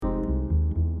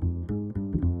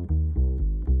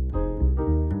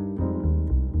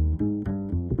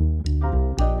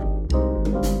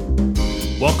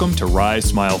Welcome to Rise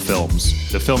Smile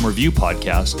Films, the film review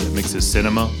podcast that mixes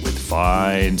cinema with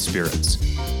fine spirits.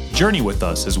 Journey with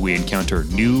us as we encounter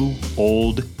new,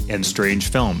 old, and strange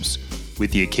films,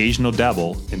 with the occasional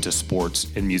dabble into sports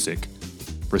and music.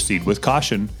 Proceed with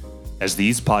caution, as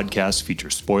these podcasts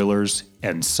feature spoilers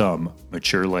and some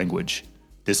mature language.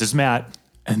 This is Matt.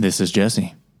 And this is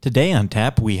Jesse. Today on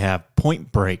tap, we have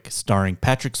Point Break, starring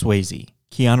Patrick Swayze,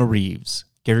 Keanu Reeves,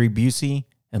 Gary Busey,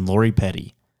 and Lori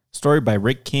Petty. Story by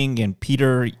Rick King and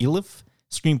Peter Eliff.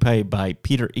 Screenplay by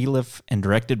Peter Eliff and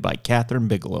directed by Catherine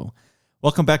Bigelow.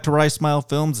 Welcome back to Rise Smile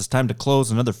Films. It's time to close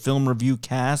another film review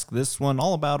cast. This one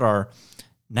all about our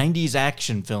 90s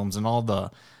action films and all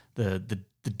the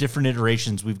different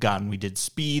iterations we've gotten. We did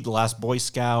Speed, The Last Boy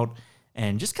Scout,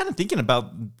 and just kind of thinking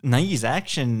about 90s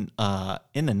action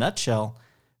in a nutshell.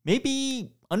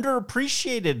 Maybe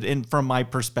underappreciated from my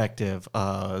perspective,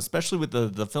 especially with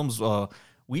the films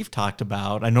we've talked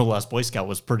about. I know Last Boy Scout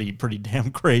was pretty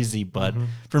damn crazy, but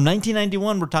from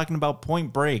 1991, we're talking about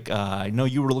Point Break. I know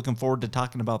you were looking forward to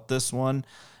talking about this one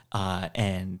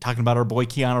and talking about our boy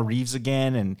Keanu Reeves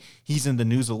again, and he's in the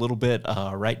news a little bit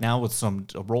right now with some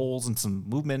roles and some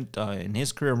movement in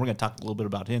his career, and we're going to talk a little bit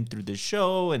about him through this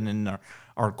show and in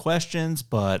our questions,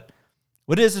 but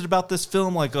what is it about this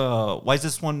film? Like, why has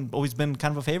this one always been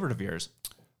kind of a favorite of yours?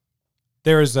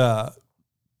 There's a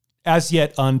as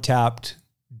yet untapped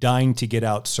dying to get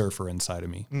out surfer inside of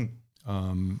me.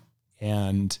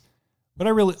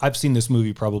 I've seen this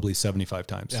movie probably 75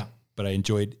 times. Yeah. But I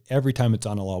enjoyed every time it's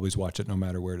on. I'll always watch it no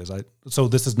matter where it is. So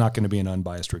this is not going to be an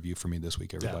unbiased review for me this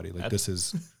week, everybody. Yeah, this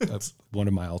is one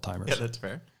of my all-timers. Yeah, that's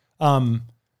fair. I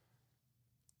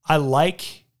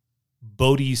like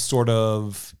Bodhi's sort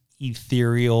of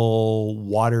ethereal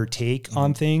water take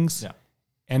on things. Yeah.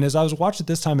 And as I was watching it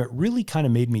this time, it really kind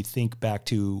of made me think back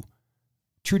to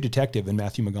True Detective and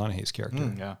Matthew McConaughey's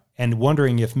character. Yeah. And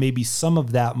wondering if maybe some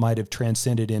of that might have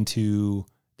transcended into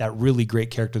that really great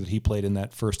character that he played in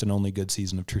that first and only good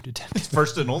season of True Detective.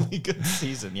 First and only good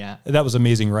season, yeah. That was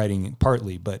amazing writing,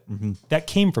 partly, but that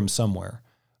came from somewhere.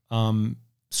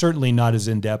 Certainly not as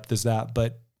in-depth as that,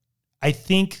 but I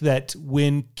think that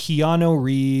when Keanu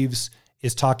Reeves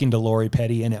is talking to Lori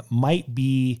Petty, and it might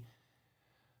be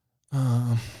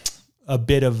a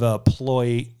bit of a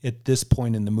ploy at this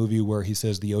point in the movie where he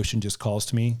says, "The ocean just calls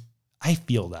to me." I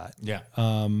feel that. Yeah.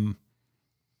 When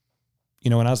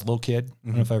I was a little kid, I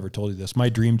don't know if I ever told you this, my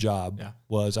dream job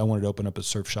was I wanted to open up a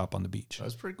surf shop on the beach. That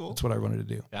was pretty cool. That's what I wanted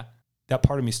to do. Yeah. That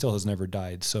part of me still has never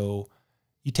died. So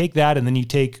you take that and then you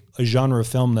take a genre of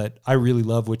film that I really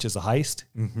love, which is a heist,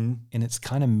 and it's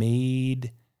kind of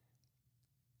made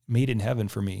in heaven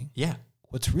for me. Yeah.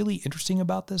 What's really interesting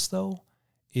about this, though,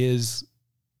 is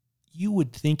you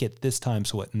would think at this time,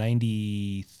 so what,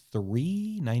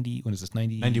 93, 90, when is this,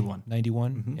 90? 91.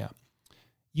 91, yeah.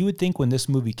 You would think when this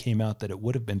movie came out that it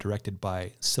would have been directed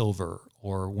by Silver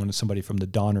or somebody from the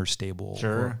Donner stable.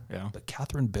 Sure, yeah. But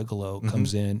Catherine Bigelow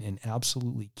comes in and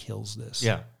absolutely kills this.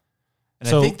 Yeah. And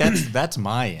So- I think that's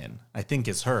my in. I think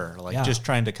is her. Just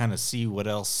trying to kind of see what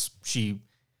else she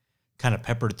kind of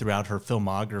peppered throughout her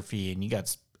filmography. And you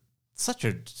got such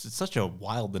a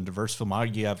wild and diverse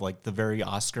filmography. You have like the very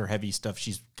Oscar heavy stuff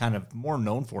she's kind of more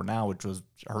known for now, which was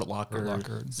Hurt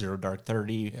Locker, Zero Dark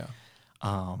 30.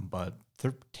 Yeah. But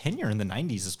their tenure in the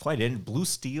 90s is quite in. Blue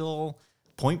Steel,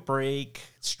 Point Break,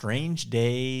 Strange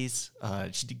Days.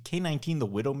 She did K-19, The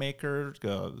Widowmaker. It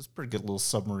was a pretty good little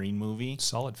submarine movie.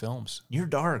 Solid films. Near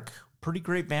Dark, pretty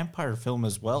great vampire film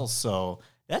as well. So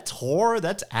that's horror,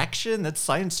 that's action, that's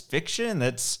science fiction,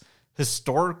 that's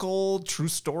historical, true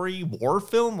story, war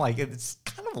film. Like, it's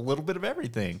kind of a little bit of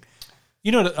everything.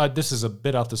 This is a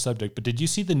bit off the subject, but did you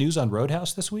see the news on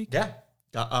Roadhouse this week? Yeah.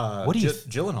 What do you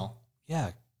Gyllenhaal.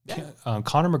 Yeah.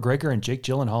 Conor McGregor and Jake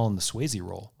Gyllenhaal in the Swayze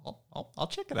role. I'll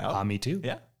check it out. Me too.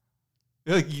 Yeah.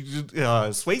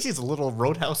 Swayze's a little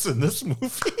Roadhouse in this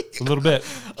movie. A little bit.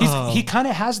 He kind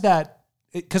of has that,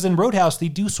 because in Roadhouse, they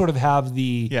do sort of have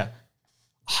the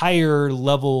higher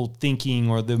level thinking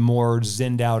or the more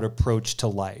zenned out approach to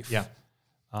life. Yeah.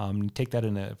 You take that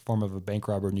in the form of a bank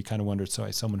robber and you kind of wonder,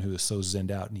 someone who is so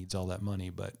zenned out needs all that money,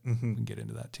 but we can get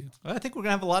into that too. I think we're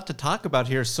going to have a lot to talk about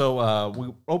here. So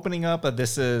we're opening up.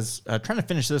 This is, trying to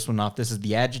finish this one off. This is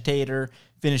The Agitator,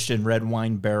 finished in red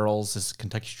wine barrels. This is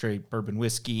Kentucky Straight Bourbon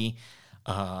Whiskey.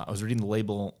 I was reading the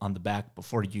label on the back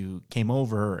before you came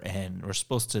over, and we're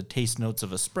supposed to taste notes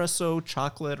of espresso,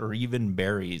 chocolate, or even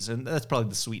berries. And that's probably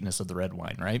the sweetness of the red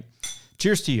wine, right?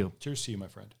 Cheers to you. Cheers to you, my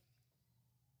friend.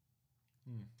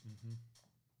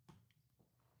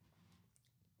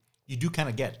 You do kind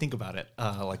of think about it,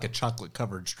 like a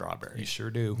chocolate-covered strawberry. You sure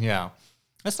do. Yeah.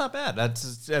 That's not bad.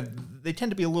 They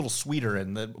tend to be a little sweeter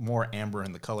and more amber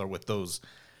in the color with those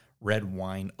red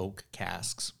wine oak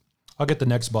casks. I'll get the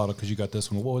next bottle because you got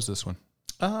this one. What was this one?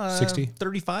 60?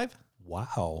 35.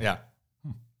 Wow. Yeah.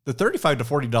 The $35 to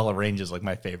 $40 range is like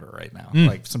my favorite right now.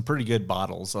 Like some pretty good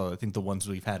bottles. I think the ones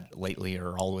we've had lately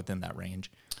are all within that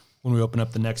range. When we open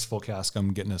up the next full cask,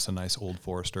 I'm getting us a nice Old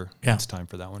Forester. Yeah. It's time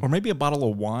for that one. Or maybe a bottle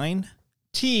of wine.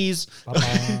 Tease.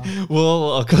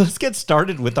 Well, let's get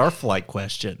started with our flight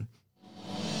question.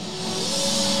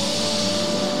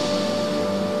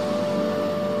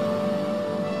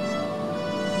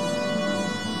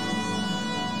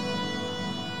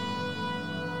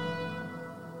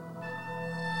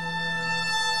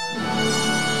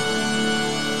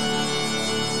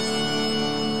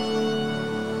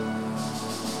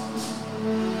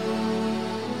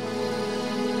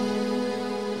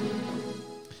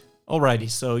 Alrighty,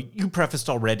 so you prefaced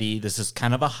already. This is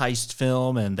kind of a heist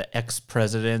film, and the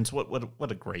ex-presidents.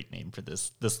 What a great name for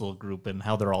this little group, and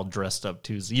how they're all dressed up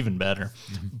too is even better.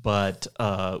 But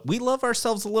we love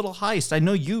ourselves a little heist. I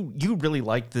know you really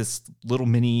like this little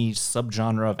mini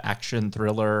subgenre of action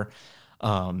thriller.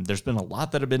 There's been a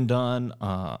lot that have been done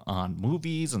on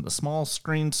movies and the small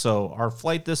screen. So our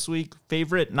flight this week,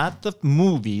 favorite, not the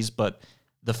movies, but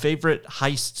the favorite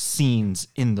heist scenes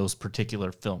in those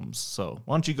particular films. So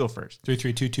why don't you go first? 3,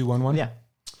 3, 2, 2, 1, 1?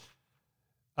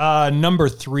 Yeah. Number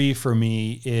 3 for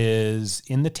me is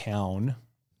In the Town,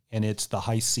 and it's the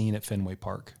heist scene at Fenway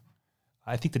Park.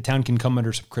 I think The Town can come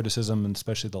under some criticism, and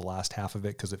especially the last half of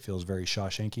it, because it feels very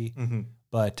Shawshanky. Mm-hmm.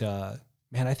 But,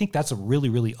 man, I think that's a really,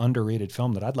 really underrated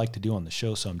film that I'd like to do on the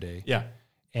show someday. Yeah.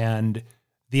 And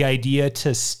the idea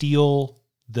to steal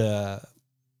the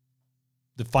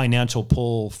financial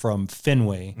pull from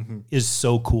Fenway is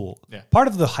so cool. Yeah. Part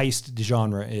of the heist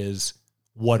genre is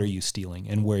what are you stealing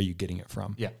and where are you getting it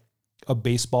from? Yeah. A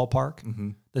baseball park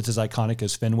that's as iconic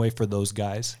as Fenway for those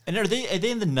guys. And are they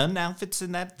in the nun outfits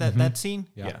in that scene?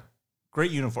 Yeah.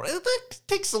 Great uniform. It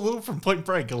takes a little from Point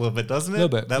Break a little bit, doesn't it? A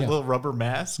little bit, That yeah. little rubber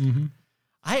mask. Mm-hmm.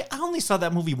 I only saw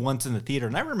that movie once in the theater,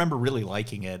 and I remember really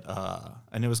liking it.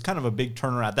 And it was kind of a big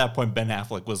turnaround. At that point, Ben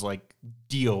Affleck was like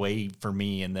DOA for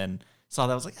me, and then saw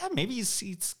that. I was like, maybe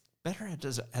he's better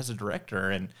as a director,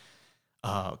 and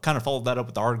kind of followed that up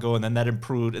with Argo, and then that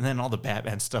improved, and then all the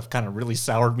Batman stuff kind of really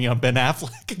soured me on Ben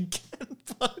Affleck again.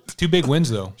 But 2 big wins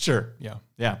though. sure,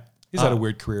 Yeah. He's had a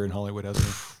weird career in Hollywood, hasn't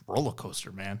he? roller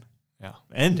coaster, man. Yeah.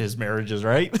 And his marriages,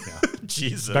 right? Yeah.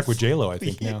 Jesus. Back with J-Lo, I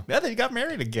think, now. Yeah, they got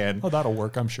married again. Oh, that'll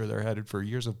work. I'm sure they're headed for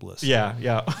years of bliss.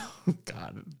 Yeah.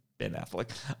 God, Ben Affleck.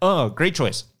 Oh, great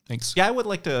choice. Thanks. Yeah, I would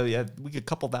like to. Yeah, we could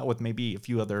couple that with maybe a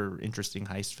few other interesting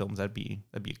heist films. That'd be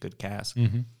a good cast.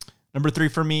 Mm-hmm. Number 3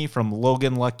 for me from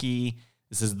Logan Lucky.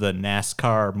 This is the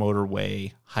NASCAR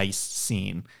motorway heist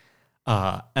scene.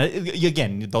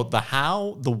 Again, the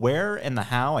how, the where, and the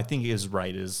how. I think is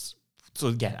right. So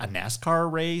again, a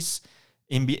NASCAR race.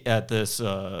 At this,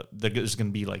 there's going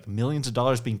to be like millions of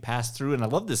dollars being passed through, and I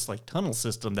love this like tunnel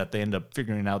system that they end up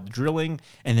figuring out, drilling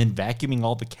and then vacuuming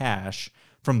all the cash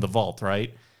from the vault.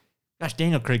 Right? Gosh,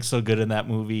 Daniel Craig's so good in that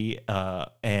movie,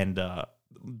 and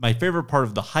my favorite part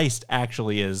of the heist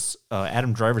actually is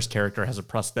Adam Driver's character has a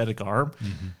prosthetic arm.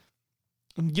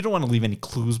 Mm-hmm. You don't want to leave any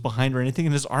clues behind or anything,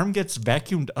 and his arm gets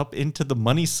vacuumed up into the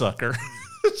money sucker.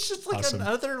 It's just like awesome.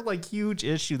 Another like huge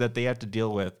issue that they have to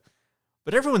deal with.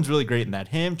 But everyone's really great in that.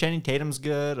 Him, Channing Tatum's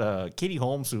good. Katie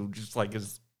Holmes, who just like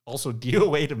is also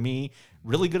DOA to me,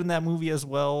 really good in that movie as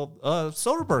well.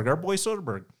 Soderbergh, our boy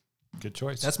Soderbergh. Good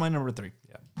choice. That's my number 3.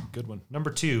 Yeah, good one. Number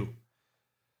 2.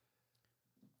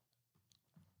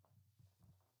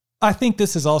 I think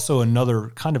this is also another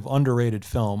kind of underrated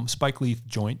film, Spike Lee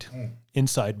joint,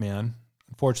 Inside Man.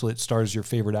 Unfortunately, it stars your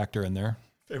favorite actor in there.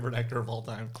 Favorite actor of all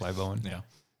time. Clive Owen. Yeah.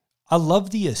 I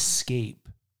love the escape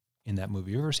in that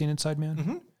movie. You ever seen Inside Man?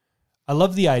 Mm-hmm. I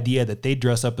love the idea that they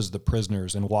dress up as the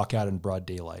prisoners and walk out in broad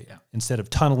daylight instead of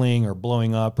tunneling or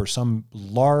blowing up or some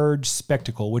large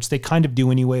spectacle, which they kind of do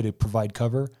anyway to provide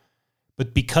cover.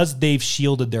 But because they've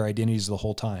shielded their identities the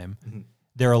whole time,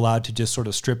 they're allowed to just sort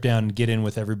of strip down and get in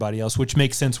with everybody else, which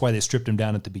makes sense why they stripped them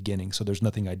down at the beginning. So there's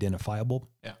nothing identifiable.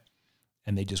 Yeah.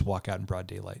 And they just walk out in broad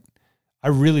daylight. I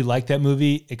really like that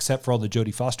movie, except for all the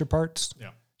Jodie Foster parts. Yeah.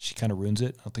 She kind of ruins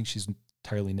it. I don't think she's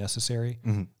entirely necessary.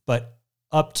 Mm-hmm. But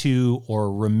up to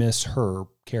or remiss her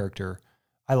character,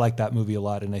 I like that movie a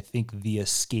lot. And I think the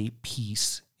escape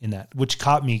piece in that, which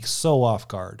caught me so off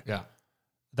guard. Yeah.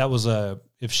 That was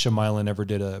if Shyamalan ever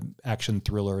did a action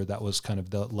thriller, that was kind of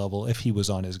the level if he was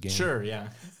on his game. Sure, yeah.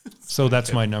 So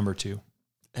that's my number 2.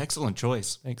 Excellent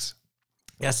choice. Thanks.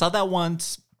 Yeah, I saw that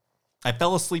once. I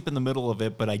fell asleep in the middle of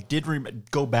it, but I did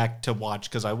go back to watch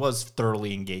because I was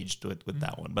thoroughly engaged with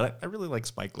that one. But I really like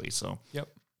Spike Lee, so. Yep.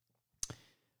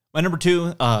 My number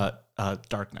 2,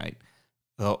 Dark Knight.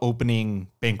 The opening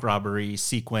bank robbery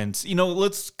sequence.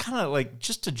 Let's kind of like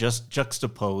just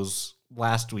juxtapose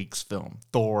last week's film,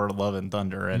 Thor, Love and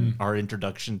Thunder, and our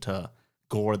introduction to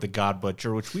Gore the God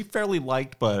Butcher, which we fairly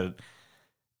liked, but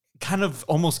kind of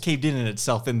almost caved in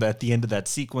itself at the end of that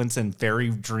sequence and fairy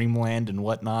dreamland and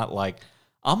whatnot. Like,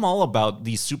 I'm all about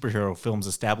these superhero films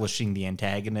establishing the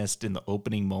antagonist in the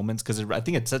opening moments because I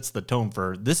think it sets the tone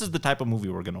for this is the type of movie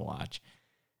we're going to watch.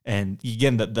 And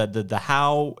again, the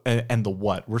how and the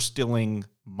what. We're stealing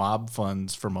mob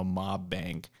funds from a mob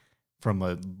bank from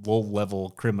a low-level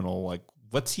criminal. Like,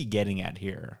 what's he getting at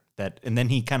here? And then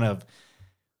he kind of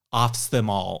offs them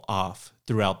all off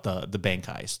throughout the bank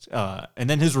heist. And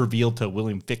then his reveal to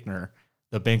William Fichtner,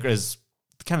 the banker, is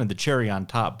kind of the cherry on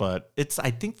top. But it's,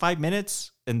 I think, 5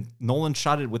 minutes, and Nolan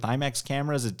shot it with IMAX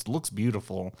cameras. It looks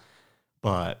beautiful,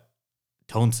 but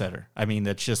tone setter. I mean,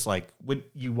 that's just like when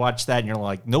you watch that and you're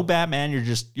like, no Batman,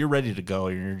 you're ready to go.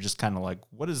 And you're just kind of like,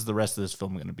 what is the rest of this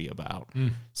film going to be about?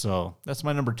 So that's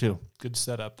my number 2. Good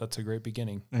setup. That's a great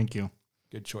beginning. Thank you.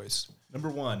 Good choice. Number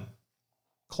 1.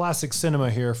 Classic cinema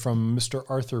here from Mr.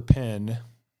 Arthur Penn,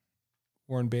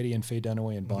 Warren Beatty and Faye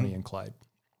Dunaway and Bonnie and Clyde.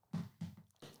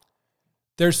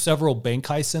 There's several bank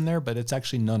heists in there, but it's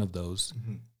actually none of those.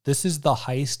 This is the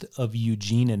heist of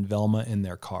Eugene and Velma in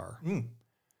their car.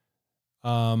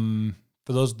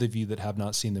 For those of you that have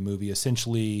not seen the movie,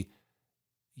 essentially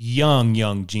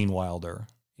young Gene Wilder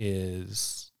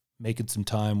is making some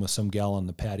time with some gal on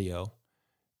the patio,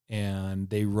 and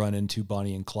they run into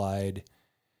Bonnie and Clyde.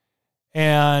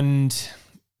 And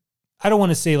I don't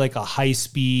want to say like a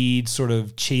high-speed sort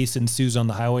of chase ensues on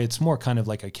the highway. It's more kind of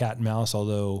like a cat and mouse,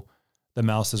 although the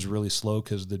mouse is really slow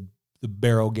because the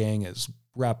Barrow gang is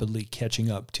rapidly catching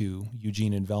up to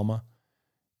Eugene and Velma.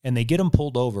 And they get them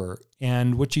pulled over.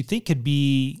 And what you think could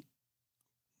be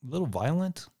a little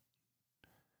violent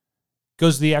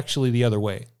goes actually the other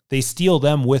way. They steal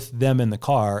them with them in the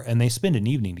car, and they spend an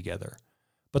evening together.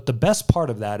 But the best part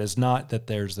of that is not that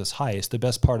there's this heist. The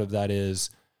best part of that is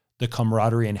the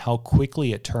camaraderie and how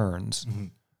quickly it turns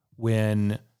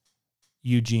when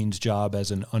Eugene's job as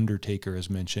an undertaker is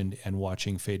mentioned, and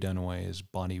watching Faye Dunaway as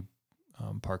Bonnie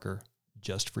Parker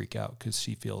just freak out because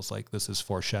she feels like this is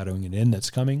foreshadowing an end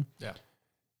that's coming. Yeah.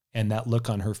 And that look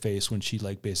on her face when she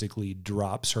like basically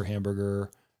drops her hamburger,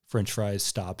 French fries,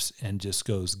 stops, and just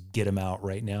goes, get him out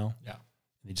right now. Yeah.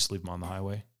 And they just leave him on the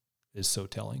highway is so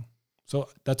telling. So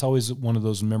that's always one of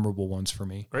those memorable ones for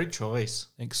me. Great choice.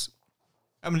 Thanks.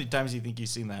 How many times do you think you've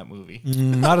seen that movie?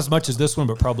 Not as much as this one,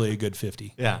 but probably a good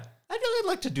 50. Yeah. I'd really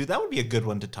like to do that. Would be a good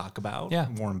one to talk about. Yeah.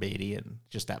 Warren Beatty and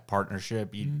just that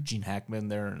partnership. Gene Hackman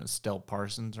there and Estelle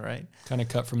Parsons, right? Kind of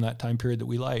cut from that time period that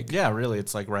we like. Yeah, really.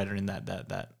 It's like right in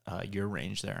that year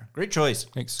range there. Great choice.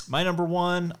 Thanks. My number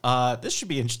 1. This should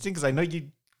be interesting because I know you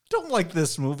don't like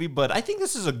this movie, but I think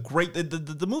this is a great.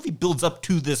 The movie builds up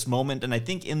to this moment, and I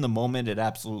think in the moment it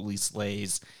absolutely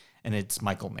slays. And it's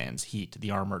Michael Mann's Heat,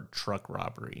 the armored truck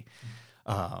robbery.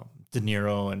 De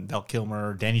Niro and Val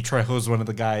Kilmer. Danny Trejo is one of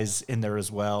the guys in there as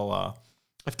well.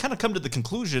 I've kind of come to the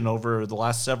conclusion over the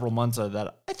last several months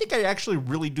that I think I actually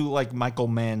really do like Michael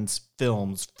Mann's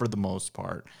films for the most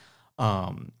part.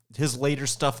 His later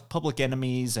stuff, Public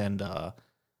Enemies and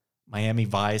Miami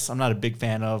Vice, I'm not a big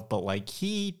fan of, but like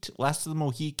Heat, Last of the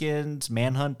Mohicans,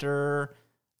 Manhunter,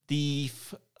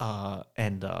 Thief,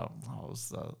 and what was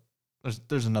the...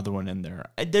 There's another one in there.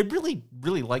 I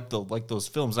really like those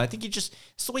films. And I think it's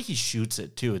the way he shoots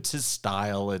it too. It's his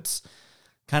style. It's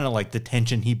kind of like the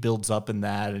tension he builds up in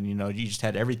that, and you just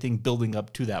had everything building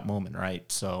up to that moment,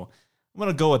 right? So I'm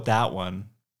gonna go with that one.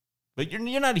 But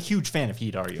you're not a huge fan of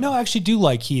Heat, are you? No, I actually do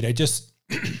like Heat. I just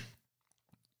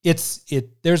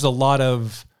there's a lot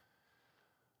of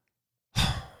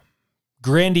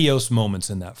grandiose moments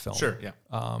in that film. Sure, yeah.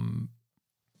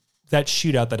 That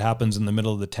shootout that happens in the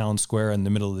middle of the town square in the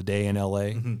middle of the day in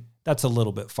LA, that's a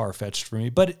little bit far-fetched for me,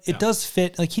 but it does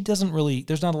fit. Like, he doesn't really,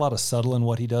 there's not a lot of subtle in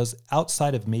what he does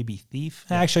outside of maybe Thief.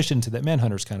 Yeah. Actually, I shouldn't say that.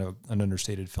 Manhunter's kind of an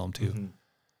understated film too.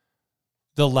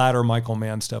 The latter Michael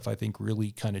Mann stuff, I think,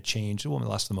 really kind of changed. Well,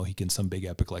 Last of the Mohicans, some big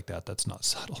epic like that, that's not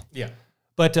subtle. Yeah.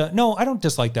 But no, I don't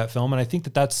dislike that film, and I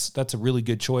think that's a really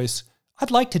good choice. I'd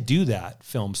like to do that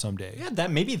film someday. Yeah,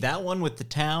 maybe that one with the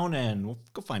town, and we'll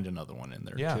go find another one in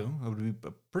there too. It would be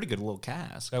a pretty good little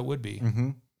cast. That would be.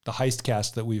 The heist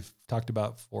cast that we've talked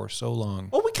about for so long.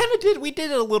 Well, we kind of did. We did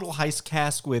a little heist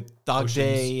cast with Dog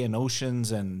Day and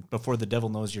Oceans and Before the Devil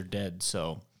Knows You're Dead.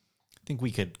 So I think we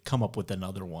could come up with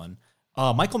another one.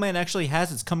 Michael Mann actually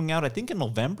has, it's coming out, I think in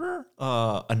November,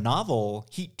 a novel,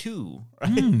 Heat 2.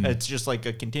 Right? It's just like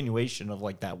a continuation of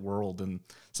like that world and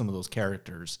some of those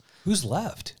characters. Who's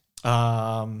left?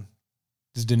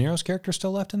 Is De Niro's character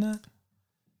still left in that?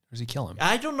 Or does he kill him?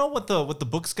 I don't know what the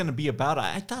book's going to be about.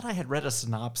 I thought I had read a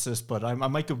synopsis, but I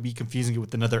might be confusing it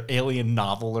with another Alien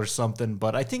novel or something.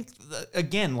 But I think,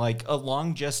 again, like a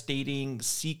long gestating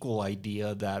sequel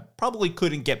idea that probably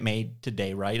couldn't get made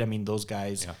today, right? I mean, those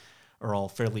guys are all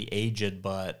fairly aged,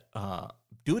 but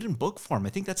do it in book form. I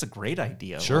think that's a great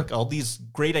idea. Sure. Like, all these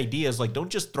great ideas, like, don't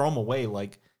just throw them away.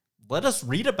 Like, let us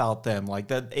read about them. Like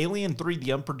that Alien 3,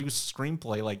 the unproduced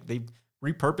screenplay, like they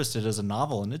repurposed it as a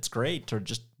novel, and it's great to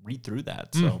just read through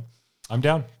that. So I'm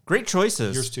down. great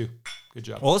choices. Yours too. Good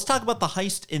job. Well, let's talk about the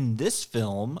heist in this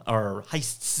film, or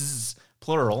heists,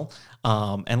 plural.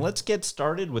 And let's get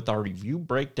started with our review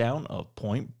breakdown of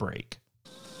Point Break.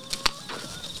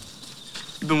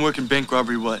 You've been working bank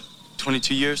robbery, what,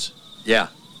 22 years? Yeah,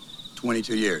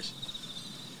 22 years.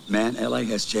 Man, L.A.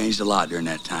 has changed a lot during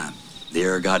that time. The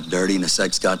air got dirty and the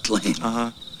sex got clean.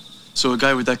 Uh-huh. So a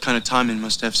guy with that kind of timing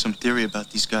must have some theory about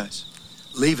these guys.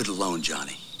 Leave it alone,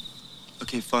 Johnny.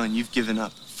 Okay, fine, you've given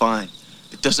up. Fine.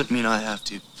 It doesn't mean I have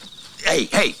to.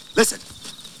 Hey, listen.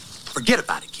 Forget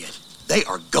about it, kid. They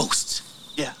are ghosts.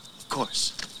 Yeah, of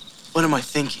course. What am I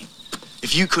thinking?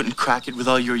 If you couldn't crack it with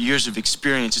all your years of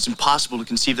experience, it's impossible to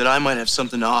conceive that I might have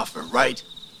something to offer, right?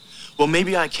 Well,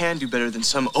 maybe I can do better than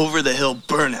some over-the-hill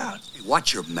burnout. Hey,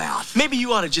 watch your mouth. Maybe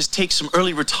you ought to just take some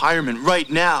early retirement right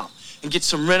now and get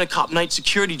some rent-a-cop night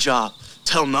security job.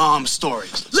 Tell Nam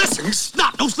stories. Listen, you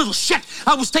snot-nosed little shit.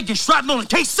 I was taking shrapnel and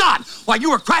K-Sun while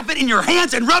you were crapping in your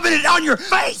hands and rubbing it on your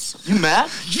face. You mad?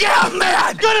 Yeah, I'm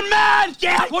mad. Good and mad!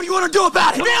 Yeah, what do you want to do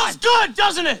about it? Feels good,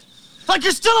 doesn't it? Like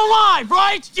you're still alive,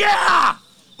 right? Yeah!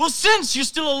 Well, since you're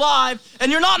still alive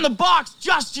and you're not in the box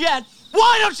just yet,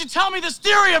 why don't you tell me this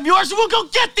theory of yours and we'll go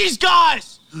get these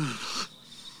guys?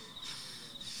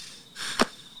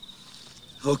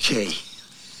 Okay,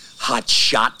 hot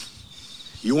shot.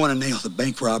 You want to nail the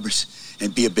bank robbers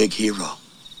and be a big hero?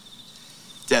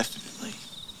 Definitely.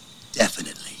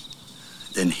 Definitely.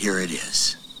 Then here it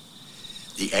is.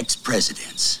 The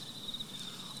ex-presidents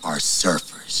are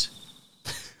surfers.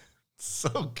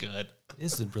 So good.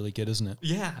 This is really good, isn't it?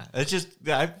 Yeah, it's just,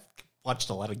 I've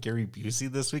watched a lot of Gary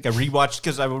Busey this week. I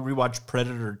rewatched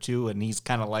Predator 2, and he's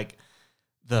kind of like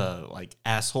the like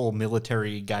asshole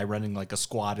military guy running like a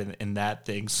squad in that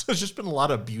thing. So there's just been a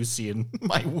lot of Busey in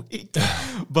my week.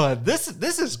 But this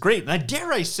is great. And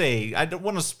I say, I don't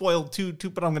want to spoil too,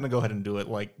 but I'm going to go ahead and do it.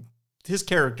 Like his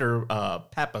character,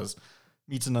 Pappas,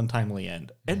 meets an untimely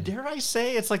end. And dare I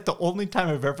say, it's like the only time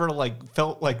I've ever like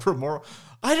felt like remorse.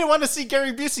 I didn't want to see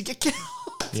Gary Busey get killed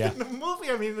in the movie.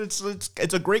 I mean,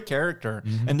 it's a great character,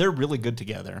 and they're really good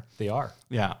together. They are.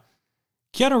 Yeah.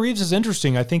 Keanu Reeves is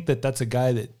interesting. I think that's a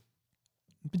guy that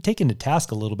been taken to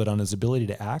task a little bit on his ability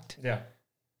to act. Yeah.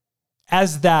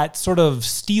 As that sort of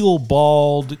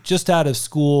steel-balled, just out of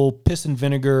school, piss and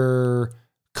vinegar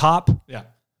cop. Yeah.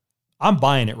 I'm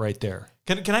buying it right there.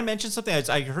 Can I mention something?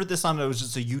 I heard this on, it was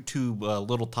just a YouTube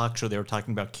little talk show. They were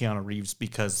talking about Keanu Reeves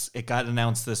because it got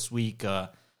announced this week. The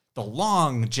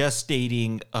long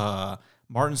gestating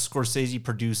Martin Scorsese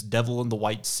produced Devil in the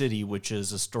White City, which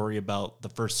is a story about the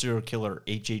first serial killer,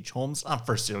 H.H. Holmes. Not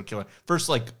first serial killer, first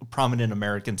like prominent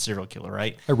American serial killer,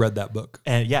 right? I read that book.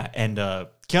 And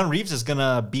Keanu Reeves is going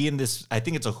to be in this, I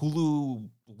think it's a Hulu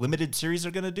limited series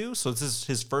they're going to do. So this is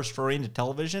his first foray into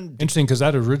television. Interesting, because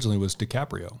that originally was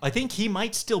DiCaprio. I think he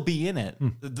might still be in it.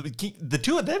 The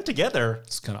two of them together.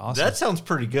 It's kind of awesome. That sounds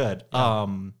pretty good. Yeah.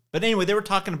 But anyway, they were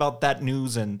talking about that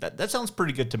news, and that sounds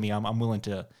pretty good to me. I'm willing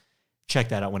to check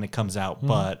that out when it comes out.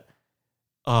 But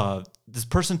this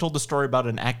person told the story about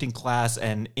an acting class,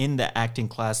 and in the acting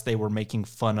class, they were making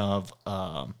fun of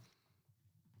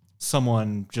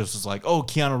someone just was like, oh,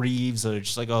 Keanu Reeves, or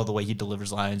just like, oh, the way he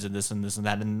delivers lines and this and this and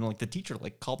that. And like the teacher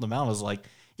like called them out and was like,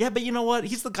 yeah, but you know what?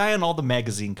 He's the guy on all the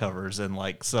magazine covers. And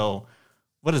like, so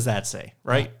what does that say?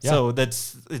 Right. Yeah. So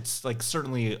it's like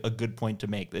certainly a good point to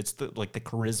make. It's the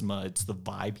charisma, it's the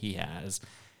vibe he has.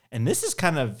 And this is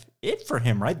kind of it for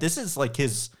him, right? This is like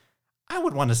his, I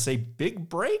would want to say big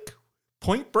break,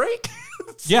 Point Break.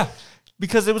 Yeah.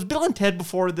 Because it was Bill and Ted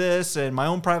before this, and My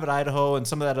Own Private Idaho, and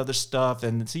some of that other stuff.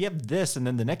 And so you have this, and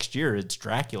then the next year it's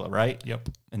Dracula, right? Yep.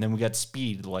 And then we got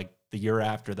Speed like the year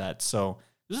after that. So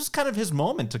this is kind of his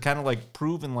moment to kind of like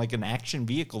prove in like an action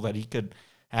vehicle that he could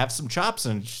have some chops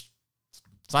and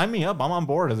sign me up. I'm on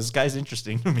board. This guy's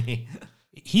interesting to me.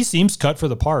 He seems cut for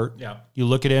the part. Yeah. You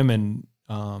look at him and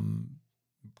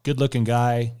good-looking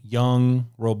guy, young,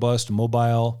 robust,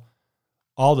 mobile.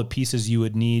 all the pieces you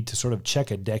would need to sort of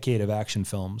check a decade of action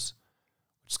films,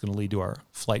 which is going to lead to our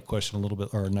flight question a little bit,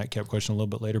 or nightcap question a little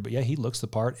bit later. But yeah, he looks the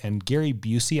part. And Gary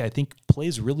Busey, I think,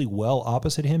 plays really well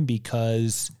opposite him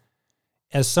because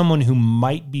as someone who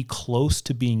might be close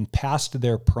to being past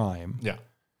their prime, Yeah.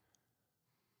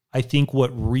 I think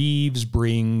what Reeves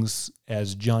brings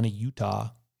as Johnny Utah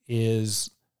is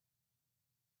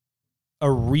a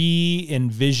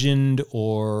re-envisioned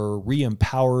or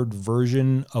re-empowered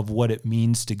version of what it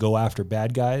means to go after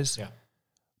bad guys. Yeah.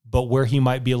 But where he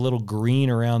might be a little green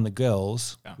around the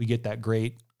gills, we get that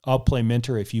great, I'll play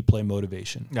mentor if you play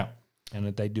motivation. Yeah.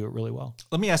 And they do it really well.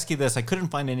 Let me ask you this. I couldn't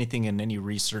find anything in any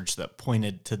research that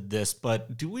pointed to this,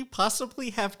 but do we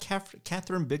possibly have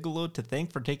Catherine Bigelow to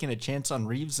thank for taking a chance on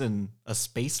Reeves in a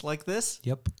space like this?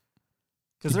 Yep.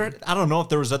 Because I don't know if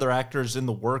there was other actors in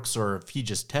the works or if he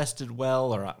just tested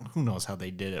well or who knows how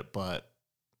they did it, but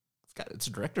it's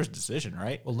a director's decision,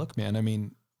 right? Well, look, man, I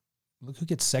mean, look who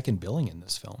gets second billing in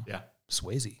this film. Yeah.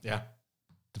 Swayze. Yeah.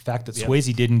 The fact that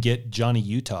Swayze didn't get Johnny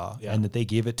Utah Yeah. and that they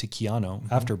gave it to Keanu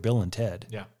after Bill and Ted.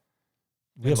 Yeah.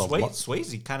 We have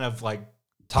Swayze kind of like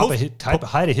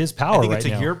height of his power I think right it's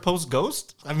a now. year post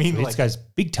Ghost. I mean, This guy's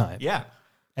big time. yeah.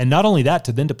 And not only that,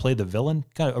 to play the villain,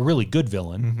 kind of a really good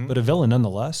villain, but a villain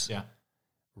nonetheless. Yeah.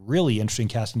 Really interesting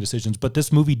casting decisions. But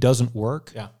this movie doesn't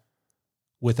work Yeah.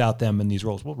 without them in these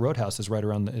roles. Well, Roadhouse is right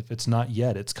around, if it's not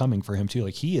yet, it's coming for him too.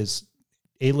 Like he is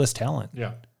A-list talent.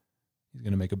 Yeah. He's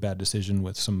going to make a bad decision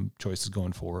with some choices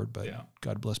going forward, but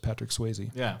God bless Patrick Swayze.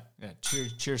 Yeah, yeah.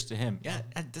 Cheers to him. Yeah,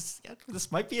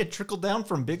 this might be a trickle down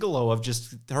from Bigelow of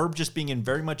just Herb just being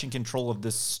very much in control of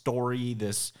this story,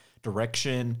 this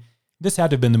direction. This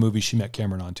had to have been the movie she met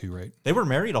Cameron on too, right? They were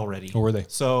married already. Or were they?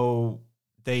 So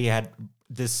they had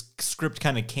this script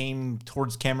kind of came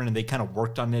towards Cameron and they kind of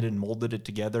worked on it and molded it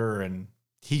together. And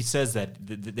he says that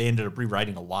they ended up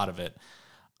rewriting a lot of it.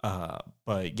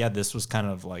 But yeah, this was kind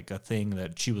of like a thing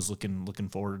that she was looking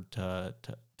forward to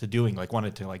doing, like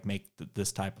wanted to like make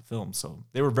this type of film. So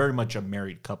they were very much a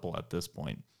married couple at this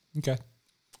point. Okay.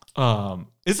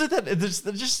 Isn't that there's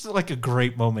just like a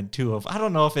great moment too of, I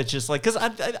don't know if it's just like, cause I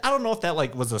don't know if that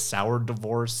like was a sour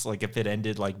divorce, like if it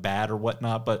ended like bad or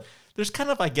whatnot, but there's kind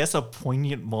of, I guess, a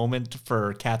poignant moment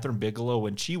for Catherine Bigelow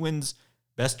when she wins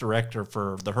Best Director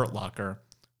for The Hurt Locker.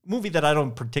 Movie that I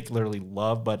don't particularly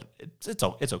love, but it's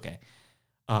okay.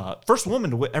 First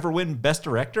woman to ever win Best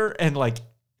Director, and like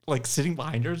sitting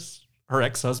behind her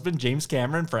ex-husband James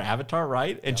Cameron for Avatar,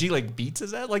 right? And she like beats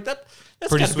his ass like that. That's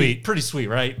Pretty gotta be sweet. pretty sweet,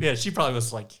 right? Yeah, she probably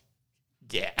was like,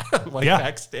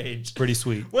 backstage. Pretty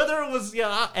sweet. Whether it was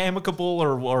amicable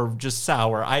or just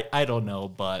sour, I don't know,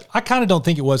 but I kind of don't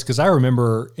think it was, because I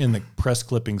remember in the press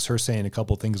clippings her saying a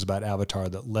couple things about Avatar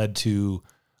that led to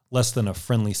less than a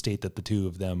friendly state that the two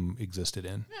of them existed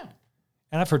in. Yeah.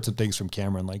 And I've heard some things from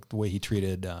Cameron, like the way he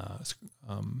treated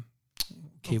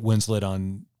Kate Winslet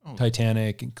on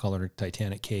Titanic and called her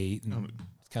Titanic Kate. And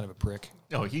it's kind of a prick.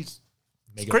 no, he's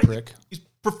Mega great. prick. He's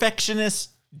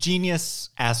perfectionist,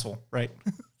 genius, asshole, right?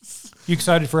 You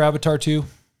excited for Avatar 2?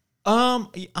 I'll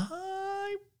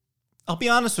be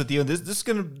honest with you. This is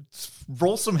gonna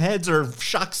roll some heads or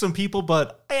shock some people,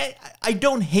 but I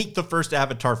don't hate the first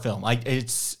Avatar film.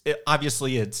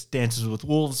 Obviously it's Dances with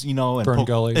Wolves, and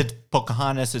Ferngully. It's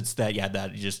Pocahontas. It's that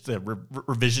just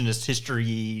revisionist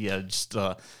history, just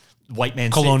white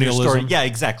man Colonialism. story. Yeah,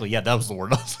 exactly. Yeah, that was the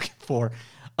word I was looking for.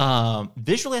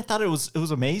 Visually, I thought it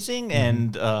was amazing,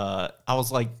 and I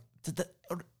was like,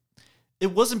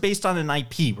 it wasn't based on an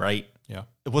IP, right? Yeah.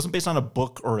 It wasn't based on a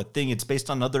book or a thing. It's based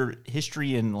on other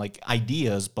history and like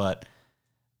ideas, but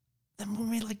that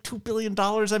movie made like $2 billion.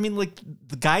 I mean, like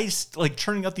the guys like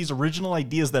churning out these original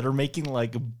ideas that are making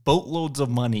like boatloads of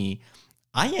money.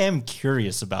 I am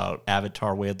curious about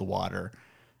Avatar: Way of the Water,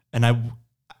 and I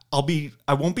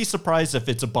won't be surprised if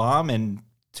it's a bomb and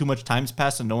too much time's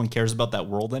passed and no one cares about that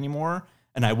world anymore.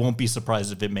 And I won't be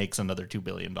surprised if it makes another $2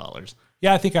 billion.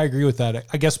 Yeah, I think I agree with that.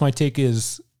 I guess my take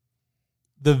is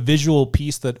the visual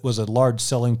piece that was a large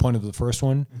selling point of the first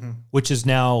one, which is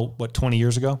now, 20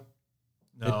 years ago?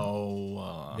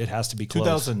 No. It has to be close.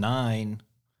 2009.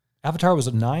 Avatar was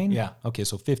at 9? Yeah. Okay,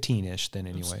 so 15-ish then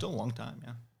anyway. It's still a long time,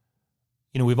 yeah.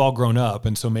 We've all grown up,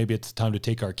 and so maybe it's time to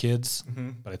take our kids.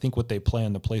 But I think what they play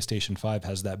on the PlayStation 5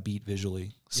 has that beat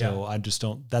visually. So I just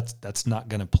don't. That's not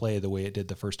going to play the way it did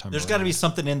the first time. There's got to be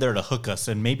something in there to hook us,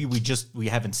 and maybe we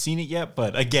haven't seen it yet.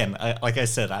 But again, like I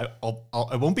said, I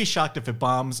won't be shocked if it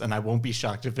bombs, and I won't be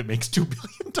shocked if it makes $2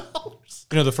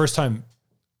 billion. The first time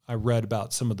I read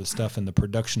about some of the stuff in the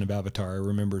production of Avatar, I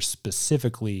remember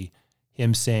specifically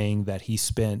him saying that he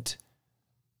spent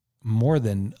more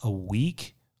than a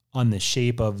week on the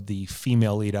shape of the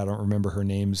female lead. I don't remember her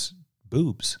name's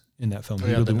boobs in that film. Oh,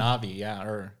 yeah, the Navi, yeah,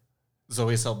 or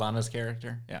Zoe Saldana's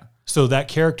character, yeah. So that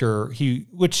character,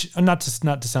 which not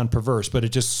to sound perverse, but it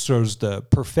just shows the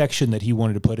perfection that he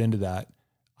wanted to put into that.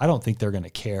 I don't think they're going to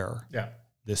care. Yeah.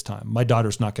 This time, my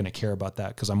daughter's not going to care about that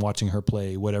because I'm watching her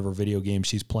play whatever video game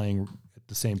she's playing at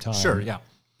the same time. Sure, yeah.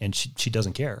 And she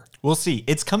doesn't care. We'll see.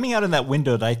 It's coming out in that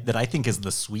window that I think is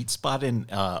the sweet spot in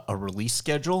a release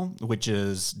schedule, which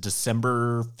is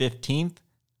December 15th.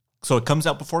 So it comes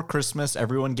out before Christmas.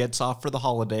 Everyone gets off for the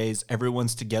holidays.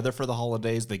 Everyone's together for the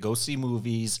holidays. They go see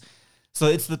movies. So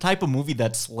it's the type of movie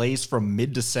that slays from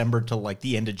mid-December to like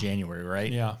the end of January,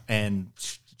 right? Yeah. And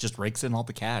just rakes in all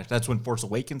the cash. That's when Force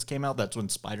Awakens came out. That's when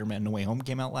Spider-Man No Way Home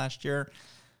came out last year.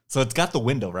 So it's got the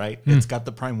window, right? It's got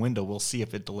the prime window. We'll see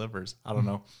if it delivers. I don't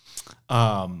know.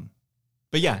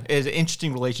 But yeah, it's an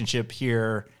interesting relationship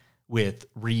here with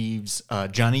Reeves,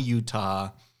 Johnny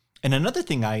Utah. And another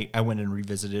thing I went and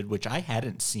revisited, which I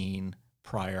hadn't seen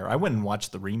prior. I went and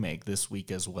watched the remake this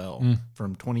week as well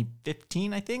from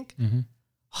 2015, I think.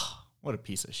 What a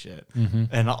piece of shit.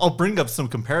 And I'll bring up some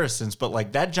comparisons, but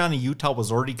like that Johnny Utah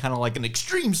was already kind of like an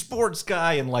extreme sports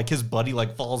guy, and like his buddy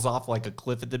like falls off like a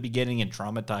cliff at the beginning and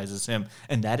traumatizes him,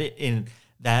 and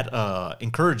that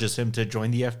encourages him to join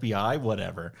the FBI,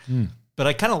 whatever. But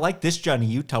I kind of like this Johnny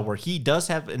Utah where he does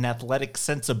have an athletic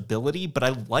sensibility, but I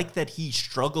like that he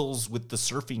struggles with the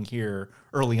surfing here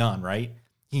early on, right?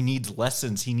 He needs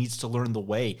lessons. He needs to learn the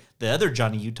way. The other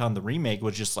Johnny Utah in the remake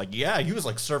was just like, yeah, he was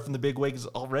like surfing the big waves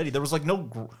already. There was like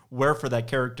nowhere for that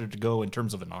character to go in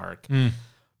terms of an arc.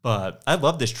 But I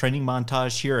love this training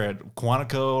montage here at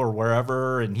Quantico or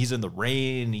wherever, and he's in the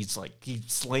rain. He's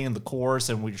slaying the course,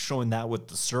 and we're showing that with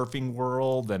the surfing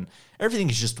world, and everything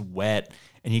is just wet,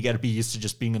 and you got to be used to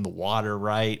just being in the water,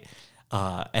 right?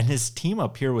 And his team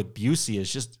up here with Busey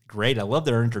is just great. I love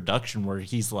their introduction where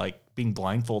he's like being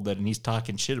blindfolded and he's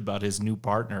talking shit about his new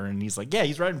partner, and he's like, yeah,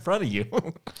 he's right in front of you.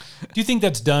 Do you think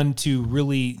that's done to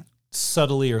really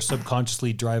subtly or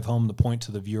subconsciously drive home the point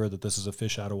to the viewer that this is a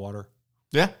fish out of water?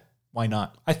 Yeah. Why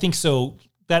not? I think so.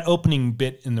 That opening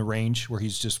bit in the range where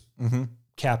he's just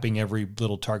capping every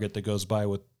little target that goes by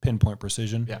with pinpoint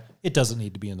precision. Yeah. It doesn't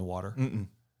need to be in the water.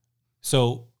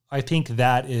 So I think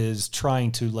that is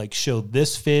trying to like show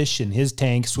this fish in his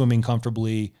tank swimming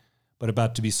comfortably, but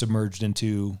about to be submerged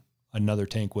into another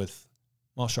tank with,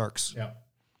 well, sharks. Yeah.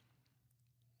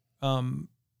 And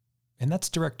that's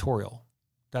directorial.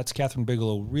 That's Catherine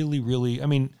Bigelow really, really, I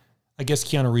mean, I guess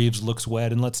Keanu Reeves looks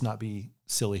wet, and let's not be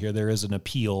silly here. There is an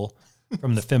appeal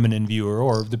from the feminine viewer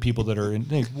or the people that are in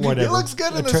whatever. He looks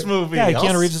good in this movie. Yeah,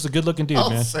 Keanu Reeves is a good-looking dude,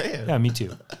 man. I'll say it. Yeah, me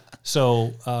too.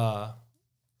 So, I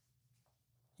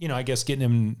guess getting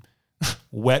him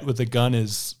wet with a gun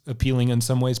is appealing in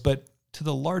some ways, but to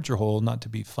the larger whole, not to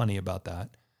be funny about that,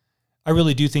 I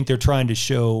really do think they're trying to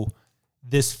show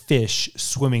this fish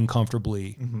swimming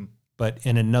comfortably, but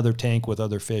in another tank with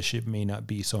other fish, it may not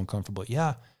be so uncomfortable.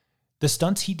 Yeah. The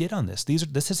stunts he did on this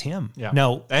is him. Yeah.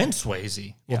 Now, and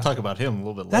Swayze. We'll talk about him a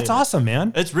little bit later. That's awesome,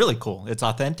 man. It's really cool. It's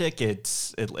authentic.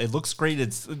 It looks great.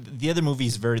 The other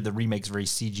movie's the remake's very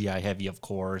CGI heavy, of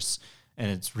course,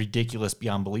 and it's ridiculous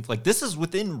beyond belief. Like this is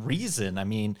within reason. I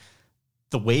mean,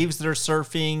 the waves that are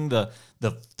surfing,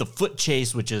 the foot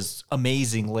chase, which is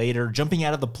amazing later, jumping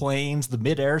out of the planes, the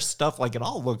midair stuff, like it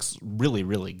all looks really,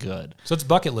 really good. So it's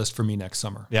bucket list for me next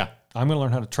summer. Yeah. I'm going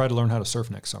to try to learn how to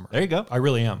surf next summer. There you go. I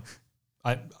really am.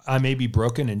 I may be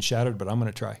broken and shattered, but I'm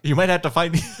going to try. You might have to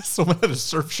find someone at a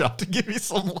surf shop to give you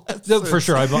some lessons. For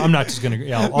sure. I'm not just going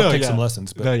to, I'll take some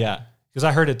lessons. But because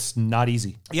I heard it's not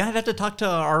easy. Yeah, I'd have to talk to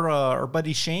our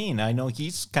buddy Shane. I know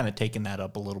he's kind of taken that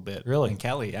up a little bit. Really? In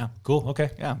Cali, yeah. Cool, okay.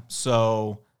 Yeah,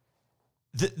 so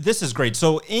this is great.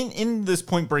 So in this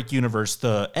Point Break universe,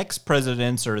 the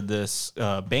ex-presidents are this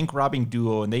bank robbing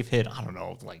duo, and they've hit, I don't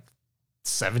know, like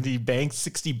 70 banks,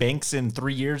 60 banks in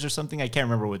 3 years or something. I can't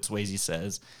remember what Swayze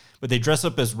says. But they dress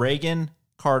up as Reagan,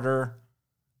 Carter,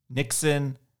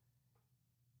 Nixon,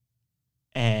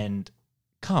 and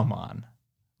come on.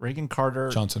 Reagan, Carter,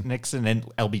 Johnson, Nixon, and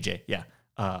LBJ. Yeah.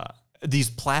 These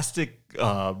plastic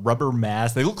rubber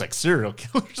masks. They look like serial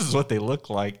killers is what they look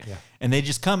like. Yeah. And they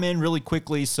just come in really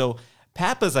quickly. So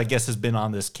Pappas, I guess, has been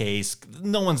on this case.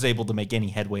 No one's able to make any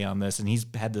headway on this. And he's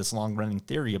had this long-running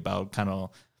theory about kind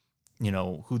of,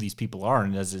 who these people are.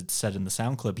 And as it's said in the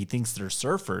sound clip, he thinks they're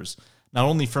surfers, not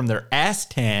only from their ass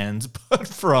tans, but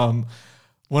from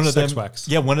one of sex them. Wax.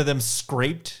 Yeah, one of them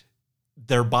scraped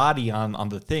their body on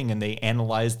the thing, and they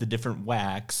analyzed the different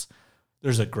wax.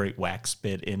 There's a great wax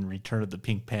bit in Return of the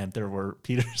Pink Panther where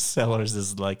Peter Sellers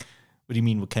is like, What do you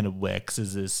mean? What kind of wax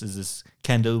is this? Is this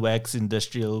candle wax,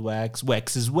 industrial wax?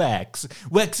 Wax is wax.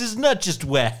 Wax is not just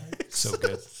wax. So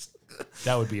good.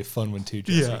 That would be a fun one too,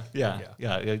 Jesse. Yeah.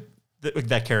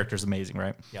 That character's amazing,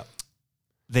 right? Yep.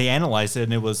 They analyzed it,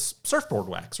 and it was surfboard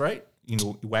wax, right?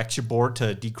 You wax your board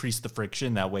to decrease the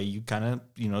friction. That way you kind of,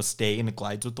 stay and it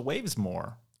glides with the waves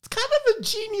more. It's kind of a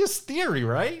genius theory,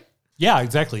 right? Yeah,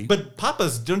 exactly. But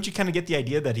Papa's, don't you kind of get the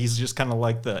idea that he's just kind of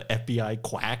like the FBI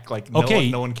quack? Like,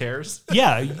 no one cares?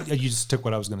 Yeah, you just took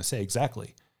what I was going to say.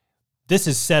 Exactly. This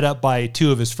is set up by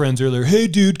two of his friends earlier. Hey,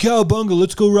 dude, cowabunga,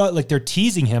 let's go right. Like, they're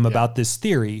teasing him about this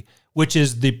theory, which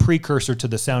is the precursor to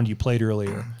the sound you played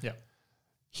earlier. Yeah.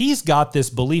 He's got this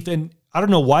belief, and I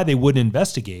don't know why they wouldn't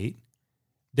investigate.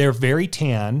 They're very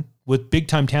tan with big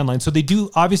time tan lines. So they do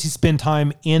obviously spend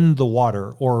time in the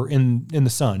water or in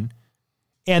the sun.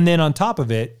 And then on top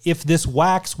of it, if this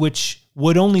wax, which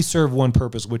would only serve one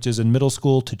purpose, which is in middle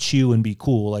school to chew and be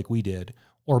cool like we did,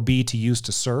 or B, to use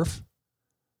to surf,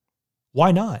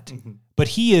 why not? Mm-hmm. But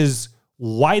he is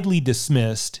widely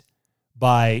dismissed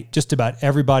by just about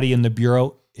everybody in the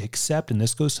Bureau, except, and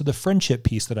this goes to the friendship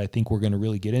piece that I think we're going to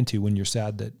really get into when you're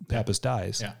sad that Pappas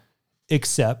dies,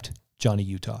 except Johnny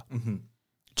Utah. Mm-hmm.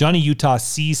 Johnny Utah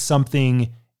sees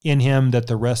something in him that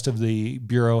the rest of the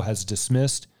Bureau has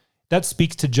dismissed. That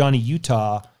speaks to Johnny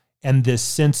Utah and this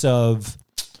sense of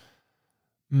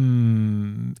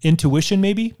intuition,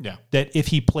 maybe? Yeah. That if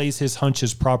he plays his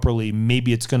hunches properly,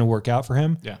 maybe it's going to work out for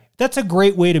him. Yeah. That's a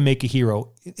great way to make a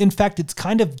hero. In fact, it's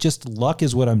kind of just luck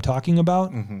is what I'm talking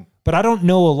about. Mm-hmm. But I don't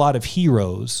know a lot of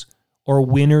heroes or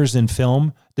winners in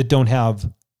film that don't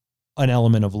have an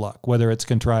element of luck, whether it's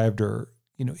contrived or,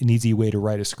 an easy way to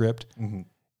write a script. Mm-hmm.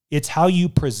 It's how you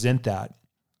present that.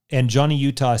 And Johnny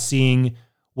Utah seeing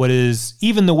what is,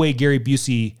 even the way Gary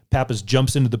Busey Pappas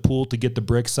jumps into the pool to get the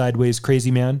brick sideways,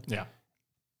 crazy man. Yeah.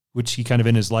 Which he kind of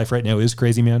in his life right now is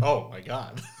crazy man. Oh my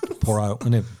God. Poor out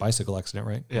in a bicycle accident,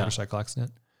 right? Yeah. Motorcycle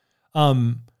accident.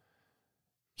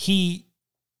 He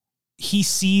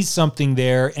sees something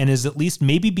there and is at least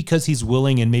maybe because he's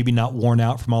willing and maybe not worn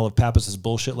out from all of Pappas's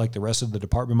bullshit like the rest of the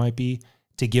department might be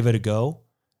to give it a go.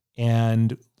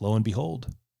 And lo and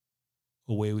behold,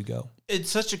 away we go.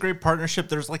 It's such a great partnership.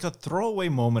 There's like a throwaway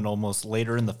moment almost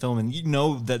later in the film, and you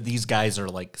know that these guys are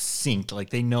like synced. Like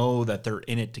they know that they're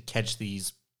in it to catch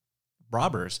these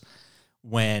robbers.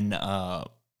 When after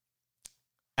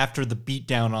the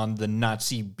beatdown on the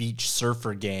Nazi beach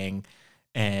surfer gang,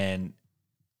 and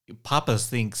Pappas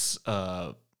thinks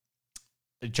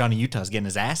Johnny Utah's getting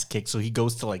his ass kicked, so he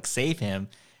goes to like save him,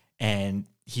 and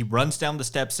he runs down the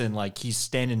steps and like he's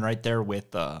standing right there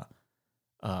with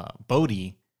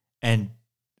Bodhi. And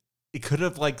it could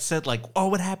have like said like, oh,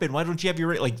 what happened? Why don't you have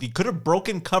your, like, he could have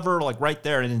broken cover like right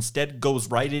there and instead goes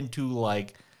right into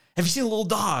like, have you seen a little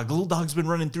dog? A little dog's been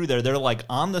running through there. They're like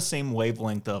on the same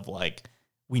wavelength of like,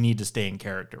 we need to stay in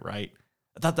character, right?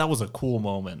 I thought that was a cool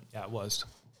moment. Yeah, it was.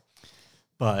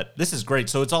 But this is great.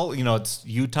 So it's all, it's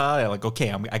Utah. Like,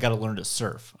 okay, I got to learn to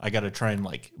surf. I got to try and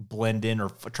like blend in or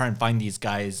try and find these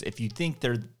guys. If you think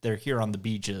they're here on the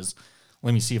beaches,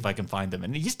 let me see if I can find them.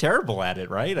 And he's terrible at it,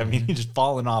 right? I mean, he's just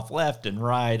falling off left and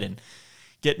right and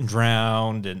getting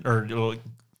drowned or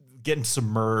getting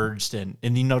submerged. And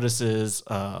he notices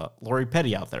Lori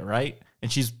Petty out there, right?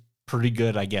 And she's pretty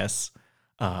good, I guess,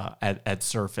 at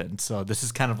surfing. So this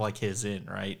is kind of like his in,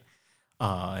 right?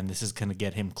 And this is going to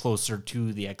get him closer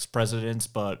to the ex-presidents.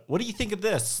 But what do you think of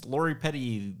this? Lori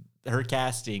Petty, her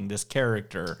casting, this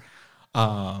character.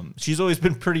 She's always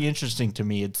been pretty interesting to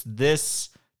me. It's this,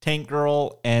 Tank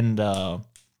Girl, and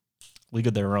League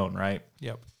of Their Own, right?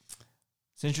 Yep.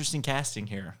 It's interesting casting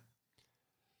here.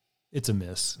 It's a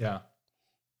miss. Yeah.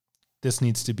 This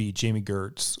needs to be Jamie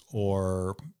Gertz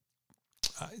or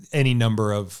any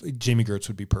number of Jamie Gertz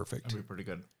would be perfect. That'd be pretty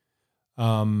good.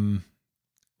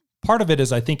 Part of it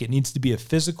is I think it needs to be a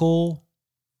physical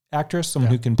actress,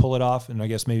 someone who can pull it off. And I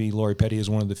guess maybe Lori Petty is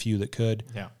one of the few that could.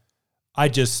 Yeah.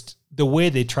 The way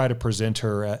they try to present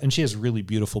her, and she has really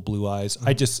beautiful blue eyes.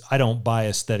 Mm-hmm. I don't buy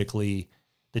aesthetically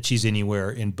that she's anywhere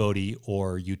in Bodhi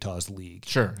or Utah's league.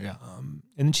 Sure. Yeah. And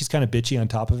then she's kind of bitchy on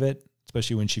top of it,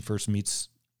 especially when she first meets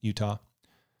Utah.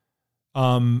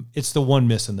 It's the one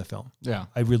miss in the film. Yeah.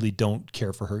 I really don't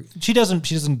care for her. She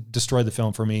doesn't destroy the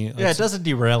film for me. Yeah, it doesn't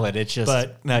derail it. It's just,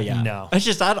 no. It's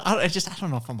just, I don't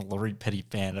know if I'm a Lori Petty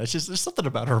fan. It's just, there's something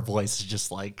about her voice is just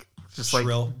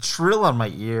shrill. Like shrill on my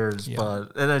ears. Yeah.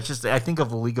 And it's just, I think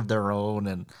of A League of Their Own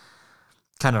and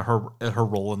kind of her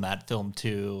role in that film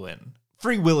too. And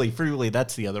Free Willy,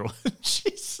 that's the other one.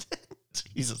 Jesus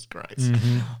Christ.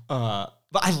 Mm-hmm.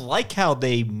 But I like how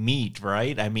they meet,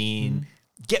 right? I mean,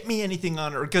 get me anything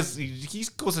on her, because he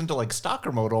goes into like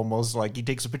stalker mode almost. Like he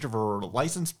takes a picture of her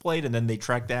license plate, and then they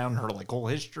track down her like whole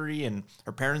history, and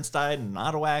her parents died in an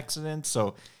auto accident.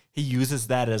 So he uses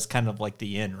that as kind of like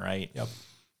the in, right? Yep.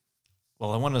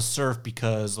 Well, I want to surf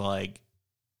because like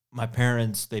my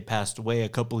parents, they passed away a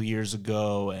couple of years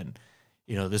ago, and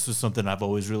this was something I've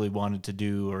always really wanted to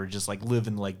do, or just like live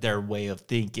in like their way of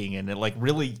thinking, and it like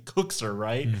really cooks her,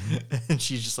 right? Mm-hmm. And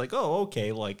she's just like, oh,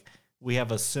 okay, like we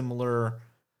have a similar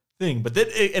thing. But then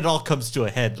it all comes to a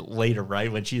head later, right?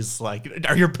 When she's like,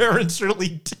 are your parents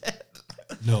really dead?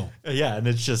 No. Yeah, and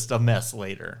it's just a mess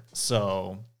later.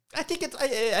 So I think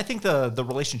I think the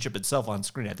relationship itself on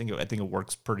screen, I think it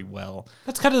works pretty well.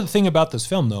 That's kind of the thing about this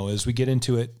film, though, as we get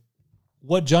into it.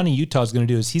 What Johnny Utah is going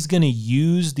to do is he's going to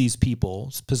use these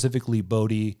people, specifically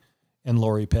Bodhi and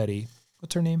Lori Petty.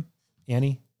 What's her name?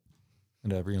 Annie?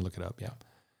 Whatever, you're going to look it up, yeah.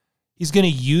 He's going to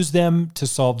use them to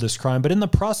solve this crime, but in the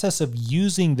process of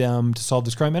using them to solve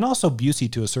this crime, and also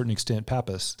Busey to a certain extent,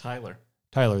 Pappas. Tyler,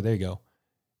 there you go.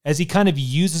 As he kind of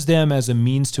uses them as a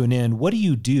means to an end, what do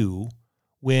you do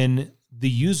when the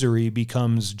usury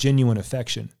becomes genuine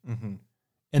affection? Mm-hmm.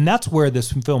 And that's where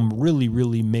this film really,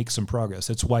 really makes some progress.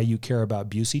 That's why you care about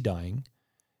Busey dying,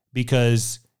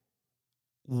 because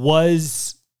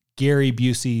was Gary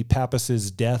Busey Pappas's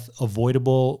death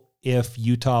avoidable if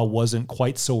Utah wasn't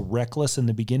quite so reckless in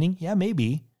the beginning? Yeah,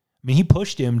 maybe. I mean, he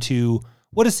pushed him to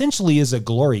what essentially is a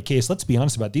glory case. Let's be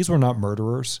honest about it. These were not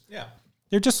murderers. Yeah.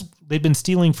 They've been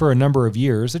stealing for a number of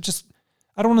years. They're just,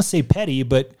 I don't want to say petty,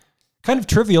 but kind of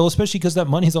trivial, especially because that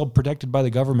money's all protected by the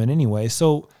government anyway.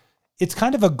 So it's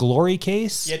kind of a glory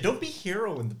case. Yeah, don't be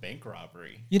hero in the bank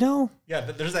robbery. Yeah,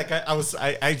 there's that guy.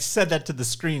 I said that to the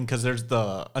screen because there's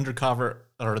the undercover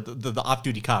or the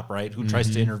off-duty cop, right, who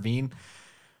tries to intervene.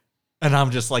 And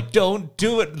I'm just like, don't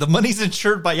do it. The money's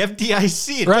insured by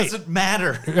FDIC. It doesn't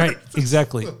matter. Right,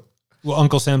 exactly. Well,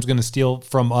 Uncle Sam's going to steal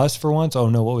from us for once? Oh,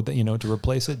 no, what would that, to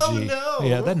replace it? Gee. Oh, no.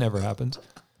 Yeah, that never happens.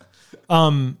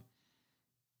 But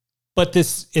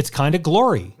it's kind of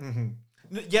glory.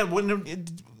 Mm-hmm. Yeah,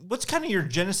 what's kind of your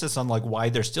genesis on like why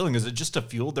they're stealing? Is it just to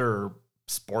fuel their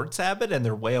sports habit and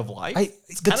their way of life?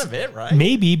 It's kind of it, right?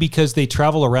 Maybe because they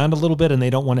travel around a little bit and they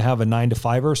don't want to have a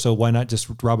 9-to-5er, so why not just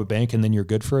rob a bank and then you're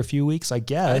good for a few weeks, I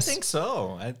guess. I think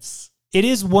so. It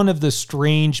is one of the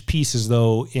strange pieces,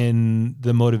 though, in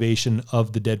the motivation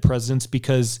of the Dead Presidents,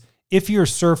 because if you're a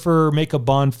surfer, make a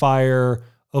bonfire,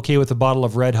 okay with a bottle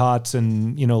of Red Hots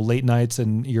and, late nights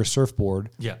and your surfboard.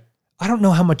 Yeah. I don't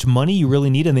know how much money you really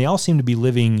need, and they all seem to be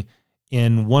living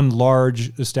in one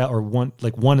large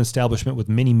one establishment with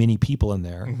many, many people in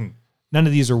there. Mm-hmm. None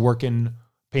of these are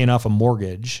paying off a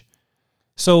mortgage.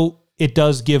 So it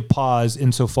does give pause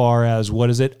insofar as, what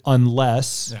is it?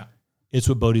 Unless it's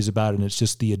what Bodhi's about, and it's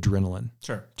just the adrenaline.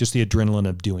 Sure. Just the adrenaline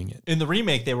of doing it. In the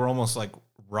remake, they were almost like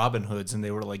Robin Hoods, and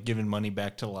they were like giving money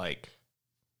back to like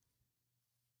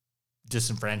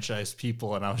disenfranchised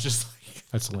people, and I was just like,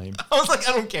 that's lame. I was like,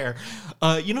 I don't care.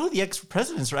 The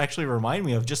ex-presidents actually remind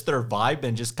me of just their vibe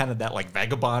and just kind of that like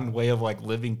vagabond way of like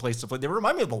living place to place. They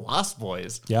remind me of the Lost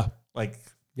Boys. Yeah. Like,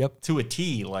 yep, to a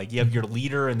T. Like you have your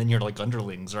leader and then you're like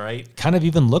underlings, right? Kind of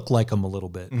even look like them a little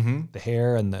bit. Mm-hmm. The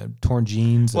hair and the torn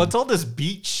jeans. Well, it's all this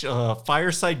beach,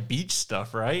 fireside beach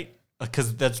stuff, right?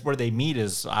 Because that's where they meet,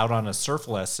 is out on a surf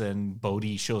lesson.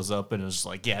 Bodhi shows up and is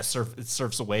like, yeah,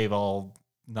 surfs a wave all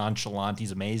nonchalant.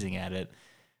 He's amazing at it.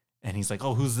 And he's like,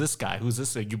 oh, who's this guy? Who's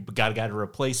this? You got a guy to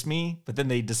replace me? But then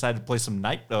they decided to play some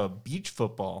beach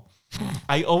football.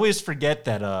 I always forget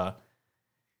that,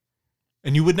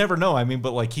 and you would never know. I mean,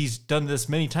 but like he's done this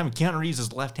many times. Keanu Reeves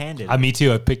is left-handed. Me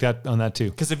too. I picked that on that too.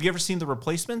 Because have you ever seen The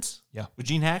Replacements? Yeah. With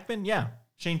Gene Hackman? Yeah.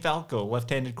 Shane Falco,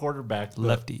 left-handed quarterback.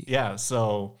 Lefty. Yeah.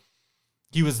 So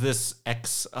he was this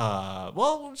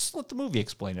we'll just let the movie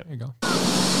explain it. There you go.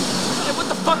 Hey, what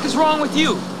the fuck is wrong with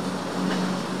you?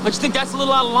 Don't you think that's a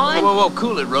little out of line? Whoa,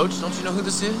 cool it, Roach. Don't you know who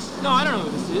this is? No, I don't know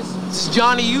who this is. This is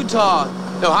Johnny Utah,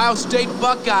 the Ohio State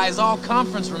Buckeyes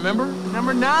all-conference, remember?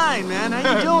 Number 9, man.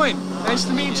 How you doing? Nice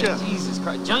to meet you. Jesus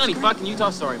Christ. Johnny fucking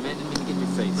Utah. Sorry, man. Didn't mean to get in your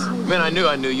face. Man, I knew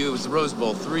you. It was the Rose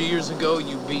Bowl 3 years ago.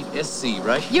 You beat SC,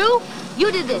 right? You?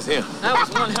 You did this. Yeah. That was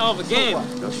one hell of a game.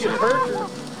 No shit.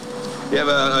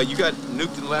 Yeah, you got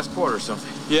nuked in the last quarter or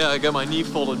something. Yeah, I got my knee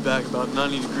folded back about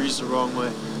 90 degrees the wrong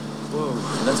way. Whoa.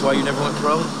 And that's why you never went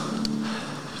pro?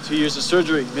 2 years of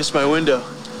surgery. Missed my window.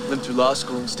 Went through law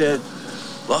school instead.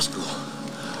 Law school?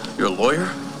 You're a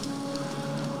lawyer?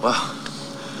 Wow.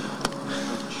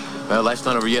 Well, life's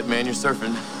not over yet, man. You're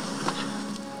surfing.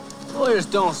 Lawyers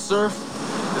don't surf.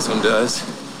 This one does.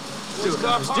 It's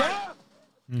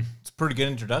a pretty good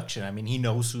introduction. I mean, he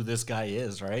knows who this guy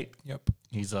is, right? Yep.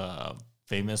 He's a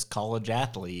famous college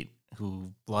athlete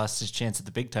who lost his chance at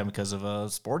the big time because of a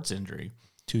sports injury.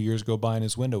 2 years go by and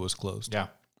his window was closed. Yeah.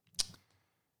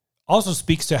 Also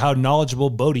speaks to how knowledgeable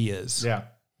Bodhi is. Yeah.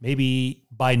 Maybe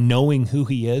by knowing who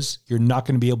he is, you're not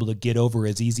going to be able to get over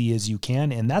as easy as you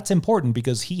can. And that's important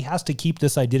because he has to keep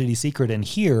this identity secret. And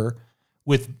here,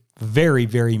 with very,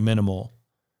 very minimal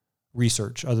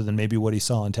research, other than maybe what he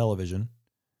saw on television,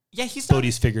 Yeah, he's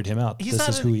Bodhi's figured him out. This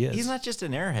is who he is. He's not just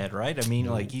an airhead, right? I mean,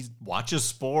 like, he watches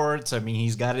sports. I mean,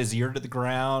 he's got his ear to the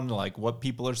ground, like what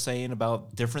people are saying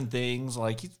about different things.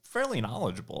 Like, he's fairly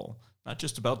knowledgeable, not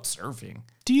just about surfing.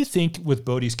 Do you think with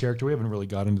Bodhi's character, we haven't really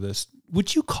got into this,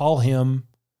 would you call him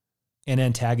an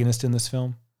antagonist in this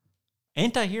film?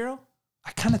 Anti-hero?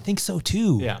 I kind of think so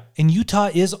too. Yeah. And Utah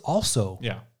is also.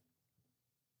 Yeah.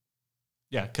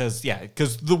 Yeah, because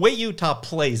the way Utah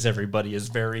plays everybody is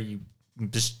very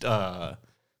just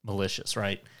malicious,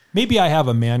 right? Maybe I have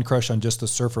a man crush on just the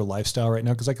surfer lifestyle right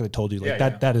now because I could have told you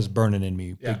like that is burning in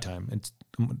me big time. It's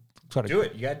I'm gonna try to Do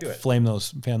it. You got to do it. fan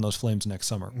those flames next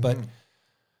summer. But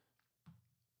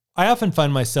I often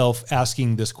find myself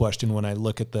asking this question when I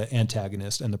look at the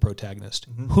antagonist and the protagonist.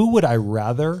 Who would I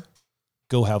rather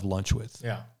go have lunch with?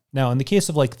 Yeah. Now, in the case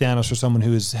of like Thanos or someone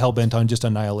who is hell-bent on just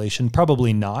annihilation,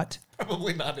 probably not.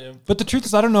 Probably not him. But the truth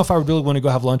is, I don't know if I would really want to go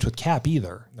have lunch with Cap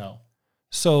either. No.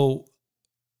 So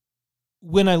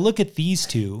when I look at these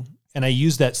two and I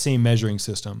use that same measuring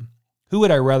system, who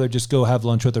would I rather just go have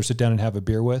lunch with or sit down and have a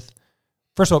beer with?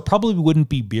 First of all, it probably wouldn't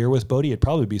be beer with Bodhi. It'd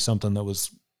probably be something that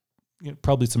was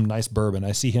probably some nice bourbon.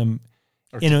 I see him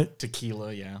in a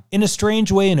tequila, yeah. In a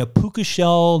strange way, in a puka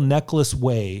shell necklace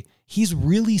way. He's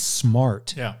really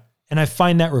smart. Yeah. And I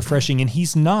find that refreshing. And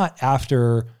he's not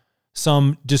after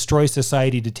some destroy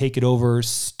society to take it over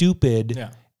stupid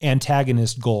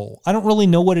antagonist goal. I don't really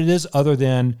know what it is other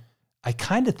than I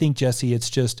kind of think, Jesse, it's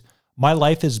just my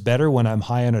life is better when I'm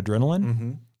high on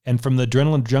adrenaline. And from the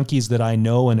adrenaline junkies that I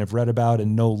know and have read about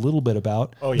and know a little bit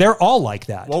about, they're all like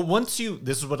that. Well, this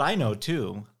is what I know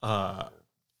too.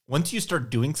 Once you start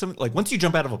doing something, like once you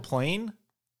jump out of a plane,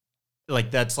 like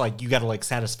that's like you got to like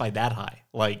satisfy that high.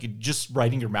 Like just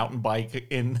riding your mountain bike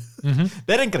in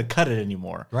that ain't gonna cut it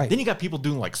anymore. Right. Then you got people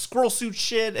doing like squirrel suit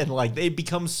shit, and like it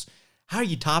becomes how are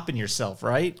you topping yourself,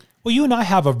 right? Well, you and I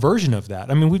have a version of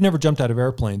that. I mean, we've never jumped out of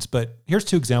airplanes, but here's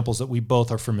two examples that we both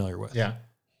are familiar with. Yeah.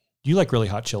 You like really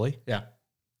hot chili? Yeah.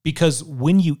 Because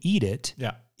when you eat it,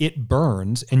 it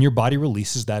burns and your body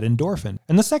releases that endorphin.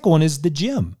 And the second one is the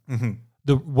gym.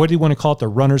 The what do you want to call it? The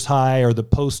runner's high or the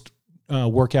post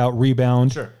workout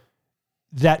rebound. Sure.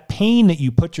 That pain that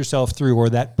you put yourself through or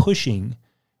that pushing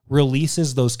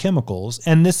releases those chemicals.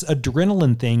 And this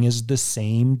adrenaline thing is the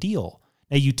same deal.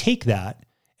 Now you take that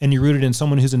and you root it in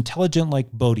someone who's intelligent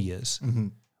like Bodhi is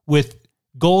with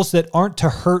goals that aren't to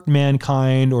hurt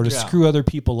mankind or to screw other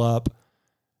people up.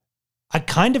 I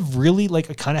kind of really I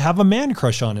kind of have a man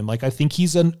crush on him. Like I think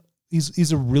he's a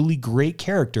really great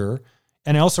character.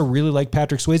 And I also really like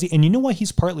Patrick Swayze. And you know why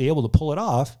he's partly able to pull it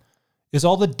off is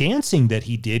all the dancing that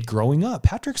he did growing up.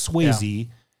 Patrick Swayze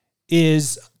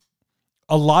is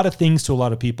a lot of things to a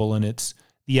lot of people, and it's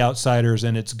The Outsiders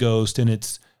and it's Ghost and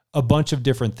it's a bunch of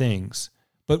different things.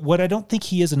 But what I don't think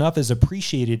he is enough is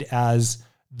appreciated as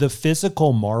the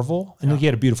physical marvel. And he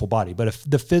had a beautiful body, but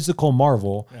the physical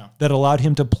marvel that allowed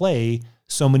him to play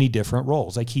so many different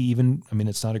roles. Like he even, I mean,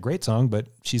 it's not a great song, but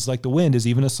She's Like the Wind is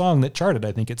even a song that charted,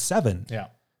 I think, at 7. Yeah.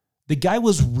 The guy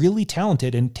was really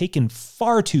talented and taken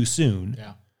far too soon.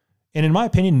 Yeah. And in my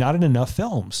opinion, not in enough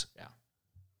films. Yeah.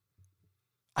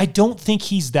 I don't think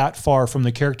he's that far from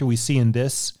the character we see in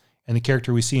this and the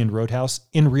character we see in Roadhouse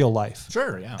in real life.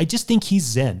 Sure, yeah. I just think he's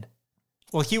zen.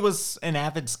 Well, he was an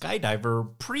avid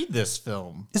skydiver pre this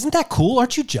film. Isn't that cool?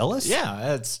 Aren't you jealous?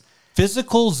 Yeah, it's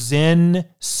physical, zen,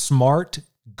 smart,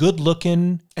 good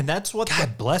looking. And that's what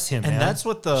God bless him, and man. that's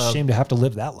what the shame to have to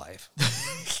live that life.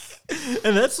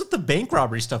 And that's what the bank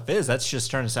robbery stuff is. That's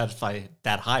just trying to satisfy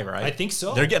that high, right? I think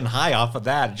so. They're getting high off of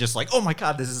that. Just like, oh my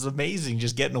God, this is amazing.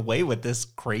 Just getting away with this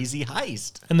crazy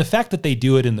heist. And the fact that they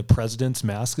do it in the president's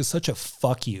mask is such a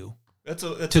fuck you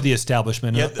to the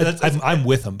establishment. Yeah, I'm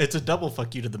with them. It's a double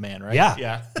fuck you to the man, right? Yeah.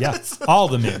 Yeah. Yeah. All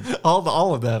the men.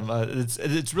 all of them.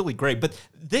 It's really great. But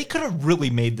they could have really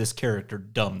made this character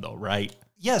dumb though, right?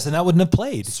 Yes, and that wouldn't have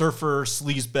played. Surfer,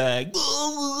 sleazebag,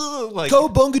 like go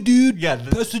bunga dude. Yeah,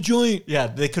 pass the joint. Yeah,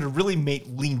 they could have really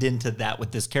leaned into that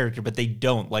with this character, but they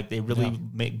don't. Like they really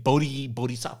make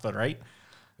Bodhisattva, right?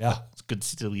 Yeah, it's a good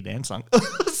Steely Dan song.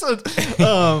 So,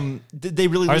 did they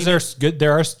really?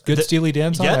 There are good Steely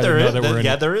Dan songs.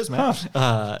 Yeah, there is, man.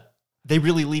 Huh. They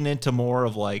really lean into more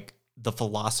of like the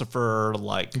philosopher,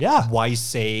 like Yeah. wise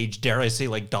sage, dare I say,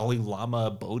 like Dalai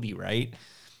Lama Bodhi, right?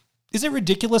 Is it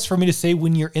ridiculous for me to say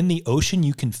when you're in the ocean,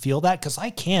 you can feel that? Because I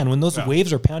can. When those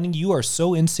waves are pounding, you are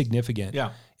so insignificant.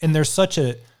 Yeah. And there's such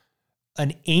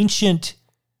an ancient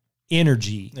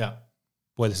energy. Yeah.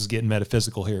 Boy, this is getting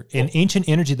metaphysical here. An ancient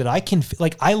energy that I can,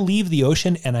 like, I leave the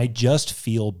ocean and I just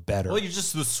feel better. Well, you're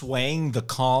just the swaying, the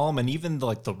calm, and even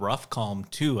the rough calm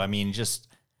too. I mean, just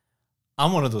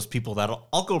I'm one of those people that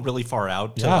I'll go really far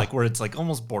out to like where it's like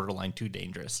almost borderline too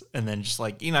dangerous, and then just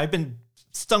like I've been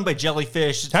stung by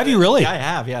jellyfish. Have you really? Yeah, I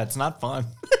have. Yeah, it's not fun.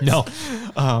 No,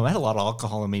 I had a lot of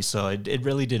alcohol in me, so it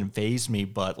really didn't faze me.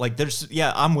 But like,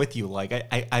 I'm with you. Like,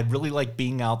 I really like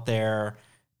being out there.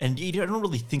 And I don't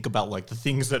really think about like the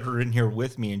things that are in here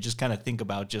with me, and just kind of think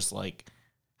about just like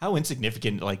how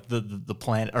insignificant like the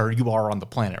planet or you are on the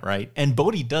planet, right? And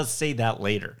Bodhi does say that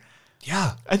later.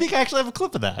 yeah. I think I actually have a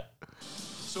clip of that.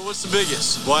 So what's the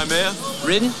biggest? Waimea?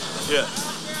 Ridden? Yeah.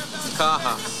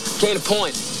 Kaha. Gain a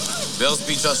point. Bells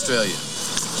Beach, Australia.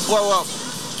 Whoa.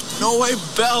 No way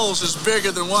Bells is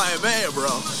bigger than Waimea, bro.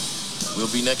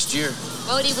 Will be next year.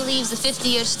 Bodhi believes the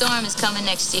 50-year storm is coming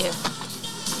next year.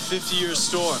 50-year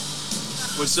storm.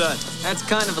 What's that? That's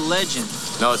kind of a legend.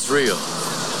 No, it's real.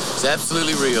 It's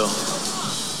absolutely real.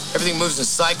 Everything moves in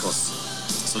cycles.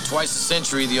 So twice a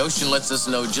century, the ocean lets us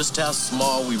know just how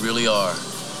small we really are.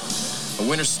 A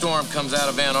winter storm comes out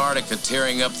of Antarctica,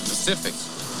 tearing up the Pacific.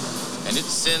 And it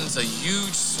sends a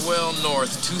huge swell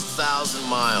north 2,000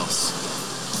 miles.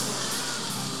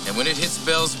 And when it hits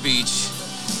Bells Beach,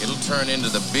 it'll turn into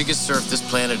the biggest surf this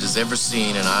planet has ever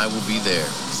seen, and I will be there.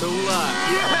 So will I.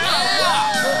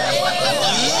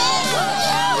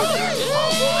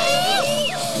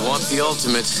 If you want the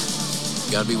ultimate,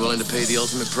 you gotta be willing to pay the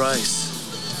ultimate price.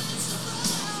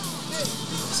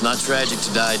 It's not tragic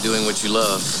to die doing what you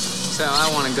love. That's how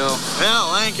I want to go. Hell,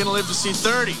 I ain't gonna live to see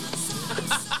 30.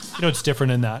 You know, it's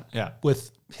different in that. Yeah.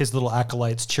 With his little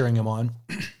acolytes cheering him on.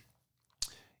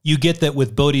 You get that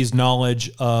with Bodhi's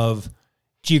knowledge of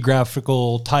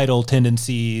geographical tidal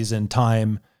tendencies and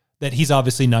time, that he's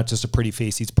obviously not just a pretty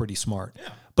face, he's pretty smart. Yeah.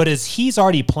 But as he's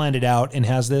already planned it out and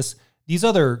has this, these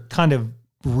other kind of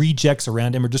rejects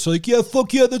around him are just like, yeah,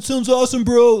 fuck yeah, that sounds awesome,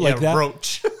 bro. Like that.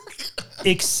 Roach.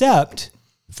 Except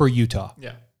for Utah.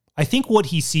 Yeah. I think what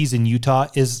he sees in Utah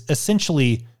is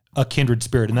essentially a kindred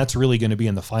spirit, and that's really going to be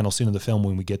in the final scene of the film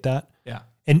when we get that. Yeah.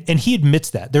 And he admits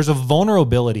that. There's a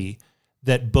vulnerability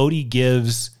that Bodhi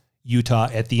gives Utah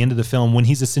at the end of the film when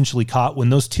he's essentially caught, when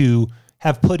those two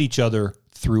have put each other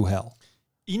through hell.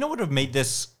 You know what would have made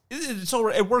this?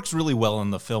 It works really well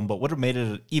in the film, but what would have made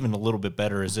it even a little bit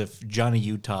better is if Johnny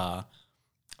Utah,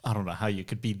 I don't know how you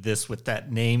could be this with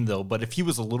that name though, but if he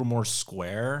was a little more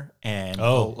square and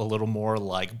a little more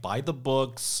like by the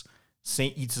books,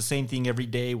 eats the same thing every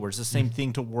day, wears the same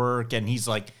thing to work, and he's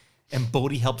like, and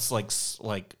Bodhi helps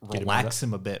like relax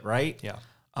him a bit, right? Yeah.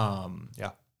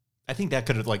 Yeah. I think that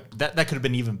could have that could have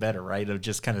been even better, right? Of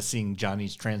just kind of seeing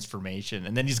Johnny's transformation,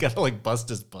 and then he's got to like bust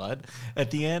his butt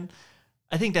at the end.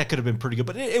 I think that could have been pretty good,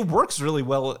 but it works really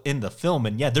well in the film.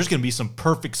 And yeah, there's going to be some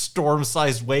perfect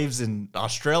storm-sized waves in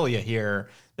Australia here.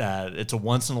 That it's a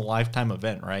once-in-a-lifetime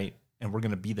event, right? And we're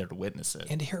going to be there to witness it.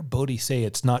 And to hear Bodhi say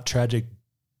it's not tragic.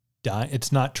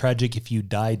 It's not tragic if you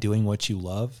die doing what you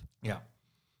love. Yeah.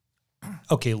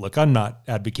 Okay, look, I'm not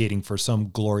advocating for some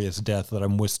glorious death that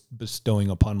I'm bestowing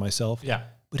upon myself. Yeah.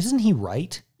 But isn't he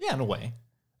right? Yeah, in a way.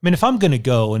 I mean, if I'm going to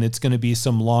go and it's going to be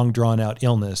some long drawn out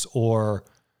illness or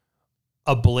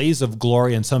a blaze of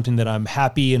glory and something that I'm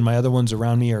happy and my other ones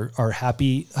around me are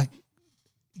happy,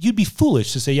 you'd be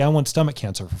foolish to say, yeah, I want stomach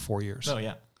cancer for 4 years. Oh,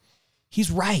 yeah.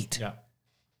 He's right. Yeah.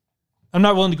 I'm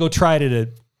not willing to go try it at a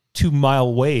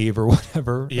 2-mile wave or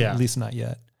whatever. Yeah. At least not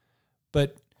yet.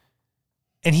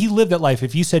 And he lived that life.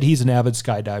 If you said he's an avid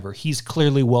skydiver, he's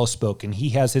clearly well-spoken. He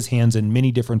has his hands in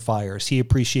many different fires. He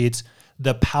appreciates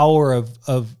the power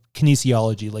of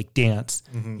kinesiology, like dance.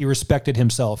 Mm-hmm. He respected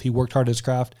himself. He worked hard at his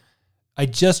craft. I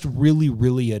just really,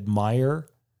 really admire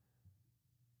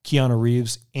Keanu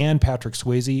Reeves and Patrick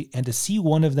Swayze, and to see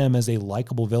one of them as a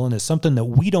likable villain is something that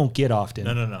we don't get often.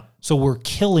 No. So we're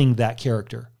killing that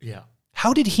character. Yeah.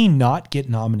 How did he not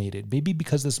get nominated? Maybe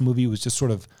because this movie was just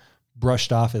sort of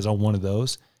brushed off as on one of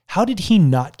those. How did he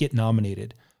not get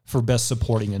nominated for Best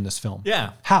Supporting in this film?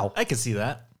 Yeah. How? I can see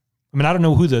that. I mean, I don't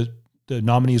know who the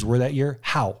nominees were that year.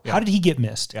 How? Yeah. How did he get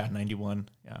missed? Yeah, 91.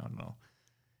 Yeah, I don't know.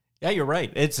 Yeah, you're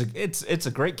right. It's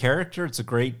a great character. It's a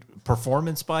great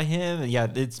performance by him. And yeah,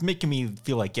 it's making me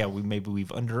feel like, yeah, we've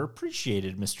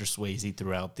underappreciated Mr. Swayze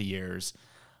throughout the years.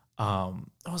 What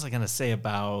was I going to say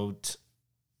about...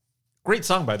 Great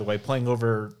song, by the way, playing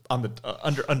over on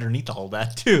the underneath all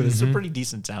that too. It's a pretty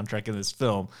decent soundtrack in this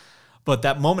film. But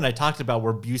that moment I talked about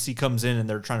where Busey comes in and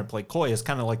they're trying to play coy is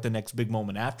kind of like the next big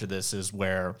moment after this is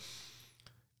where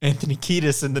Anthony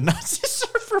Kiedis and the Nazi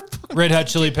surfer Red Hot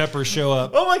Chili Peppers show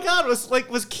up. Oh my God, was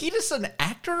Kiedis an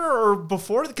actor or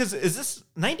before? Because is this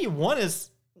 91 is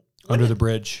Under the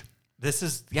Bridge. This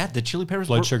is the Chili Peppers.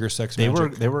 Blood Sugar Sex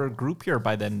Magic. They were a group here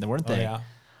by then, weren't they? Oh, yeah.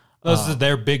 This is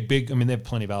their big. I mean, they have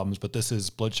plenty of albums, but this is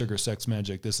Blood Sugar Sex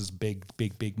Magic. This is big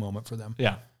moment for them.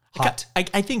 Yeah. Hot.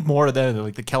 I think more of the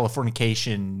like the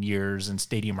Californication years and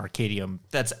Stadium Arcadium.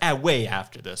 That's way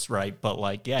after this, right? But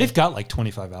like, yeah, they've got like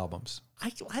 25 albums.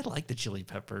 I like the Chili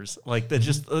Peppers. Like that,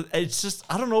 just it's just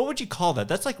I don't know what would you call that.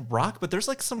 That's like rock, but there's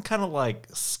like some kind of like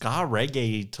ska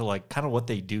reggae to like kind of what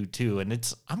they do too. And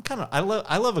it's I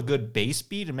love a good bass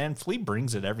beat, and man, Flea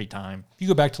brings it every time. If you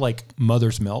go back to like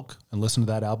Mother's Milk and listen to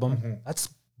that album, that's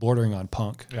bordering on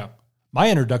punk. Yeah. My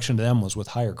introduction to them was with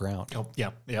Higher Ground. Oh,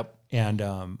 yep. And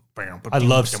I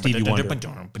love Stevie Wonder.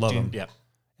 Love him. Yeah.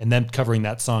 And then covering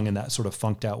that song in that sort of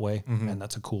funked out way. And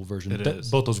that's a cool version.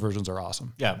 Both those versions are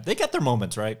awesome. Yeah. They got their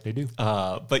moments, right? They do.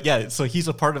 But yeah, so he's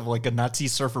a part of like a Nazi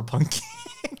surfer punk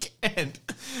gang, and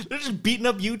they're just beating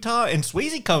up Utah, and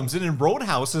Swayze comes in and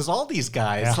roadhouses all these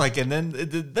guys. Yeah. Like, and then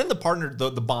the partner,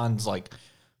 the bond's like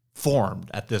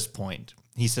formed at this point.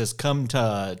 He says, come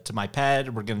to my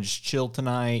pad. We're going to just chill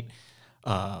tonight.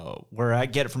 Where I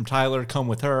get it from Tyler, come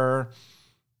with her.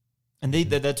 And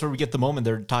that's where we get the moment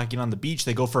they're talking on the beach.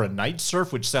 They go for a night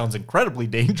surf, which sounds incredibly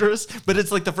dangerous, but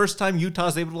it's like the first time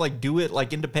Utah's able to like do it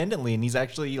like independently, and he's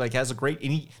actually like has a great.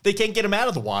 And they can't get him out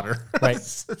of the water. Right,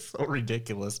 it's so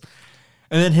ridiculous.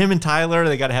 And then him and Tyler,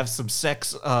 they got to have some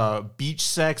sex, beach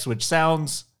sex, which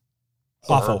sounds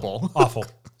horrible. Awful,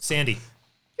 sandy.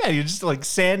 Yeah, you just like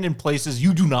sand in places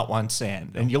you do not want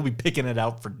sand, and you'll be picking it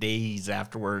out for days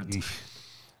afterwards.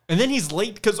 And then he's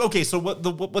late because so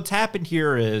what's happened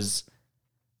here is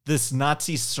this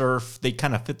Nazi surf. They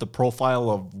kind of fit the profile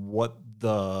of what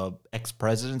the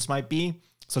ex-presidents might be,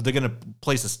 so they're gonna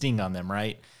place a sting on them,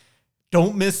 right?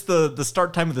 Don't miss the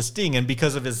start time of the sting, and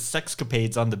because of his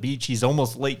sexcapades on the beach, he's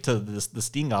almost late to the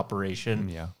sting operation.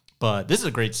 Yeah, but this is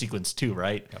a great sequence too,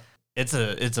 right? Yep. It's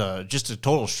a just a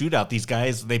total shootout. These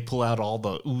guys, they pull out all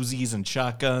the Uzis and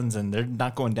shotguns, and they're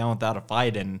not going down without a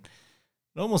fight. And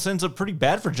it almost ends up pretty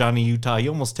bad for Johnny Utah. He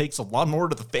almost takes a lawnmower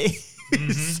to the face.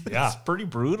 Yeah, it's pretty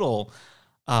brutal.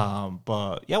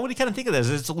 But yeah, what do you kind of think of this?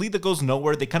 It's a lead that goes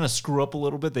nowhere. They kind of screw up a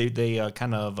little bit. They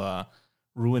kind of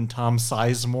ruin Tom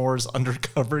Sizemore's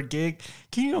undercover gig.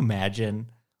 Can you imagine?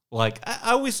 Like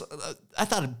I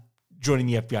thought joining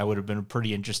the FBI would have been a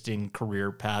pretty interesting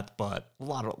career path, but a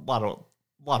lot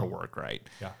of work, right?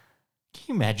 Yeah. Can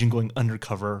you imagine going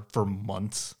undercover for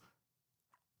months,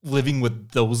 living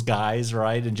with those guys,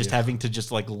 right? And just having to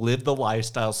just like live the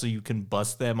lifestyle so you can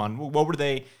bust them on, what were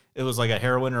they? It was like a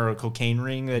heroin or a cocaine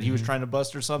ring that he was trying to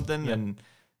bust or something. Yep. And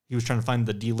he was trying to find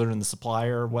the dealer and the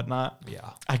supplier or whatnot.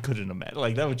 Yeah. I couldn't imagine.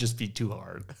 Like, that would just be too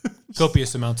hard.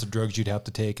 Copious amounts of drugs you'd have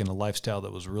to take and a lifestyle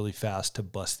that was really fast to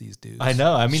bust these dudes. I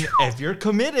know. I mean, if you're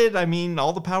committed, I mean,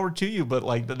 all the power to you. But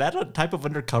like that type of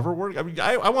undercover work, I mean,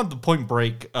 I want the Point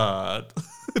Break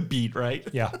beat, right?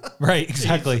 Yeah, right.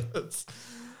 Exactly.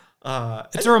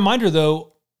 it's a reminder,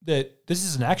 though, that this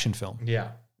is an action film. Yeah.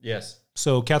 Yes.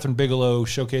 So Catherine Bigelow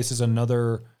showcases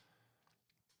another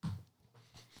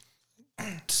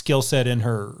skill set in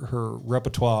her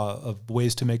repertoire of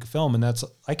ways to make a film, and that's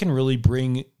I can really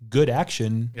bring good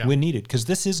action when needed, because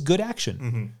this is good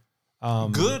action.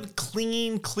 Mm-hmm. Good,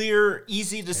 clean, clear,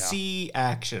 easy to see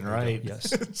action, right?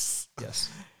 Yes. Yes.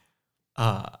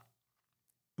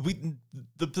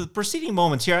 The preceding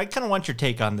moments here, I kind of want your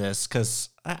take on this, because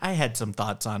I had some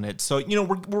thoughts on it. So, you know,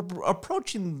 we're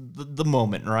approaching the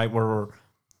moment, right, where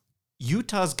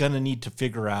Utah's going to need to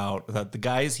figure out that the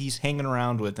guys he's hanging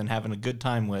around with and having a good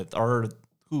time with are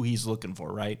who he's looking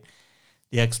for, right?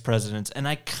 The ex-presidents. And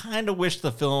I kind of wish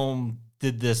the film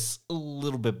did this a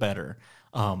little bit better.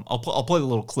 I'll play a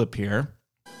little clip here.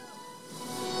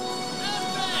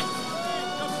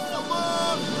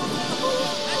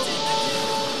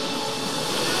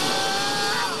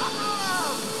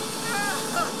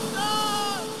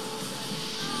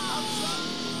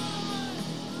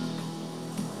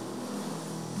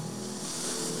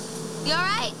 You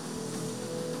alright?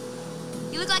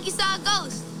 You look like you saw a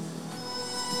ghost.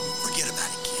 Forget about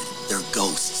it, kid. They're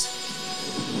ghosts.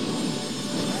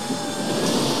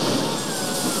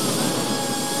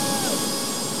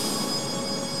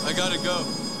 I gotta go.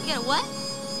 You got a what?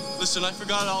 Listen, I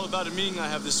forgot all about a meeting I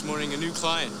have this morning, a new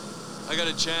client. I got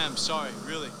a jam, sorry,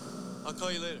 really. I'll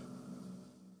call you later.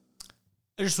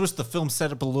 I just wish the film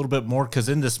set up a little bit more, because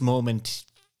in this moment,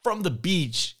 from the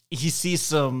beach, he sees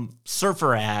some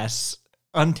surfer ass,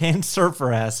 untanned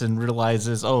surfer ass, and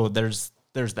realizes, oh, there's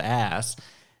the ass,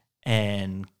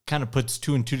 and kind of puts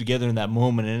two and two together in that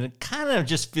moment, and it kind of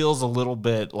just feels a little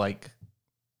bit like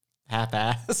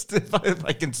half-assed, if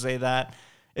I can say that.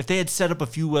 If they had set up a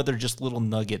few other just little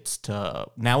nuggets to,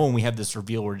 now when we have this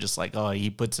reveal, we're just like, oh, he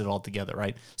puts it all together,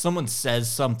 right? Someone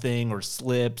says something or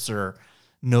slips or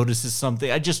notices something.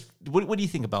 What do you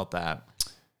think about that?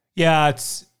 Yeah,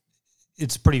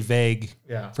 it's pretty vague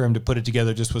Yeah. for him to put it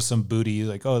together just with some booty.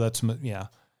 Like, oh, yeah.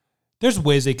 There's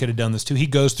ways they could have done this too. He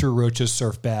goes through Roach's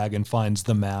surf bag and finds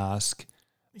the mask.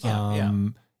 Yeah.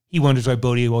 He wonders why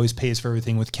Bodhi always pays for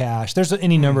everything with cash. There's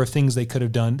any number of things they could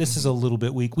have done. This is a little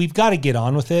bit weak. We've got to get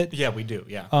on with it. Yeah, we do.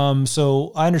 Yeah.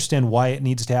 So I understand why it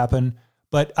needs to happen,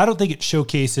 but I don't think it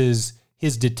showcases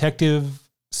his detective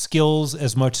skills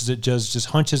as much as it does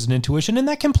just hunches and intuition. And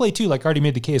that can play too. Like I already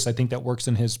made the case. I think that works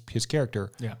in his character.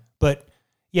 Yeah. But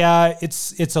yeah,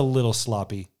 it's a little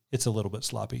sloppy. It's a little bit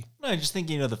sloppy. I just think,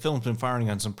 the film's been firing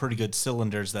on some pretty good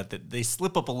cylinders that they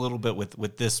slip up a little bit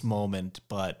with this moment.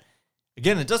 But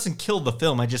again, it doesn't kill the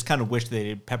film. I just kind of wish they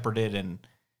had peppered it and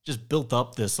just built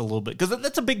up this a little bit. Because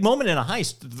that's a big moment in a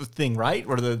heist thing, right?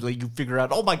 Where you figure out,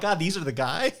 oh my God, these are the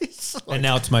guys. And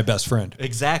now it's my best friend.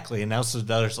 Exactly. And now so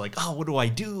the other's like, oh, what do I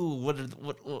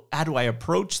do? How do I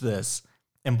approach this?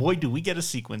 And boy, do we get a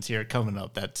sequence here coming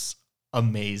up that's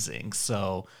amazing.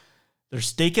 So they're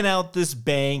staking out this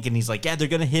bank, and he's like, yeah, they're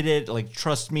going to hit it. Like,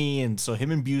 trust me. And so him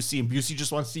and Busey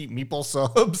just wants to eat meatball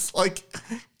subs. Like,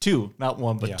 two, not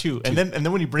one, but two. And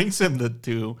then when he brings him the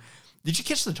two, did you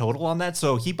catch the total on that?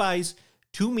 So he buys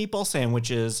 2 meatball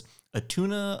sandwiches, a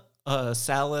tuna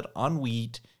salad on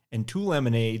wheat, and 2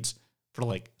 lemonades for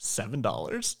like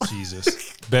 $7.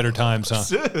 Jesus. Better times,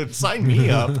 huh? Dude, sign me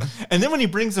up. And then when he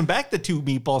brings him back the 2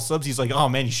 meatball subs, he's like, oh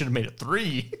man, you should have made it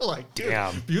 3. Like, dude,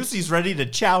 Busey's ready to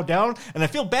chow down. And I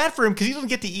feel bad for him because he doesn't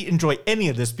get to enjoy any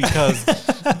of this because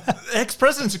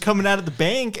ex-presidents are coming out of the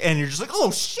bank and you're just like,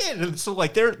 oh shit. And so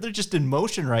like they're just in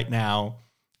motion right now.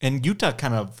 And Utah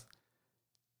kind of,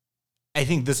 I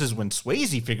think this is when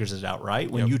Swayze figures it out,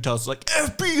 right? When Utah's like,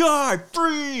 FBI,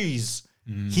 freeze.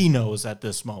 He knows at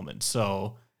this moment.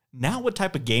 So now what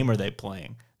type of game are they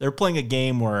playing? They're playing a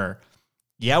game where,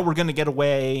 yeah, we're going to get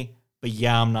away, but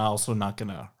yeah, I'm also not going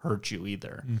to hurt you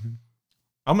either.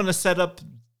 I'm going to set up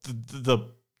the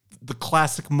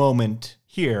classic moment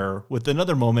here with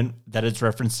another moment that is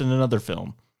referenced in another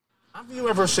film. Have you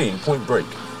ever seen Point Break?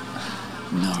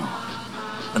 No.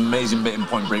 Amazing bit in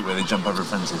Point Break where they jump over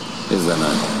fences. Is that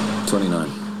man? 29.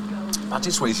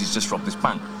 Patrick Swayze's just robbed this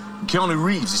bank. Keanu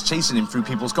Reeves is chasing him through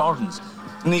people's gardens.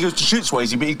 And he goes to shoot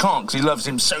Swayze, but he can't because he loves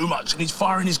him so much. And he's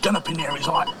firing his gun up in the air. He's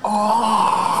like,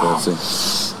 oh. 30.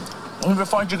 Have you ever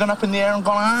fired your gun up in the air and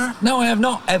gone, ah? No, I have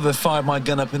not ever fired my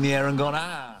gun up in the air and gone,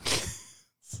 ah.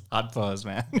 Hot fuzz,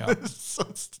 man. Yeah. It's so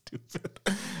stupid.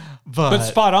 But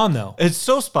spot on, though. It's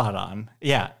so spot on.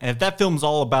 Yeah. And if that film's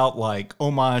all about like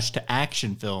homage to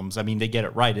action films, I mean, they get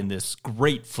it right in this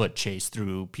great foot chase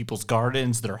through people's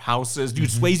gardens, their houses. Dude,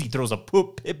 Swayze throws a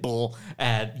pit bull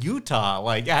at Utah.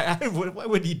 Like, why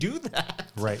would he do that?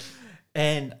 Right.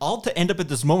 And all to end up at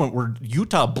this moment where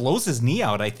Utah blows his knee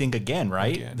out, I think, again,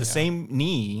 right? The same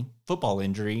knee, football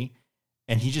injury.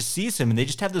 And he just sees him, and they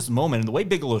just have this moment. And the way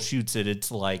Bigelow shoots it,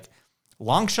 it's like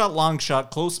long shot,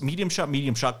 close, medium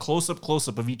shot, close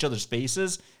up of each other's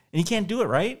faces. And he can't do it,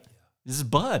 right? This is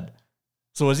Bud.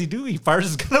 So what does he do? He fires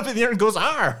his gun up in the air and goes,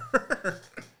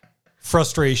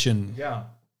 Frustration. Yeah.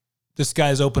 This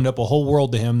guy's opened up a whole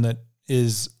world to him that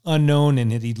is unknown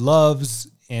and that he loves,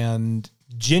 and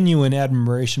genuine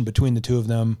admiration between the two of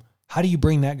them. How do you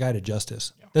bring that guy to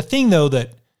justice? Yeah. The thing, though,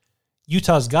 that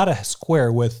Utah's got to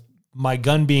square with my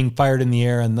gun being fired in the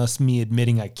air and thus me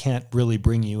admitting I can't really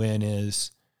bring you in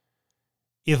is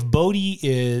if Bodhi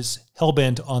is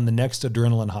hellbent on the next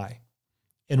adrenaline high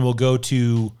and will go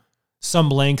to some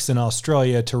lengths in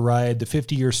Australia to ride the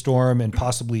 50-year storm and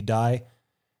possibly die,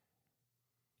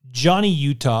 Johnny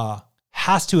Utah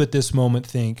has to at this moment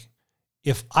think,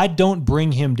 if I don't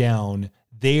bring him down,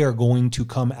 they are going to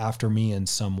come after me in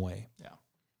some way. Yeah.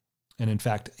 And in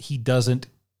fact, he doesn't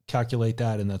calculate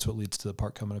that, and that's what leads to the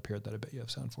part coming up here that I bet you have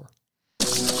sound for.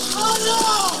 Oh no!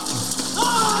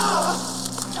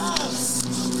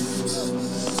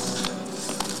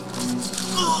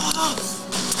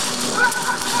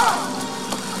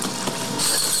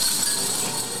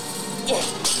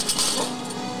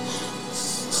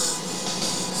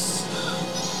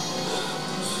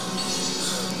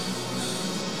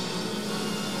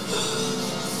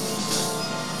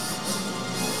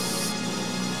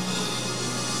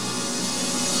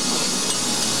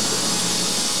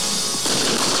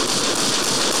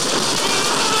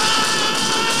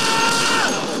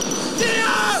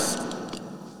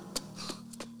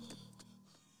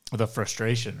 The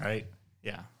frustration, right?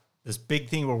 Yeah. This big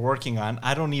thing we're working on,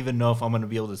 I don't even know if I'm going to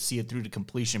be able to see it through to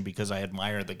completion because I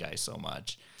admire the guy so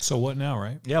much. So what now,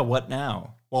 right? Yeah, what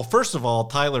now? Well, first of all,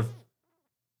 Tyler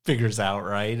figures out,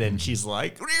 right? And she's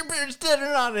like, "Are your parents dead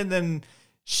or not?" And then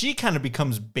she kind of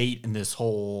becomes bait in this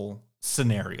whole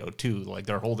scenario too. Like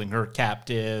they're holding her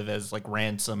captive as like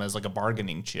ransom, as like a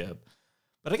bargaining chip.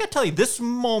 But I got to tell you, this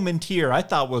moment here I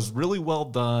thought was really well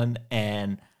done,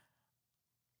 and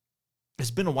it's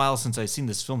been a while since I've seen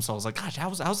this film, so I was like, gosh,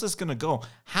 how's this going to go?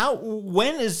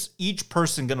 When is each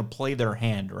person going to play their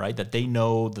hand, right? That they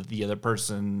know that the other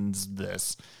person's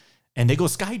this. And they go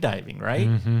skydiving, right?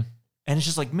 Mm-hmm. And it's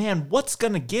just like, man, what's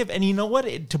going to give? And you know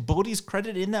what? To Bodhi's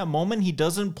credit, in that moment, he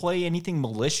doesn't play anything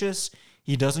malicious.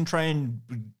 He doesn't try and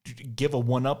give a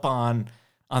one-up on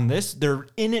this. They're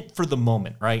in it for the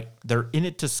moment, right? They're in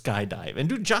it to skydive. And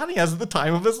dude, Johnny has the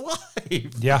time of his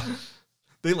life. Yeah.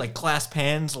 They like clasp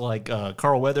hands like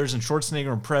Carl Weathers and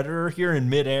Schwarzenegger and Predator here in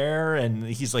midair. And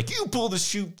he's like, you pull the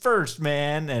chute first,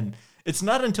 man. And it's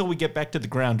not until we get back to the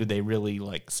ground do they really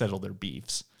like settle their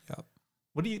beefs. Yep.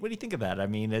 What do you think of that? I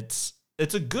mean, it's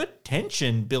a good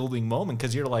tension building moment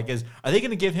because you're like, are they going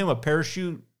to give him a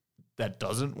parachute that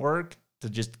doesn't work to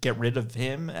just get rid of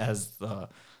him as a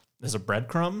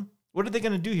breadcrumb? What are they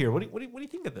going to do here? What do you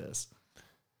think of this?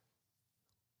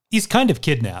 He's kind of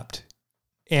kidnapped.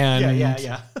 And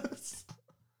yeah.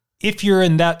 if you're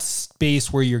in that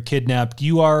space where you're kidnapped,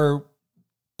 you are,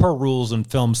 per rules in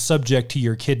film, subject to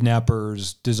your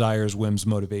kidnapper's desires, whims,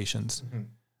 motivations. Mm-hmm.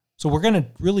 So we're going to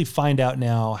really find out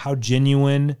now how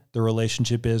genuine the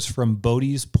relationship is from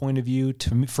Bodhi's point of view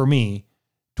for me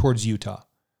towards Utah.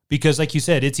 Because like you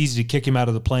said, it's easy to kick him out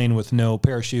of the plane with no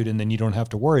parachute and then you don't have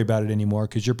to worry about it anymore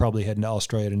because you're probably heading to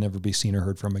Australia to never be seen or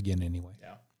heard from again anyway.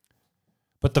 Yeah.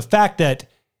 But the fact that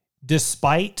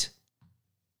despite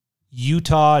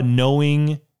Utah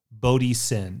knowing Bodhi's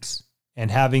sins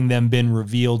and having them been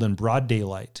revealed in broad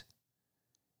daylight,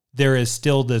 there is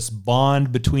still this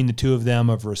bond between the two of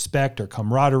them of respect or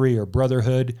camaraderie or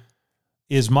brotherhood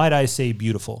is, might I say,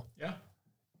 beautiful. Yeah.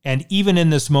 And even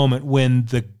in this moment when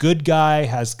the good guy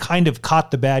has kind of caught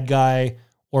the bad guy,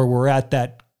 or we're at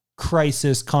that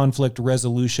crisis, conflict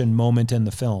resolution moment in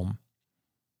the film,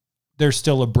 there's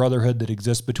still a brotherhood that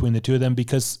exists between the two of them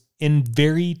because in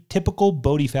very typical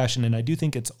Bodhi fashion, and I do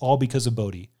think it's all because of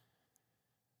Bodhi,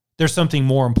 there's something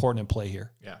more important at play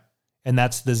here. Yeah. And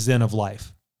that's the zen of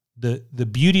life. The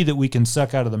beauty that we can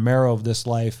suck out of the marrow of this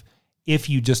life if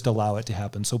you just allow it to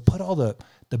happen. So put all the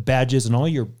badges and all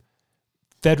your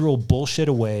federal bullshit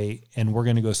away, and we're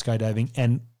going to go skydiving.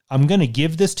 And I'm going to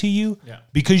give this to you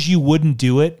because you wouldn't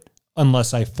do it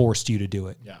unless I forced you to do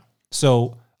it. Yeah.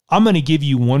 So I'm going to give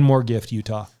you one more gift,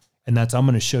 Utah, and that's I'm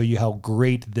going to show you how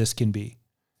great this can be.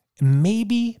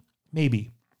 Maybe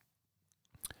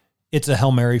it's a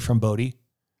Hail Mary from Bodhi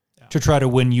to try to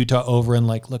win Utah over and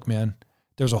like, look, man,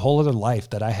 there's a whole other life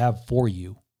that I have for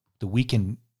you that we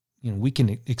can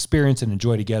experience and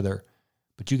enjoy together,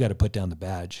 but you got to put down the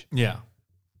badge. Yeah.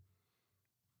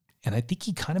 And I think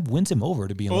he kind of wins him over,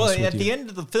 to be honest with you. Well, at the end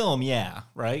of the film, yeah,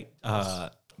 right?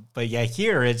 But yeah,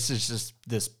 here it's just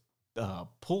this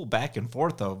pull back and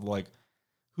forth of like,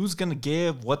 who's going to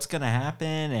give, what's going to happen,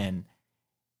 and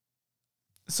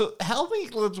so help me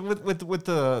with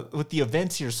the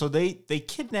events here. So they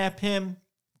kidnap him.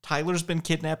 Tyler's been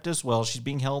kidnapped as well. She's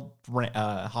being held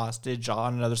hostage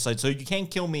on another side. So you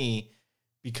can't kill me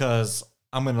because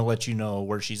I'm going to let you know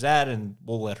where she's at and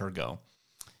we'll let her go.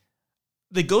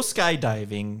 They go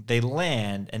skydiving, they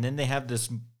land, and then they have this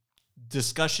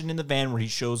discussion in the van where he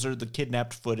shows her the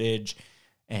kidnapped footage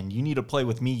and you need to play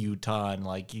with me, Utah. And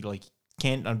like, you like,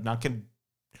 I'm not going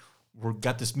to, we've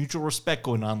got this mutual respect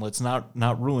going on. Let's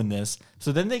not ruin this.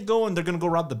 So then they go and they're going to go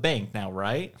rob the bank now,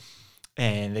 right?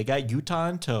 And they got Utah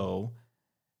in tow.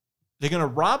 They're going to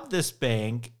rob this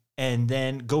bank and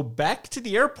then go back to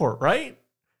the airport, right?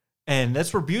 And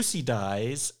that's where Busey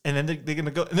dies. And then they're going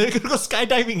to go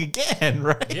skydiving again,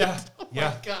 right? Yeah. Oh yeah.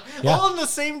 my God. Yeah. All on the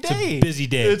same day. It's a busy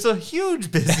day. It's a huge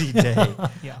busy day.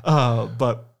 Yeah.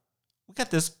 But we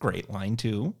got this great line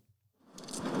too.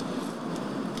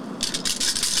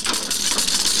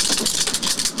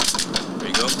 There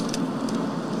you go.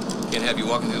 Can't have you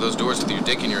walking through those doors with your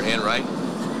dick in your hand, right?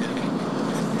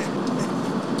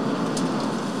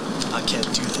 I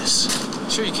can't do this.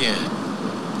 Sure you can.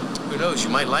 Who knows, you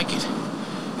might like it.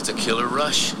 It's a killer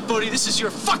rush. Bodhi, this is your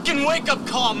fucking wake-up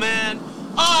call, man.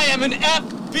 I am an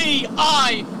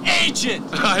FBI agent.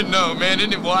 I know, man.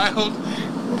 Isn't it wild?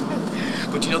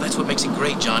 But you know, that's what makes it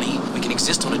great, Johnny. We can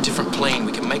exist on a different plane.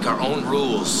 We can make our own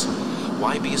rules.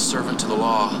 Why be a servant to the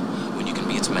law when you can be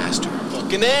be its master.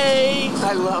 Fucking A!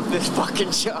 I love this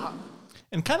fucking job.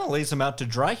 And kind of lays him out to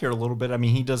dry here a little bit. I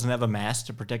mean, he doesn't have a mask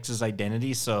to protect his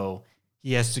identity, so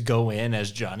he has to go in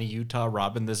as Johnny Utah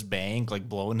robbing this bank, like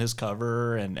blowing his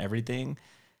cover and everything.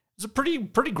 It's a pretty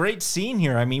great scene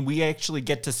here. I mean, we actually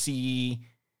get to see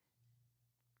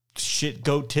shit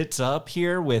go tits up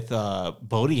here with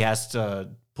Bodhi has to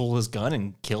pull his gun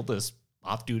and kill this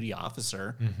off-duty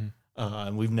officer.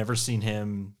 And we've never seen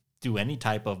him do any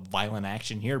type of violent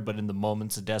action here, but in the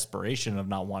moments of desperation of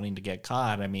not wanting to get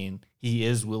caught, I mean, he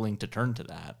is willing to turn to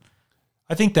that.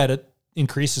 I think that it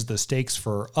increases the stakes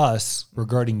for us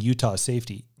regarding Utah's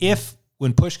safety. If,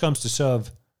 when push comes to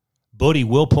shove, Bodhi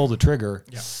will pull the trigger,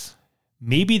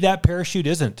 maybe that parachute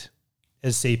isn't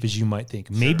as safe as you might think.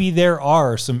 Sure. Maybe there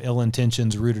are some ill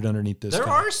intentions rooted underneath this. There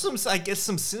are some, I guess,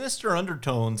 some sinister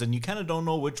undertones, and you kind of don't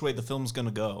know which way the film's going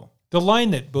to go. The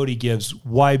line that Bodhi gives,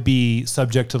 why be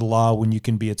subject to the law when you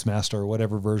can be its master, or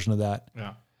whatever version of that.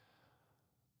 Yeah.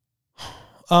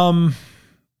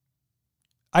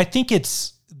 I think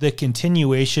it's the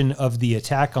continuation of the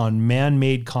attack on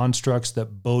man-made constructs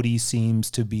that Bodhi seems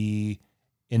to be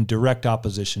in direct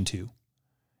opposition to.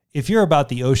 If you're about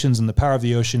the oceans and the power of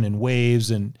the ocean and waves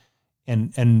and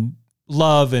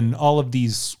love and all of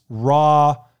these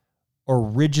raw,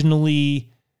 originally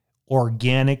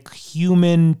organic,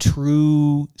 human,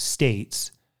 true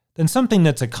states, then something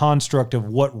that's a construct of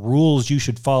what rules you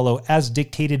should follow as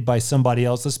dictated by somebody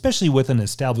else, especially with an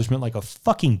establishment like a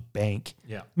fucking bank.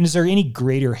 Yeah. I mean, is there any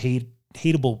greater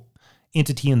hateable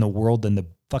entity in the world than the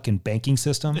fucking banking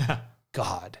system? Yeah.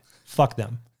 God, fuck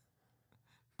them.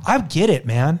 I get it,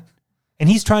 man. And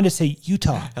he's trying to say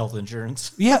Utah. Health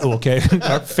insurance. Yeah, okay.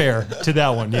 Fair to that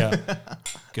one, yeah.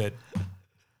 Good.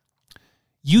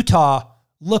 Utah,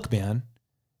 look, man,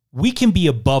 we can be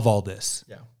above all this.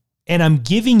 Yeah. And I'm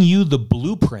giving you the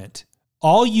blueprint.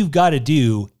 All you've got to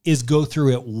do is go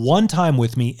through it one time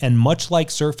with me. And much like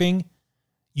surfing,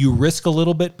 you risk a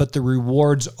little bit, but the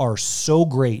rewards are so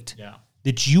great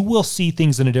that you will see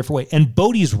things in a different way. And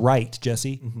Bodhi's right,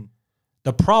 Jesse. Mm-hmm.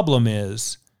 The problem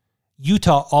is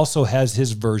Utah also has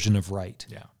his version of right.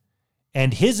 Yeah.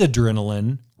 And his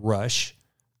adrenaline rush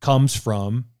comes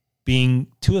from being,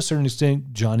 to a certain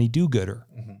extent, Johnny Do-Gooder.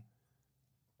 Mm-hmm.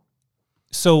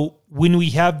 So when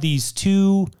we have these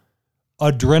two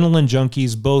adrenaline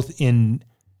junkies both in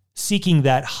seeking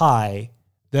that high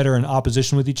that are in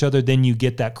opposition with each other, then you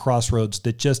get that crossroads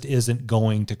that just isn't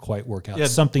going to quite work out. Yeah,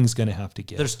 something's going to have to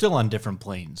give. They're still on different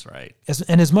planes, right?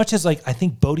 And as much as like I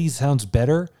think Bodhi sounds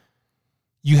better,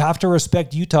 you have to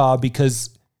respect Utah because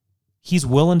he's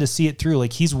willing to see it through.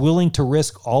 Like he's willing to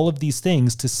risk all of these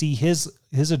things to see his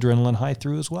adrenaline high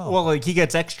through as well. Well, like he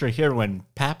gets extra here when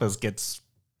Pappas gets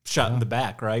shot in the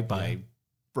back, right? By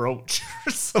Broach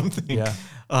or something. Yeah.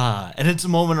 And it's a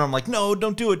moment where I'm like, no,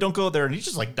 don't do it. Don't go there. And he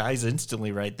just like dies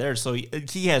instantly right there. So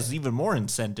he has even more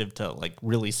incentive to like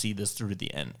really see this through to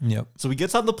the end. Yep. So he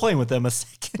gets on the plane with them a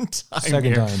second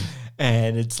time.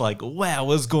 And it's like, wow,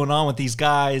 what's going on with these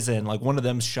guys? And like one of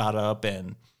them's shot up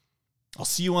and I'll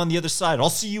see you on the other side. I'll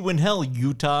see you in hell,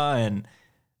 Utah. And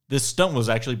this stunt was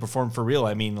actually performed for real.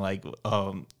 I mean, like,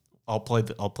 I'll play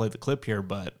the clip here,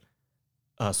 but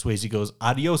Swayze goes,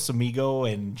 adios, amigo,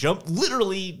 and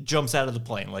literally jumps out of the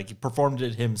plane. Like he performed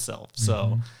it himself.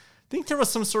 So I think there was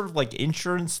some sort of like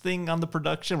insurance thing on the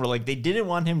production where like they didn't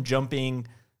want him jumping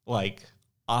like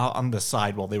on the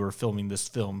side while they were filming this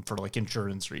film for like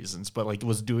insurance reasons, but like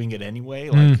was doing it anyway.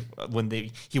 Like when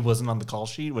he wasn't on the call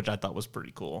sheet, which I thought was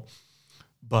pretty cool.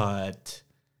 But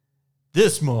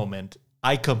this moment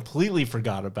I completely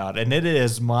forgot about, and it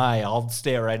is I'll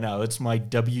stay right now, it's my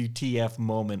WTF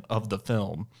moment of the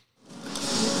film.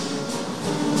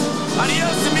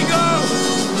 Adios, amigo!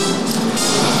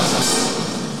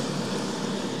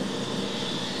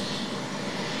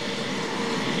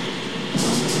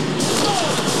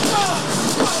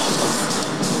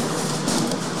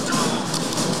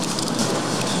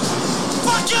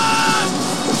 Watch out!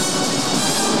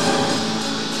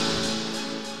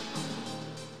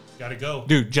 Gotta go.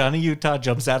 Dude, Johnny Utah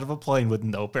jumps out of a plane with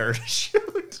no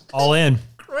parachute. All in.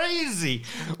 Crazy.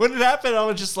 When it happened, I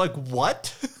was just like,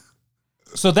 what?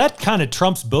 So that kind of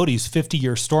trumps Bodhi's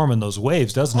 50-year storm in those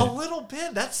waves, doesn't it? A little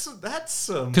bit. That's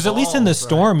because at least in the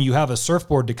storm, you have a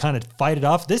surfboard to kind of fight it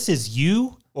off. This is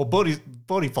you. Well,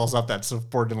 Bodhi falls off that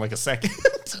surfboard in like a second.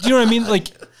 Do you know what I mean?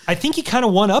 Like, I think he kind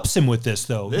of one-ups him with this,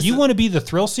 though. You want to be the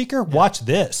thrill seeker? Yeah. Watch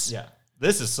this. Yeah.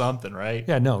 This is something, right?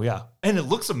 Yeah, no, yeah. And it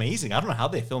looks amazing. I don't know how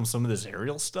they filmed some of this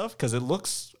aerial stuff because it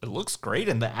looks great.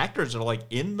 And the actors are like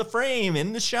in the frame,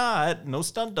 in the shot, no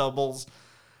stunt doubles.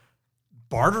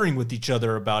 bartering with each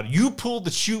other about, you pull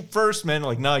the chute first, man.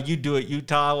 Like, no, you do it,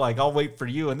 Utah. Like, I'll wait for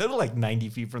you. And they're like 90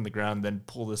 feet from the ground, then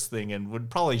pull this thing and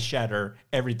would probably shatter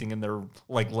everything in their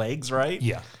like legs, right?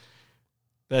 Yeah.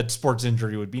 That sports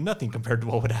injury would be nothing compared to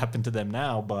what would happen to them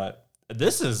now. But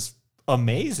this is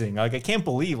amazing. Like, I can't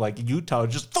believe like Utah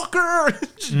just fuck her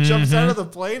just jumps out of the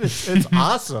plane. It's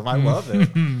awesome. I love it.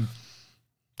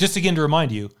 Just again to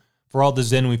remind you, for all the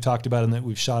zen we've talked about and that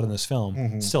we've shot in this film,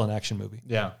 it's still an action movie.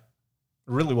 Yeah.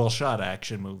 Really well shot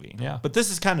action movie. Yeah. But this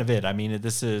is kind of it. I mean,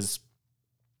 this is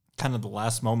kind of the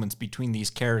last moments between these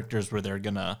characters where they're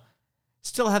going to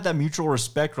still have that mutual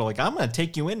respect. We're like, I'm going to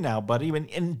take you in now, buddy.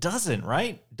 And doesn't,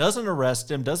 right? Doesn't arrest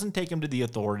him, doesn't take him to the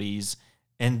authorities,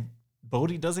 and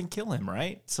Bodhi doesn't kill him,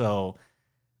 right? So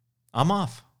I'm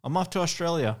off. I'm off to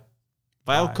Australia.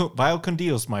 Vaya con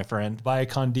Dios, my friend. Vaya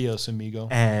con Dios, amigo.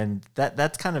 And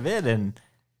that's kind of it. And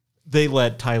they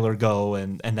let Tyler go,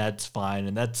 and that's fine.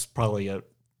 And that's probably a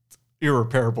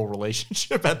irreparable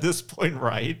relationship at this point,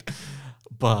 right?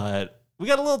 But we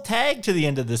got a little tag to the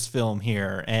end of this film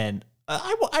here. And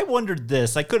I wondered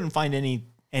this. I couldn't find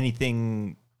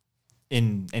anything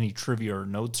in any trivia or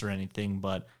notes or anything,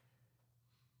 but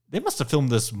they must have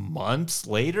filmed this months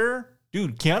later.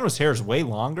 Dude, Keanu's hair is way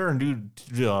longer, and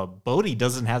dude, Bodhi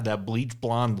doesn't have that bleach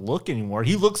blonde look anymore.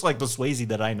 He looks like the Swayze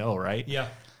that I know, right? Yeah.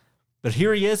 But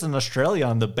here he is in Australia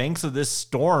on the banks of this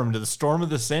storm, to the storm of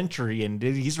the century, and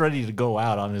he's ready to go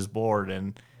out on his board.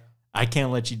 And I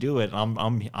can't let you do it.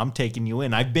 I'm taking you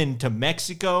in. I've been to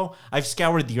Mexico. I've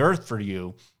scoured the earth for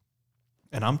you,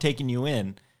 and I'm taking you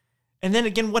in. And then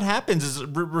again, what happens is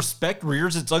respect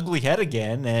rears its ugly head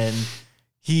again, and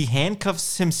he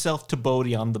handcuffs himself to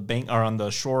Bodhi on the bank or on the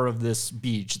shore of this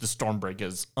beach. The storm break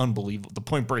is unbelievable. The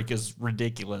Point Break is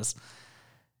ridiculous.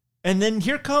 And then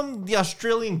here come the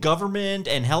Australian government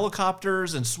and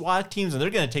helicopters and SWAT teams, and they're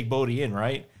going to take Bodhi in,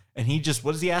 right? And he just,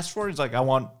 what does he ask for? He's like, I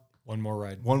want one more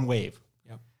ride, one wave.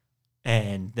 Yep.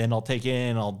 And then I'll take it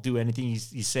in. I'll do anything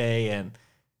you say. And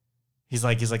he's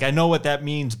like, I know what that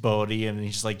means, Bodhi. And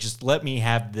he's like, just let me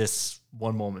have this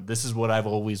one moment. This is what I've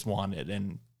always wanted.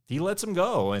 And he lets him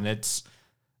go. And it's,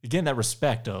 again, that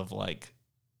respect of like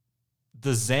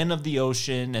the zen of the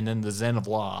ocean and then the zen of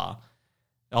law.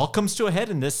 It all comes to a head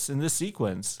in this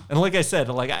sequence. And like I said,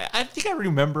 like I think I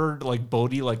remember like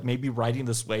Bodhi like maybe riding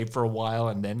this wave for a while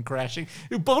and then crashing.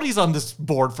 Bodhi's on this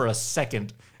board for a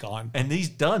second. Gone. And he's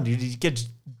done, dude. He gets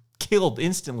killed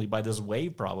instantly by this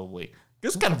wave probably.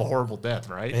 It's kind of a horrible death,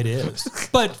 right? It is.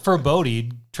 But for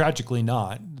Bodhi, tragically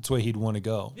not. That's the way he'd want to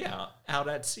go. Yeah, out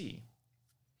at sea.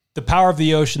 The power of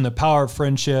the ocean, the power of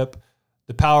friendship,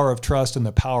 the power of trust, and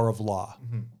the power of law.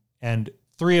 Mm-hmm. And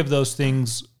three of those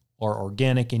things are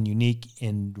organic and unique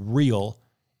and real.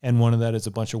 And one of that is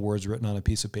a bunch of words written on a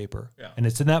piece of paper. Yeah. And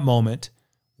it's in that moment,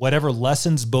 whatever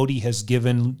lessons Bodhi has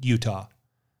given Utah,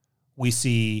 we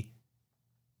see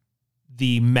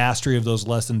the mastery of those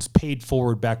lessons paid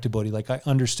forward back to Bodhi. Like, I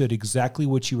understood exactly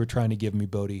what you were trying to give me,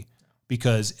 Bodhi,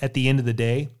 because at the end of the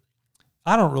day,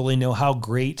 I don't really know how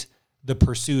great the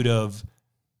pursuit of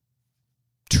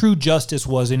true justice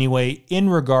was anyway, in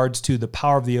regards to the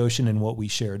power of the ocean and what we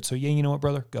shared. So yeah, you know what,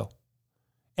 brother? Go.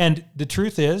 And the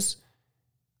truth is,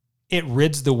 it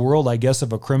rids the world, I guess,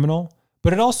 of a criminal,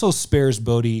 but it also spares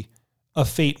Bodhi a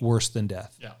fate worse than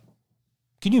death. Yeah.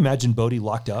 Can you imagine Bodhi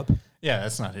locked up? Yeah,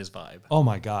 that's not his vibe. Oh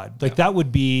my God. Like that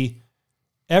would be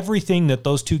everything that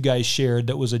those two guys shared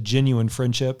that was a genuine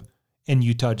friendship, and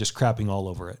Utah just crapping all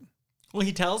over it. Well,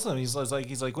 he tells him, he's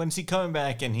like, when's he coming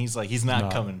back? And he's like, he's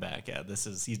not coming back. Yeah,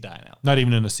 he's dying out. Not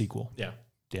even in a sequel. Yeah.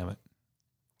 Damn it.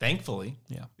 Thankfully.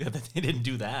 Yeah. They didn't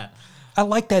do that. I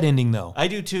like that ending though. I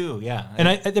do too, yeah. And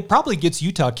it probably gets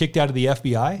Utah kicked out of the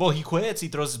FBI. Well, he quits. He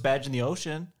throws his badge in the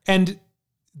ocean. And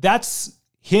that's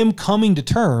him coming to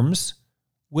terms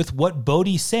with what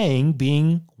Bodhi's saying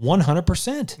being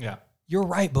 100%. Yeah. You're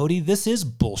right, Bodhi. This is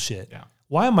bullshit. Yeah.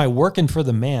 Why am I working for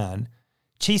the man,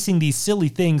 chasing these silly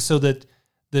things so that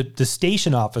the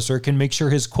station officer can make sure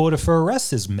his quota for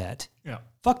arrests is met? Yeah.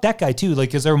 Fuck that guy too.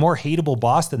 Like, is there a more hateable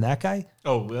boss than that guy?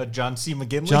 Oh, John C.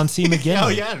 McGinley? John C. McGinley. Oh,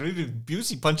 yeah.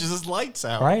 Busey punches his lights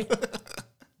out. Right?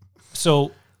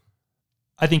 So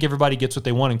I think everybody gets what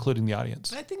they want, including the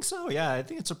audience. I think so, yeah. I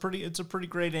think it's a pretty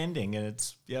great ending. And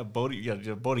it's,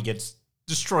 Bodhi gets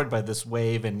destroyed by this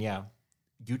wave. And,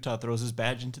 Utah throws his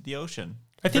badge into the ocean.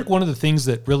 I think one of the things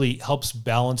that really helps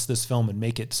balance this film and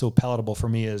make it so palatable for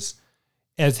me is,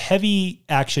 as heavy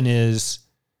action is,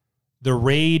 the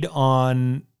raid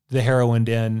on the heroin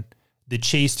den, the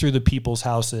chase through the people's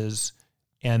houses,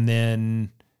 and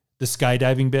then the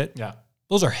skydiving bit. Yeah.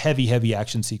 Those are heavy, heavy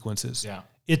action sequences. Yeah.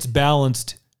 It's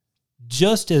balanced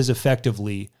just as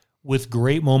effectively with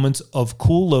great moments of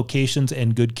cool locations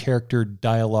and good character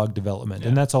dialogue development.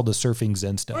 And that's all the surfing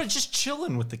Zen stuff. Or just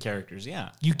chilling with the characters, yeah.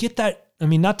 You get that, I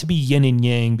mean, not to be yin and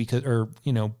yang because, or,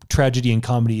 you know, tragedy and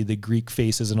comedy, the Greek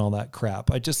faces and all that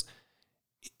crap.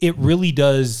 It really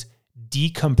does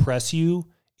decompress you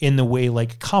in the way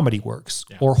like comedy works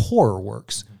or horror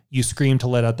works. You scream to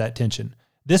let out that tension.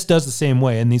 This does the same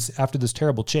way. And after this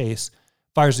terrible chase,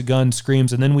 fires a gun,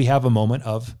 screams, and then we have a moment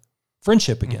of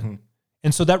friendship again.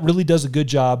 And so that really does a good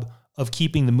job of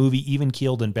keeping the movie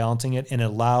even-keeled and balancing it, and it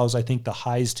allows, I think, the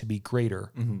highs to be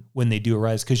greater when they do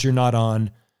arise, because you're not on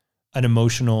an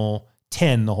emotional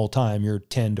 10 the whole time. You're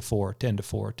 10 to 4, 10 to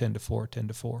 4, 10 to 4, 10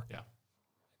 to 4. Yeah.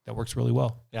 That works really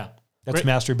well. Yeah. That's Great.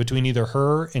 mastery between either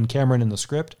her and Cameron in the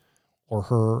script or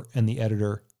her and the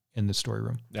editor in the story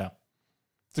room. Yeah.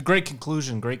 It's a great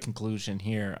conclusion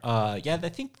here. I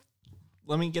think,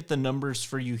 let me get the numbers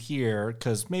for you here,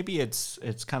 because maybe it's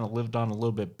kind of lived on a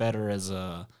little bit better as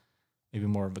maybe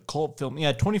more of a cult film.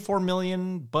 Yeah, 24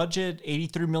 million budget,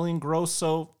 83 million gross,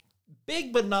 so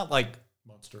big but not like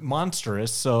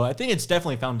monstrous. So I think it's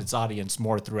definitely found its audience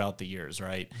more throughout the years,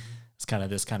 right? It's kind of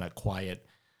this kind of quiet,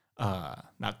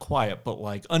 not quiet, but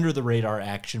like under the radar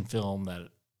action film that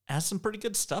has some pretty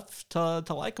good stuff to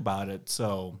like about it.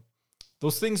 So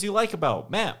those things you like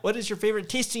about Matt, what is your favorite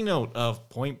tasting note of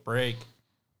Point Break?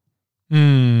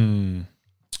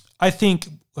 I think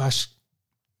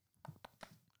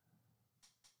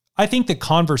the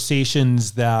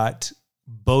conversations that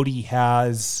Bodhi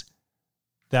has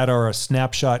that are a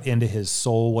snapshot into his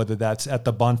soul, whether that's at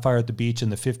the bonfire at the beach in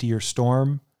the 50-year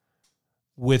storm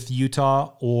with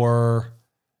Utah, or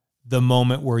the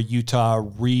moment where Utah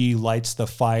relights the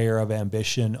fire of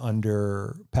ambition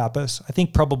under Pappas. I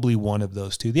think probably one of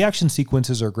those two. The action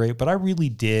sequences are great, but I really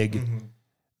dig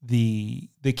the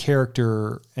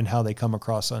character and how they come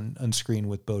across on screen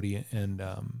with Bodhi and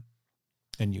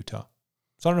Utah.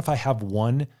 So I don't know if I have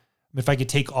one. If I could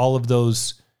take all of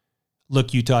those,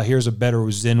 look, Utah, here's a better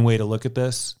Zen way to look at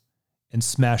this, and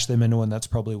smash them into one, that's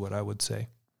probably what I would say.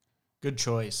 Good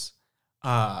choice.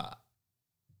 I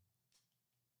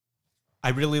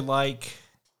really like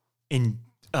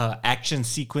action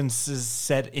sequences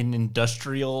set in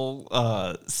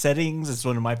industrial settings. It's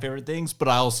one of my favorite things, but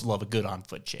I also love a good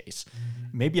on-foot chase.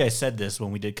 Maybe I said this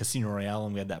when we did Casino Royale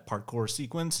and we had that parkour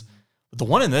sequence. But the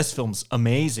one in this film's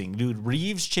amazing, dude.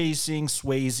 Reeves chasing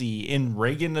Swayze in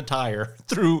Reagan attire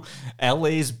through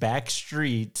LA's back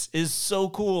streets is so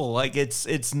cool. Like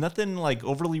it's nothing like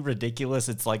overly ridiculous.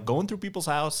 It's like going through people's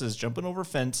houses, jumping over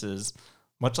fences,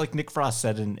 much like Nick Frost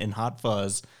said in Hot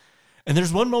Fuzz. And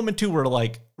there's one moment too where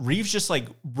like Reeves just like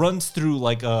runs through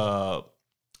like a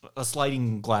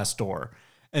sliding glass door.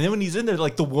 And then when he's in there,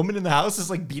 like the woman in the house is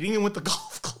like beating him with the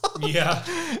golf club. Yeah.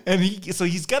 And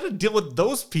he's got to deal with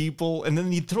those people. And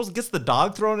then he gets the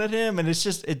dog thrown at him. And it's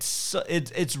just,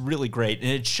 it's really great. And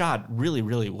it's shot really,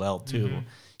 really well too.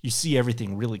 You see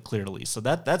everything really clearly. So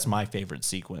that's my favorite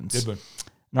sequence. Good one.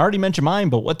 And I already mentioned mine,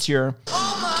 but what's your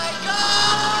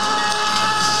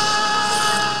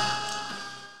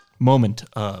moment?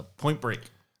 Point Break.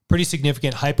 Pretty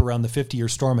significant hype around the 50-year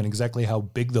storm and exactly how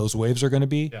big those waves are going to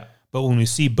be. Yeah. But when we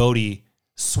see Bodhi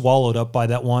swallowed up by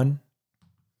that one,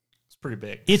 It's pretty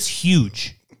big. it's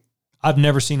huge. I've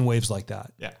never seen waves like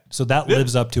that. Yeah. So that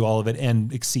lives up to all of it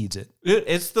and exceeds it.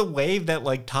 It's the wave that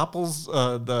like topples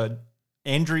the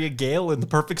Andrea Gale in The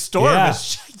Perfect Storm. Yeah.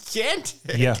 It's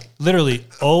gigantic. Yeah. Literally,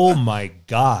 oh my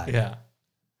God. Yeah.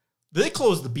 They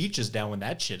close the beaches down when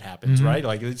that shit happens, right?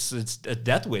 Like it's a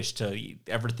death wish to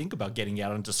ever think about getting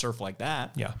out into surf like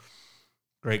that. Yeah.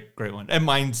 Great one. And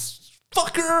mine's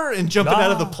fucker and jumping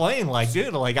out of the plane. Like,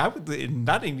 dude, like I would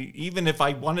not even if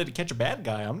I wanted to catch a bad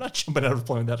guy, I'm not jumping out of a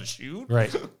plane without a chute.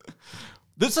 Right.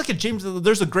 There's like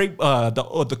there's a great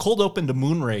the cold open to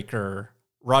Moonraker.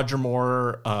 Roger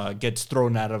Moore gets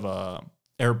thrown out of a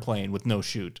airplane with no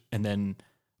chute, and then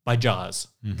by Jaws,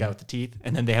 guy with the teeth,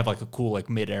 and then they have like a cool like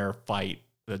midair fight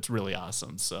that's really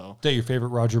awesome. So Is that your favorite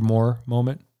Roger Moore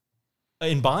moment?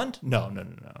 in Bond, no,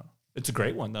 it's a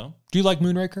great one though. Do you like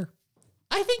Moonraker?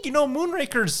 I think,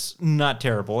 Moonraker's not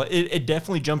terrible. It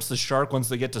definitely jumps the shark once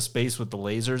they get to space with the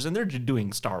lasers, and they're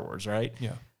doing Star Wars, right?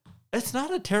 Yeah. It's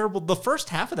not a terrible... The first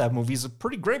half of that movie is a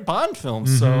pretty great Bond film,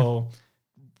 so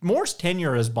Moore's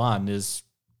tenure as Bond is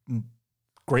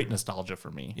great nostalgia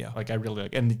for me. Yeah. Like, I really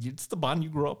like... And it's the Bond you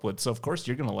grew up with, so of course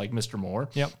you're going to like Mr. Moore.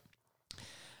 Yep.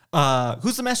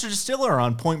 Who's the master distiller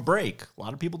on Point Break? A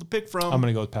lot of people to pick from. I'm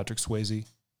going to go with Patrick Swayze.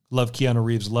 Love Keanu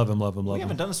Reeves. Love him. We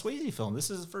haven't done a Swayze film. This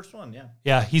is the first one, yeah.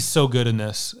 Yeah, he's so good in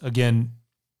this. Again,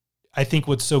 I think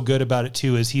what's so good about it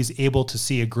too is he's able to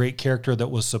see a great character that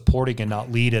was supporting and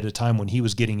not lead at a time when he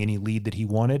was getting any lead that he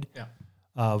wanted.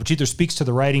 Yeah. Which either speaks to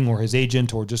the writing or his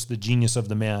agent or just the genius of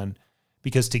the man.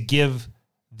 Because to give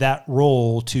that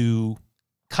role to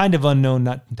kind of unknown,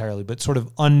 not entirely, but sort of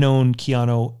unknown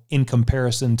Keanu in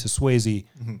comparison to Swayze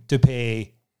to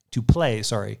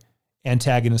play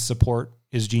antagonist support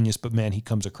is genius. But man, he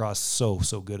comes across so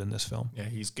good in this film. Yeah,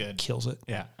 he's good. Kills it.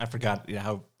 Yeah, I forgot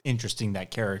how interesting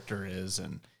that character is.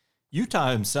 And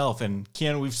Utah himself, and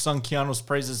Keanu, we've sung Keanu's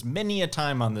praises many a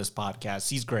time on this podcast.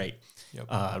 He's great.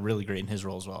 Yep. Really great in his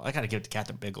role as well. I got to give it to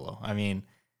Catherine Bigelow. I mean,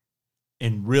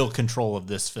 in real control of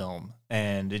this film.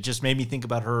 And it just made me think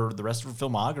about the rest of her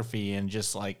filmography and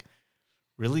just like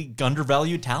really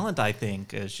undervalued talent, I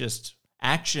think. It's just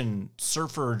action,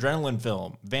 surfer, adrenaline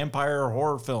film, vampire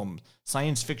horror film,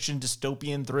 science fiction,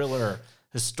 dystopian thriller,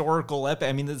 historical epic.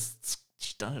 I mean, she's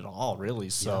done it all, really.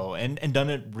 So, and done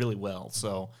it really well.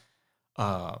 So,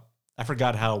 I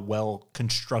forgot how well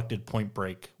constructed Point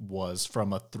Break was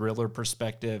from a thriller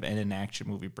perspective and an action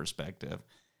movie perspective.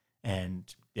 And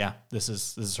yeah, this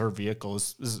is her vehicle.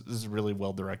 This is a really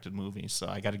well directed movie. So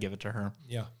I got to give it to her.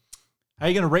 Yeah. How are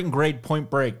you going to rate and grade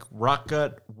Point Break?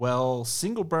 Rockgut, Well,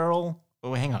 Single Barrel.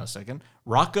 Oh, hang on a second.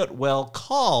 Rockgut, Well,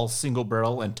 Call, Single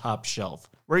Barrel, and Top Shelf.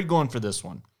 Where are you going for this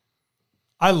one?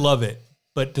 I love it.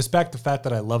 But despite the fact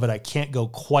that I love it, I can't go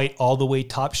quite all the way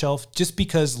top shelf just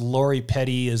because Lori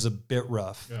Petty is a bit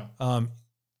rough. Yeah.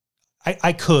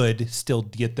 I could still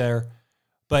get there,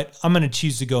 but I'm going to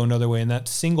choose to go another way, and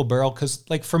that's Single Barrel because,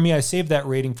 like, for me, I save that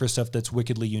rating for stuff that's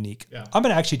wickedly unique. Yeah. I'm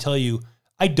going to actually tell you,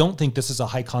 I don't think this is a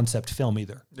high-concept film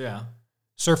either. Yeah.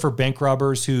 Surfer bank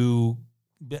robbers who,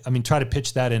 try to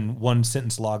pitch that in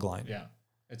one-sentence logline. Yeah,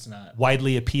 it's not.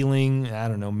 Widely appealing, I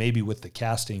don't know, maybe with the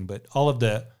casting, but all of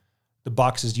the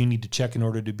boxes you need to check in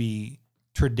order to be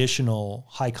traditional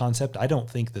high concept. I don't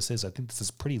think this is. I think this is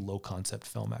a pretty low concept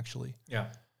film, actually. Yeah.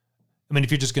 I mean,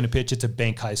 if you're just going to pitch, it's a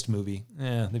bank heist movie.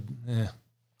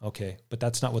 Okay. But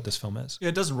that's not what this film is. Yeah,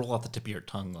 it doesn't roll off the tip of your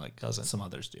tongue like some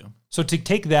others do. So to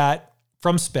take that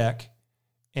from spec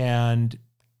and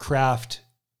craft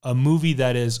a movie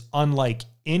that is unlike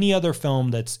any other film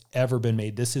that's ever been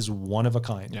made, this is one of a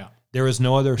kind. Yeah. There is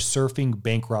no other surfing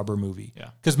bank robber movie. Yeah.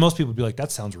 Because most people would be like, that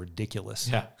sounds ridiculous.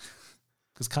 Yeah.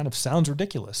 Because kind of sounds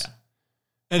ridiculous. Yeah.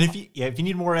 And if you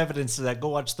need more evidence of that, go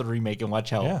watch the remake and watch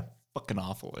how fucking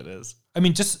awful it is. I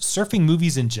mean, just surfing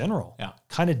movies in general. Yeah.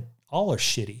 Kind of all are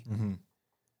shitty. Mm-hmm.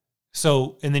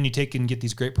 So, and then you take and get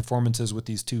these great performances with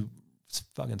these two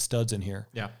fucking studs in here.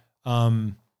 Yeah.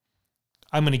 I'm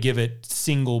going to give it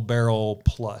Single Barrel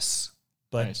plus,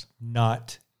 but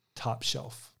not top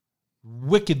shelf.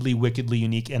 Wickedly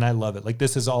unique, and I love it. Like,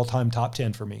 this is all-time top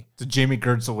 10 for me. So Jamie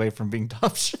Gertz away from being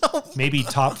top shelf. Maybe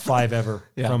top 5 ever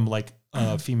from, like,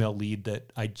 a female lead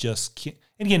that I just can't.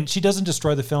 And again, she doesn't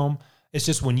destroy the film. It's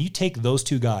just when you take those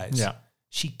two guys,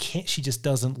 she just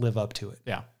doesn't live up to it.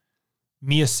 Yeah.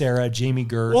 Mia Sara, Jamie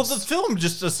Gertz. Well, the film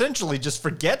just essentially just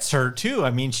forgets her, too. I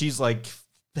mean, she's, like,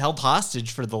 held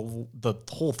hostage for the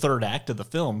whole third act of the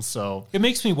film, so. It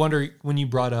makes me wonder, when you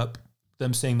brought up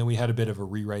them saying that we had a bit of a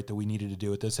rewrite that we needed to do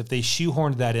with this, if they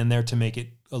shoehorned that in there to make it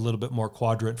a little bit more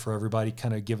quadrant for everybody,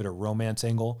 kind of give it a romance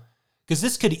angle. Because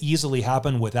this could easily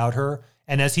happen without her.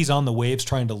 And as he's on the waves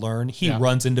trying to learn, he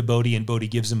runs into Bodhi and Bodhi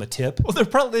gives him a tip. Well,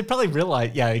 they probably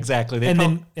realize, exactly.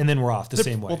 And then we're off the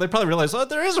same way. Well, they probably realize,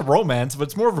 there is a romance, but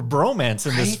it's more of a bromance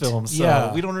in this film.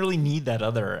 So we don't really need that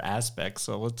other aspect.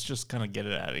 So let's just kind of get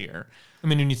it out of here. I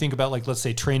mean, when you think about, like, let's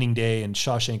say Training Day and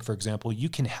Shawshank, for example, you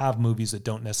can have movies that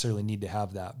don't necessarily need to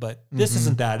have that, but this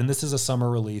isn't that. And this is a summer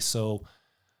release. So,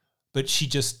 but she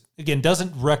just, again,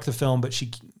 doesn't wreck the film, but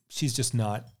she's just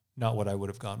not what I would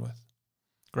have gone with.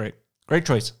 Great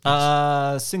choice.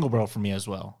 Single Barrel for me as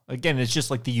well. Again, it's just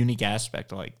like the unique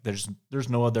aspect. Like there's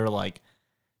no other like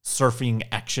surfing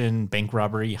action, bank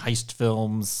robbery, heist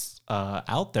films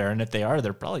out there. And if they are,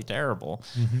 they're probably terrible.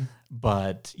 Mm-hmm.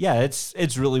 But yeah,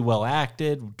 it's really well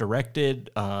acted, directed.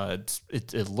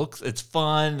 It's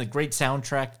fun. A great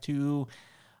soundtrack too.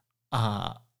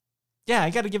 I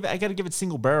gotta give it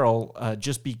Single Barrel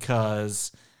just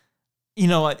because. You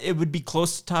know, it would be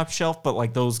close to top shelf, but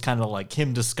like those kind of like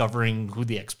him discovering who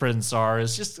the ex-presidents are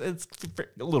it's a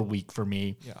little weak for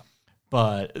me. Yeah.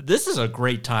 But this is a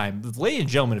great time. Ladies and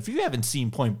gentlemen, if you haven't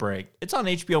seen Point Break, it's on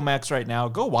HBO Max right now.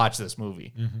 Go watch this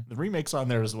movie. Mm-hmm. The remake's on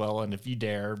there as well, and if you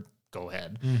dare, go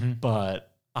ahead. Mm-hmm.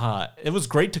 But it was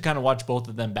great to kind of watch both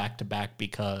of them back to back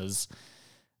because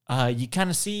you kind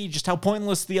of see just how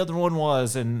pointless the other one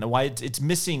was and why it's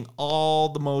missing all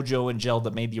the mojo and gel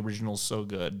that made the original so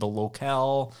good. The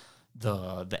locale,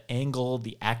 the angle,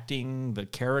 the acting, the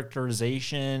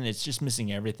characterization. It's just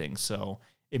missing everything. So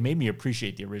it made me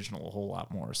appreciate the original a whole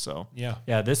lot more. So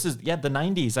yeah, this is the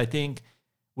 90s. I think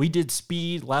we did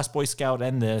Speed, Last Boy Scout,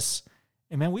 and this.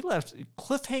 And man, we left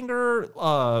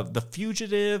Cliffhanger, The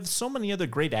Fugitive, so many other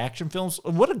great action films.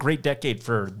 What a great decade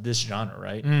for this genre,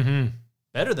 right? Mm-hmm.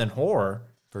 Better than horror.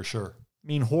 For sure. I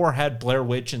mean, horror had Blair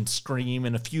Witch and Scream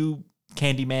and a few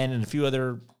Candyman and a few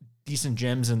other decent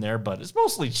gems in there, but it's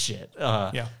mostly shit.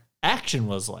 Action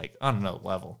was like, on another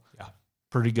level. Yeah.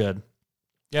 Pretty good.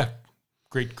 Yeah.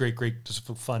 Great. Just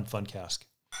a fun cask.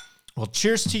 Well,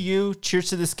 cheers to you. Cheers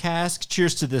to this cask.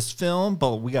 Cheers to this film.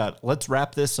 But let's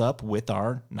wrap this up with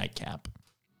our nightcap.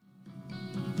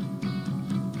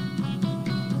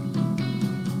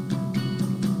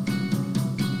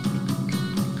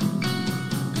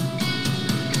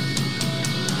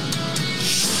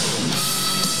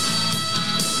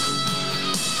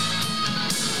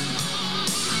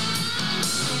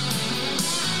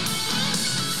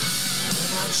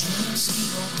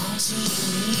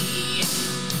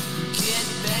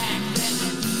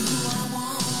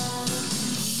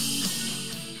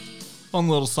 Fun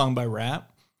little song by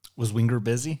Rap. Was Winger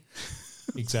busy?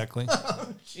 Exactly.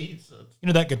 Jesus. You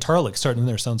know, that guitar lick starting in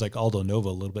there sounds like Aldo Nova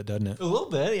a little bit, doesn't it? A little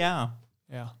bit, yeah.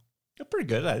 Yeah. Pretty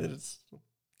good. I just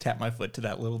tap my foot to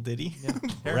that little ditty.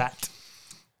 Yeah. Rat.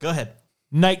 Go ahead.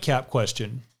 Nightcap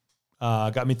question.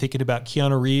 Got me thinking about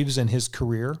Keanu Reeves and his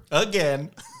career.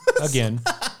 Again.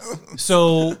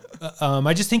 So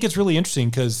I just think it's really interesting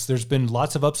because there's been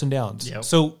lots of ups and downs. Yep.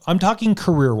 So I'm talking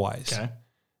career-wise. Okay.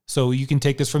 So you can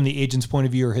take this from the agent's point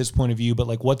of view or his point of view, but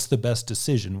like, what's the best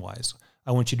decision-wise?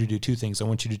 I want you to do two things. I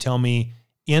want you to tell me,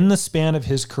 in the span of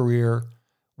his career,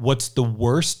 what's the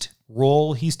worst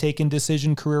role he's taken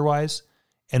decision career-wise,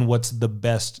 and what's the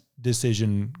best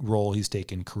decision role he's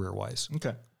taken career-wise.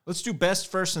 Okay. Let's do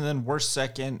best first and then worst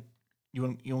second. You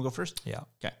want to go first? Yeah.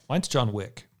 Okay. Mine's John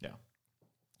Wick. Yeah.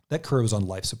 That career was on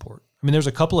life support. I mean, there's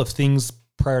a couple of things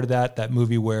prior to that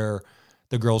movie where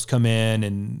the girls come in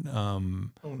and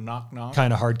Knock Knock,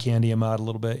 kind of hard candy him out a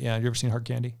little bit. Yeah, have you ever seen Hard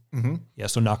Candy? Mm-hmm. Yeah,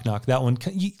 so Knock Knock. That one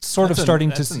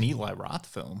that's an Eli Roth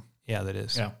film. Yeah, that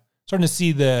is. Yeah. Starting to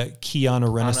see the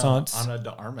Keanu renaissance. Ana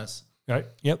de Armas. Right.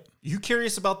 Yep. You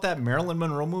curious about that Marilyn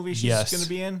Monroe movie she's going to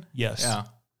be in? Yes. Yeah.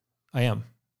 I am.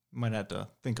 Might have to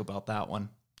think about that one.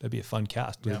 That'd be a fun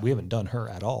cast. Yeah. We haven't done her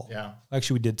at all. Yeah.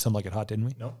 Actually, we did Some Like It Hot, didn't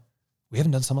we? Nope. We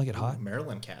haven't done Some Like It Hot?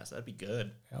 Marilyn cast. That'd be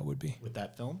good. Yeah, it would be. With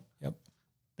that film? Yep.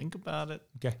 Think about it.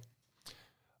 Okay.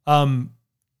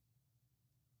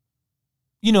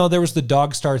 You know, there was the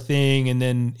Dog Star thing and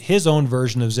then his own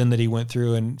version of Zen that he went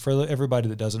through. And for everybody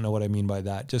that doesn't know what I mean by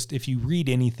that, just if you read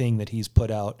anything that he's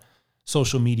put out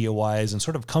social media wise and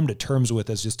sort of come to terms with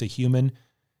as just a human,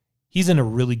 he's in a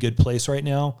really good place right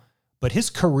now, but his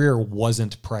career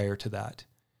wasn't prior to that.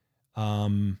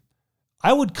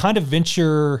 I would kind of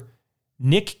venture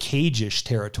Nick Cage-ish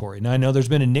territory. Now I know there's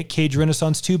been a Nick Cage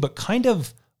renaissance too, but kind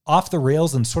of off the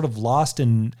rails and sort of lost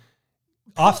and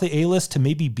off the A-list to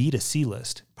maybe B to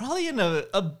C-list. Probably in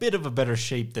a bit of a better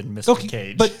shape than Mr.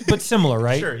 Cage. But similar,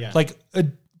 right? Sure, yeah. Like a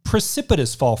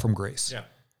precipitous fall from grace. Yeah.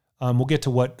 We'll get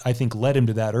to what I think led him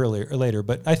to that later.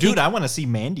 But I think, I want to see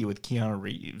Mandy with Keanu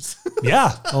Reeves.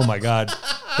 Yeah. Oh my God.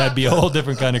 That'd be a whole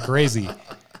different kind of crazy.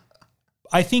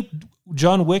 I think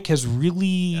John Wick has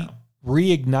really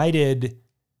reignited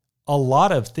a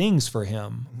lot of things for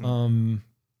him. Mm-hmm.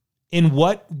 In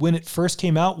what, when it first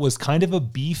came out, was kind of a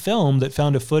B film that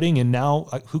found a footing, and now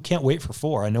who can't wait for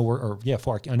 4? I know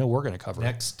four. I know we're going to cover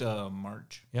next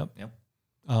March. Yep.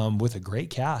 With a great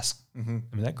cast. Mm-hmm.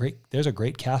 I mean, there's a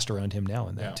great cast around him now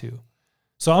in that too.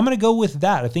 So I'm going to go with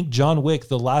that. I think John Wick,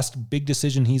 the last big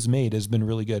decision he's made, has been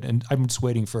really good, and I'm just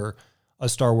waiting for a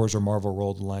Star Wars or Marvel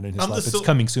role to line in his life. It's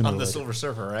coming sooner or later. On the Silver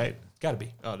Surfer, right? Got to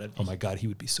be. Oh my God, he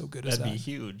would be so good as that. That'd be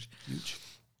huge.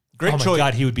 Great choice. Oh my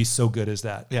God, he would be so good as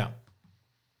that. Yeah.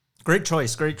 Great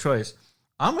choice.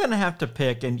 I'm going to have to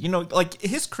pick, and like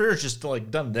his career's just like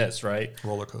done this, right?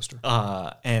 Roller coaster.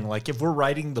 And like if we're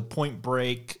writing the Point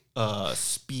Break,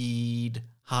 Speed,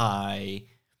 High,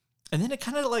 and then it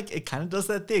kind of does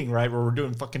that thing, right? Where we're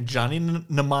doing fucking Johnny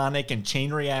Mnemonic and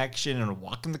Chain Reaction and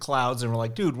Walk in the Clouds, and we're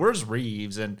like, dude, where's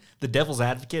Reeves? And The Devil's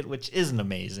Advocate, which isn't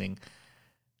amazing.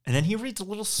 And then he reads a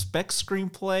little spec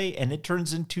screenplay, and it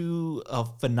turns into a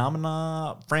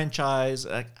phenomena franchise.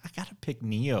 I got to pick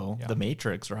Neo, The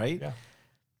Matrix, right? Yeah.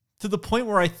 To the point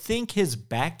where I think his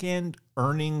back-end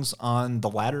earnings on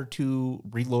the latter two,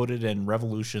 Reloaded and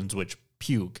Revolutions, which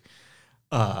puke,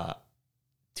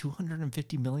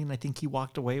 $250 million I think he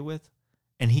walked away with.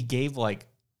 And he gave like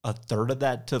a third of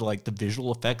that to like the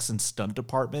visual effects and stunt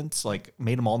departments, like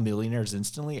made them all millionaires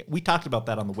instantly. We talked about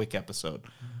that on the Wick episode.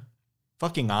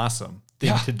 Fucking awesome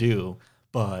thing to do,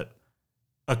 but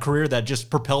a career that just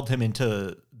propelled him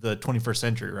into the 21st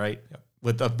century, right? Yep.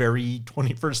 With a very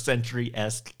 21st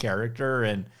century-esque character.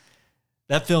 And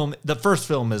that film, the first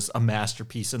film is a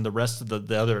masterpiece, and the rest of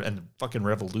the other, and fucking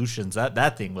Revolutions,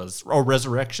 that thing was,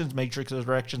 Resurrections, Matrix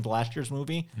Resurrections, last year's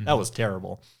movie, that was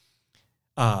terrible.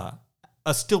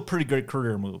 A still pretty great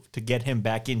career move to get him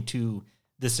back into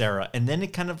this era. And then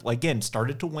it kind of, again,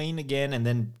 started to wane again, and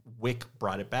then Wick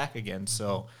brought it back again.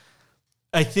 So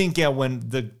I think,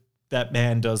 when that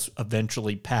man does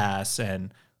eventually pass,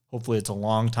 and hopefully it's a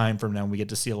long time from now, we get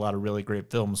to see a lot of really great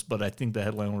films, but I think the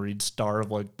headline will read star of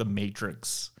like The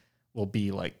Matrix will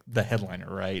be like the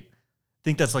headliner, right? I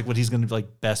think that's like what he's going to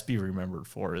like best be remembered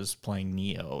for, is playing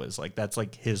Neo, is like, that's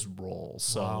like his role.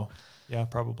 So wow. Yeah,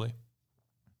 probably.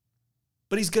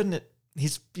 But he's good in it.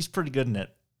 He's pretty good in it.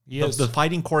 The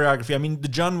fighting choreography. I mean, the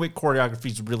John Wick choreography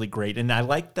is really great, and I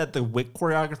like that the Wick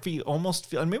choreography almost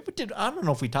feel. I mean, I don't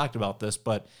know if we talked about this,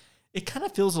 but it kind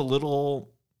of feels a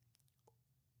little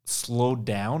slowed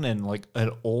down and like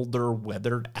an older,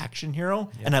 weathered action hero,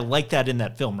 and I like that in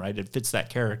that film. Right, it fits that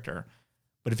character.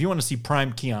 But if you want to see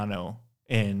prime Keanu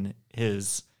in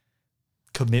his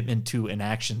commitment to an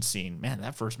action scene, man,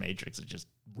 that first Matrix, it just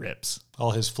rips.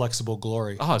 All his flexible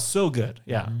glory. Oh, so good.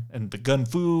 Yeah. Mm-hmm. And the gun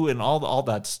fu and all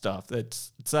that stuff.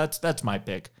 That's my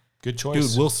pick. Good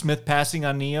choice. Dude, Will Smith passing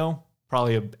on Neo,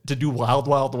 probably to do Wild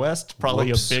Wild West,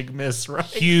 probably a big miss, right?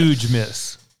 Huge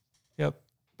miss. Yep.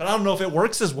 But I don't know if it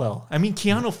works as well. I mean,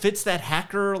 Keanu fits that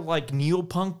hacker, like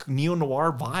neopunk,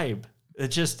 neo-noir vibe.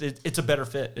 It's a better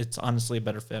fit. It's honestly a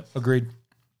better fit. Agreed.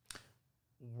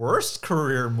 Worst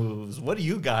career moves. What do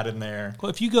you got in there?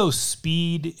 Well, if you go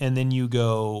Speed and then you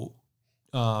go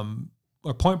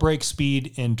or Point Break,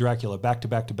 Speed, and Dracula back to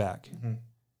back to back,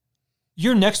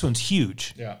 your next one's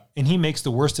huge. Yeah. And he makes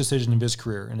the worst decision of his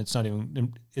career, and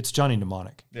it's Johnny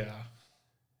Mnemonic. Yeah.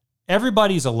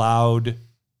 Everybody's allowed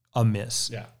a miss.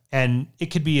 Yeah. And it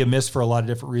could be a miss for a lot of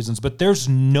different reasons, but there's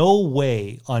no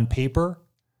way on paper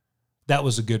that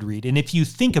was a good read. And if you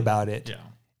think about it,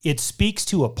 it speaks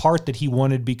to a part that he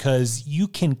wanted, because you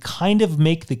can kind of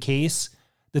make the case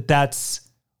that that's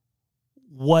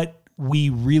what we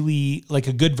really, like,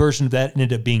 a good version of that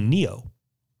ended up being Neo.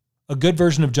 A good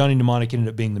version of Johnny Mnemonic ended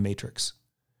up being The Matrix.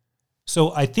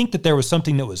 So I think that there was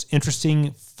something that was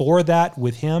interesting for that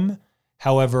with him.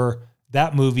 However,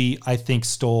 that movie, I think,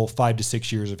 stole 5 to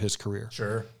 6 years of his career.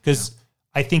 Sure. Because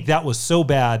I think that was so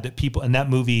bad that people, and that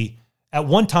movie, at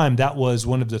one time, that was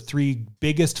one of the 3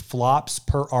 biggest flops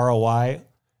per ROI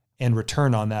and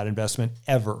return on that investment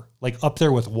ever. Like up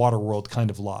there with Waterworld kind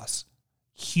of loss.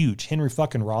 Huge. Henry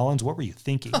fucking Rollins, what were you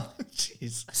thinking?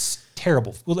 Jeez. It's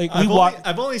terrible. Well, like,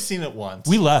 I've only seen it once.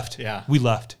 We left. Yeah. We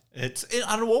left. I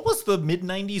don't know, what was the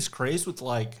mid-90s craze with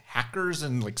like hackers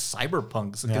and like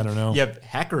cyberpunks? I don't know. You have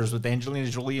Hackers with Angelina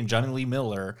Jolie and Johnny Lee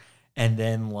Miller. And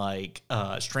then like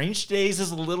Strange Days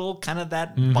is a little kind of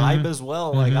that vibe as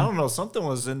well. Like, I don't know, something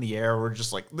was in the air. We're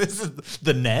just like, this is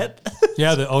the net.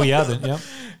 Yeah.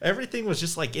 Everything was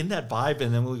just like in that vibe.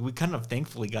 And then we kind of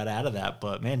thankfully got out of that.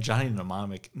 But man, Johnny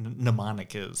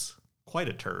Mnemonic is quite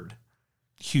a turd.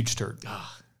 Huge turd.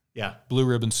 Yeah. Blue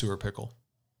ribbon sewer pickle.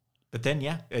 But then,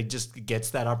 it just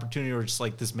gets that opportunity where just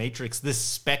like this Matrix, this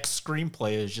spec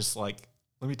screenplay is just like,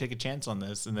 let me take a chance on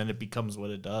this. And then it becomes what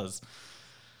it does.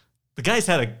 The guy's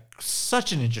had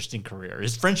such an interesting career.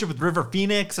 His friendship with River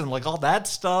Phoenix and like all that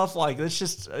stuff, like it's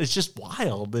just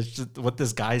wild. It's just what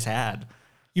this guy's had.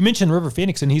 You mentioned River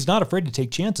Phoenix, and he's not afraid to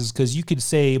take chances, because you could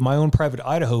say My Own Private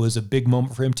Idaho is a big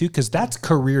moment for him too, because that's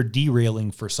career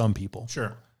derailing for some people.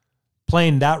 Sure.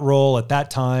 Playing that role at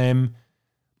that time,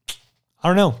 I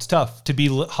don't know. It's tough to be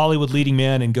Hollywood leading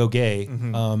man and go gay.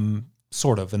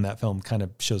 Sort of, in that film kind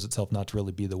of shows itself not to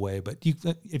really be the way. But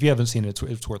if you haven't seen it,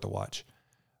 it's worth a watch.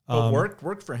 But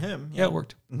worked for him. Yeah, it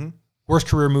worked. Worst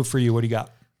career move for you? What do you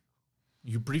got?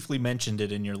 You briefly mentioned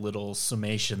it in your little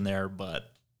summation there,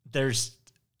 but there's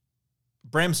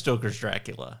Bram Stoker's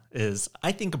Dracula is,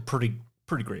 I think, a pretty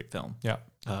great film. Yeah.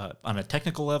 On a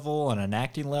technical level, on an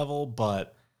acting level,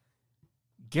 but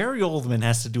Gary Oldman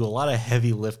has to do a lot of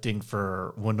heavy lifting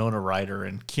for Winona Ryder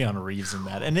and Keanu Reeves in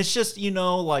that. And it's just,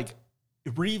 like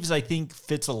Reeves, I think,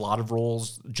 fits a lot of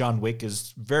roles. John Wick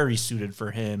is very suited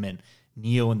for him, and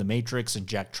Neo in The Matrix, and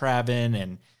Jack Traven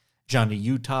and Johnny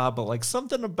Utah, but like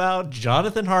something about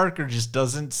Jonathan Harker just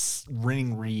doesn't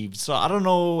ring Reeves. So I don't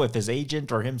know if his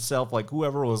agent or himself, like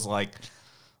whoever was like,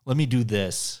 let me do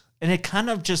this. And it kind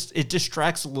of it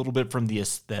distracts a little bit from the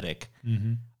aesthetic.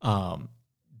 The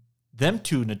them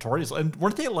two notorious, and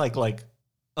weren't they like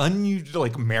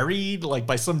married like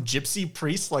by some gypsy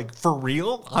priest, like for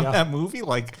real on that movie?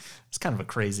 Like it's kind of a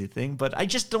crazy thing, but I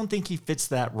just don't think he fits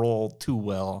that role too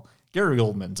well. Gary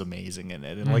Oldman's amazing in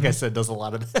it, and like I said, does a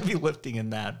lot of heavy lifting in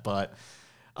that, but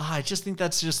I just think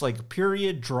that's just like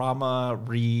period drama.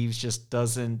 Reeves just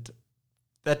doesn't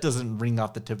ring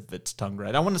off the tip of its tongue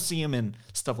right. I want to see him in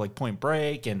stuff like Point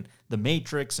Break and The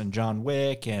Matrix and John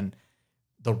Wick and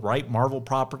the right Marvel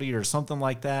property or something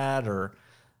like that, or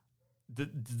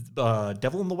the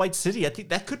Devil in the White City. I think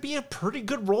that could be a pretty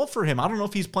good role for him. I don't know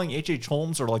if he's playing H.H.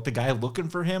 Holmes or like the guy looking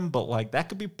for him, but like that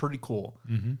could be pretty cool.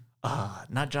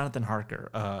 Not Jonathan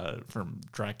Harker from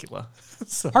Dracula.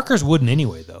 So, Harker's wooden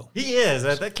anyway, though. he is.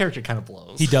 That character kind of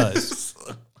blows. He does.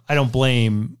 I don't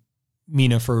blame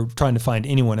Mina for trying to find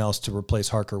anyone else to replace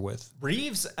Harker with.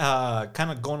 Reeves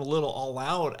kind of going a little all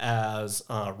out as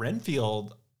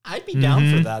Renfield. I'd be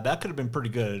down for that. That could have been pretty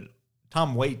good.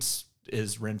 Tom Waits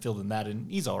is Renfield in that,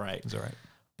 and he's all right. He's all right.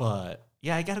 But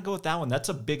yeah, I got to go with that one. That's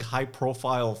a big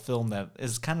high-profile film that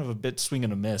is kind of a bit swing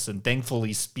and a miss, and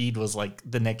thankfully Speed was like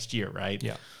the next year, right?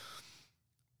 Yeah.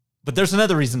 But there's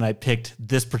another reason I picked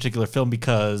this particular film,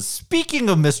 because speaking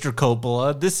of Mr.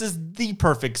 Coppola, this is the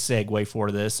perfect segue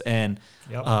for this, and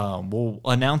we'll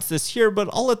announce this here, but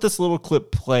I'll let this little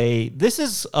clip play. This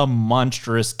is a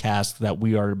monstrous cast that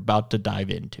we are about to dive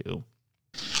into.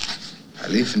 I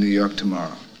leave for New York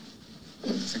tomorrow.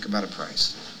 Think about a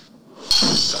price.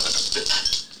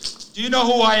 Do you know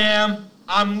who I am?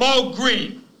 I'm Mo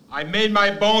Green. I made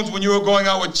my bones when you were going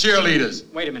out with cheerleaders.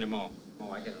 Wait a minute, Mo.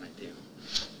 I got an idea.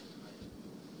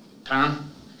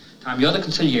 Tom, you're the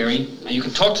consigliere. Now you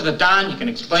can talk to the Don. You can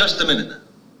explain. Just a minute.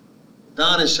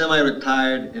 Don is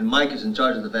semi-retired, and Mike is in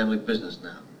charge of the family business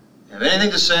now. If you have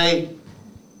anything to say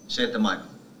it to Michael.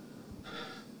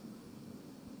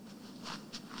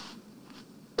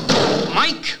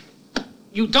 Mike,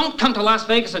 you don't come to Las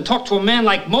Vegas and talk to a man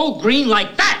like Mo Green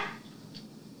like that.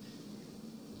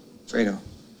 Fredo,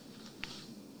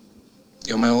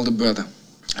 you're my older brother,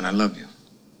 and I love you.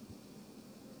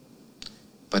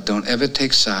 But don't ever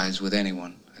take sides with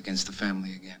anyone against the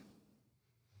family again.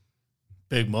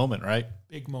 Big moment, right?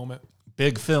 Big moment.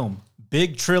 Big film.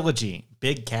 Big trilogy.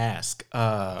 Big cast.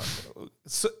 Now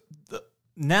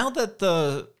that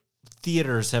the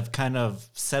theaters have kind of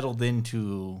settled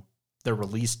into their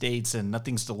release dates and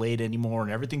nothing's delayed anymore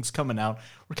and everything's coming out,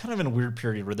 we're kind of in a weird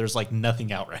period where there's like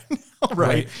nothing out right now,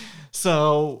 right?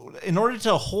 So in order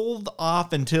to hold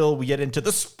off until we get into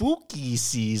the spooky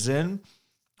season,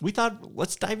 we thought,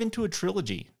 let's dive into a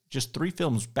trilogy. Just 3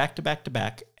 films back to back to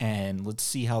back, and let's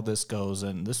see how this goes.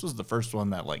 And this was the first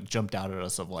one that like jumped out at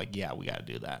us of like, yeah, we got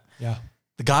to do that. Yeah.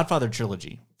 The Godfather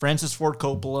trilogy. Francis Ford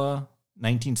Coppola,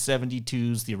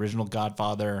 1972's the original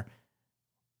Godfather.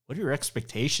 What are your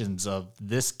expectations of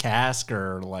this cast?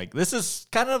 Or like, this is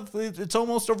kind of, it's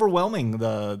almost overwhelming,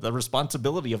 the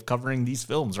responsibility of covering these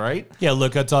films, right? Yeah,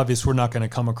 look, it's obvious we're not going to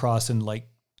come across and like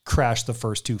crash the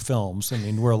first 2 films. I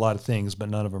mean, we're a lot of things, but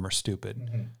none of them are stupid.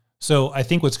 Mm-hmm. So I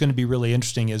think what's going to be really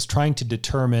interesting is trying to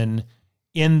determine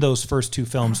in those first 2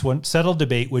 films, one settled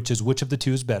debate, which is which of the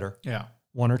 2 is better. Yeah.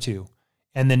 1 or 2.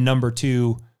 And then number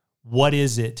 2, what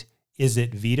is it? Is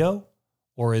it Vito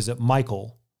or is it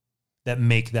Michael that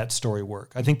make that story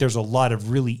work? I think there's a lot of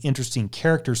really interesting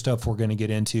character stuff we're going to get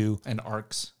into. And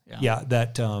arcs. Yeah,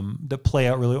 that play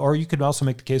out really. Or you could also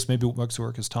make the case maybe what makes it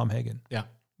work is Tom Hagen. Yeah,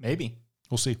 maybe.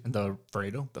 We'll see. And the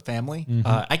Fredo, the family.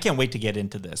 Mm-hmm. I can't wait to get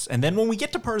into this. And then when we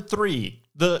get to part 3,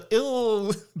 the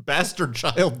ill bastard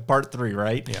child part 3,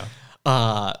 right?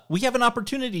 Yeah. We have an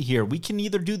opportunity here. We can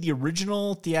either do the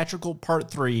original theatrical part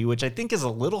 3, which I think is a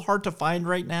little hard to find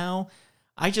right now.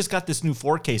 I just got this new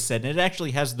 4K set, and it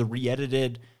actually has the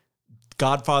re-edited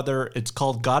Godfather. It's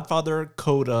called Godfather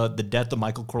Coda, The Death of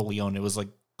Michael Corleone. It was like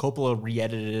Coppola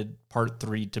re-edited part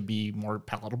 3 to be more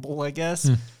palatable, I guess.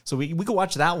 So we could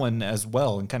watch that one as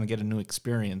well and kind of get a new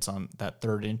experience on that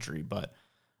 3rd entry. But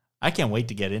I can't wait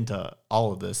to get into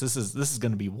all of this. This is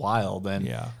going to be wild,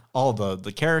 and all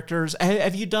the characters.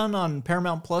 Have you done on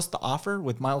Paramount Plus The Offer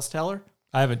with Miles Teller?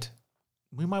 I haven't.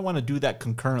 We might want to do that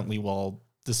concurrently while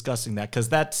discussing that, because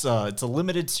that's it's a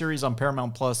limited series on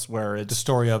Paramount Plus where it's the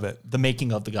story of it, the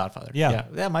making of The Godfather. Yeah,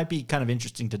 that might be kind of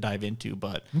interesting to dive into.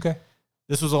 But okay.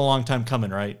 This was a long time coming,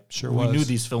 right? Sure we was. knew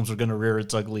these films were going to rear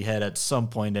its ugly head at some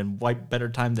point, and what better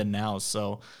time than now?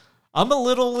 So I'm a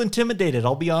little intimidated,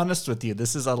 I'll be honest with you.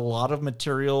 This is a lot of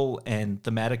material and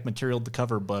thematic material to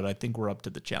cover, but I think we're up to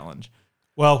the challenge.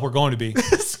 Well, we're going to be.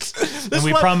 And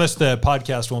we promise the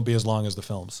podcast won't be as long as the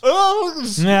films. Oh,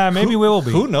 yeah, maybe we will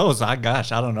be. Who knows? I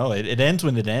don't know. It ends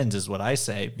when it ends is what I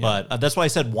say. Yeah. But that's why I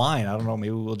said wine. I don't know.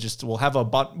 Maybe we'll have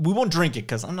we won't drink it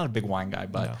because I'm not a big wine guy,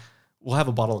 but we'll have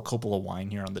a bottle of Coppola wine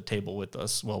here on the table with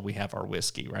us while we have our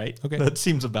whiskey, right? Okay. That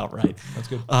seems about right. That's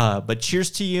good. But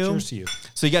cheers to you. Cheers to you.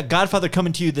 So you got Godfather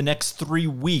coming to you the next 3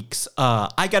 weeks.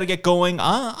 I got to get going.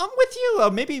 I'm with you.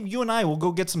 Maybe you and I will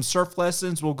go get some surf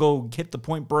lessons. We'll go hit the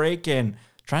Point Break and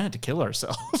try not to kill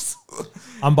ourselves.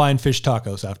 I'm buying fish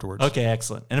tacos afterwards. Okay,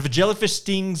 excellent. And if a jellyfish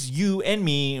stings you and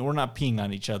me, we're not peeing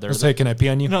on each other. I'll say, can I pee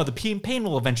on you? No, the pain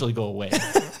will eventually go away.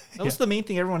 That was the main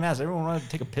thing everyone has. Everyone wanted to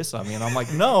take a piss on me. And I'm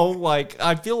like, no, like,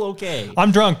 I feel okay.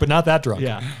 I'm drunk, but not that drunk.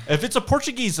 Yeah. If it's a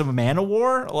Portuguese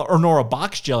man-o-war or a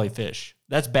box jellyfish,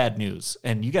 that's bad news.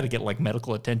 And you got to get, like,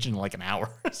 medical attention in, like, an hour.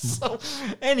 So,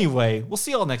 anyway, we'll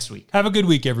see you all next week. Have a good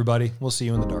week, everybody. We'll see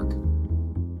you in the dark.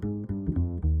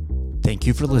 Thank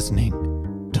you for listening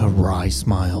to Rye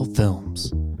Smile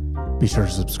Films. Be sure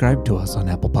to subscribe to us on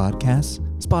Apple Podcasts,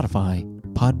 Spotify,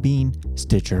 Podbean,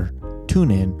 Stitcher,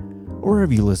 TuneIn, or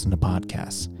wherever you listen to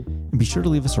podcasts. And be sure to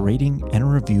leave us a rating and a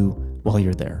review while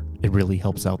you're there. It really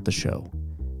helps out the show.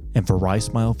 And for Rye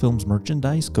Smile Films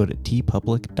merchandise, go to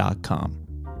tpublic.com.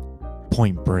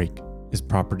 Point Break is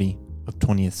property of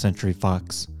 20th Century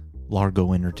Fox,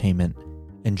 Largo Entertainment,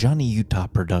 and Johnny Utah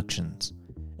Productions,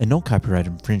 and no copyright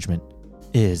infringement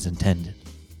is intended.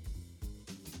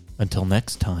 Until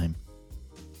next time,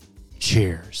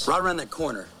 cheers. Right around that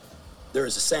corner, there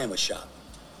is a sandwich shop.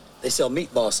 They sell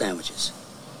meatball sandwiches.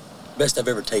 Best I've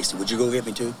ever tasted. Would you go get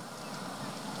me two?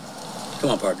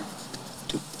 Come on, partner.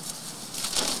 Two.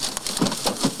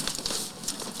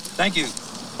 Thank you.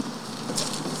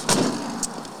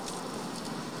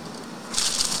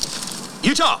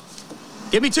 Utah,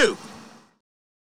 get me two.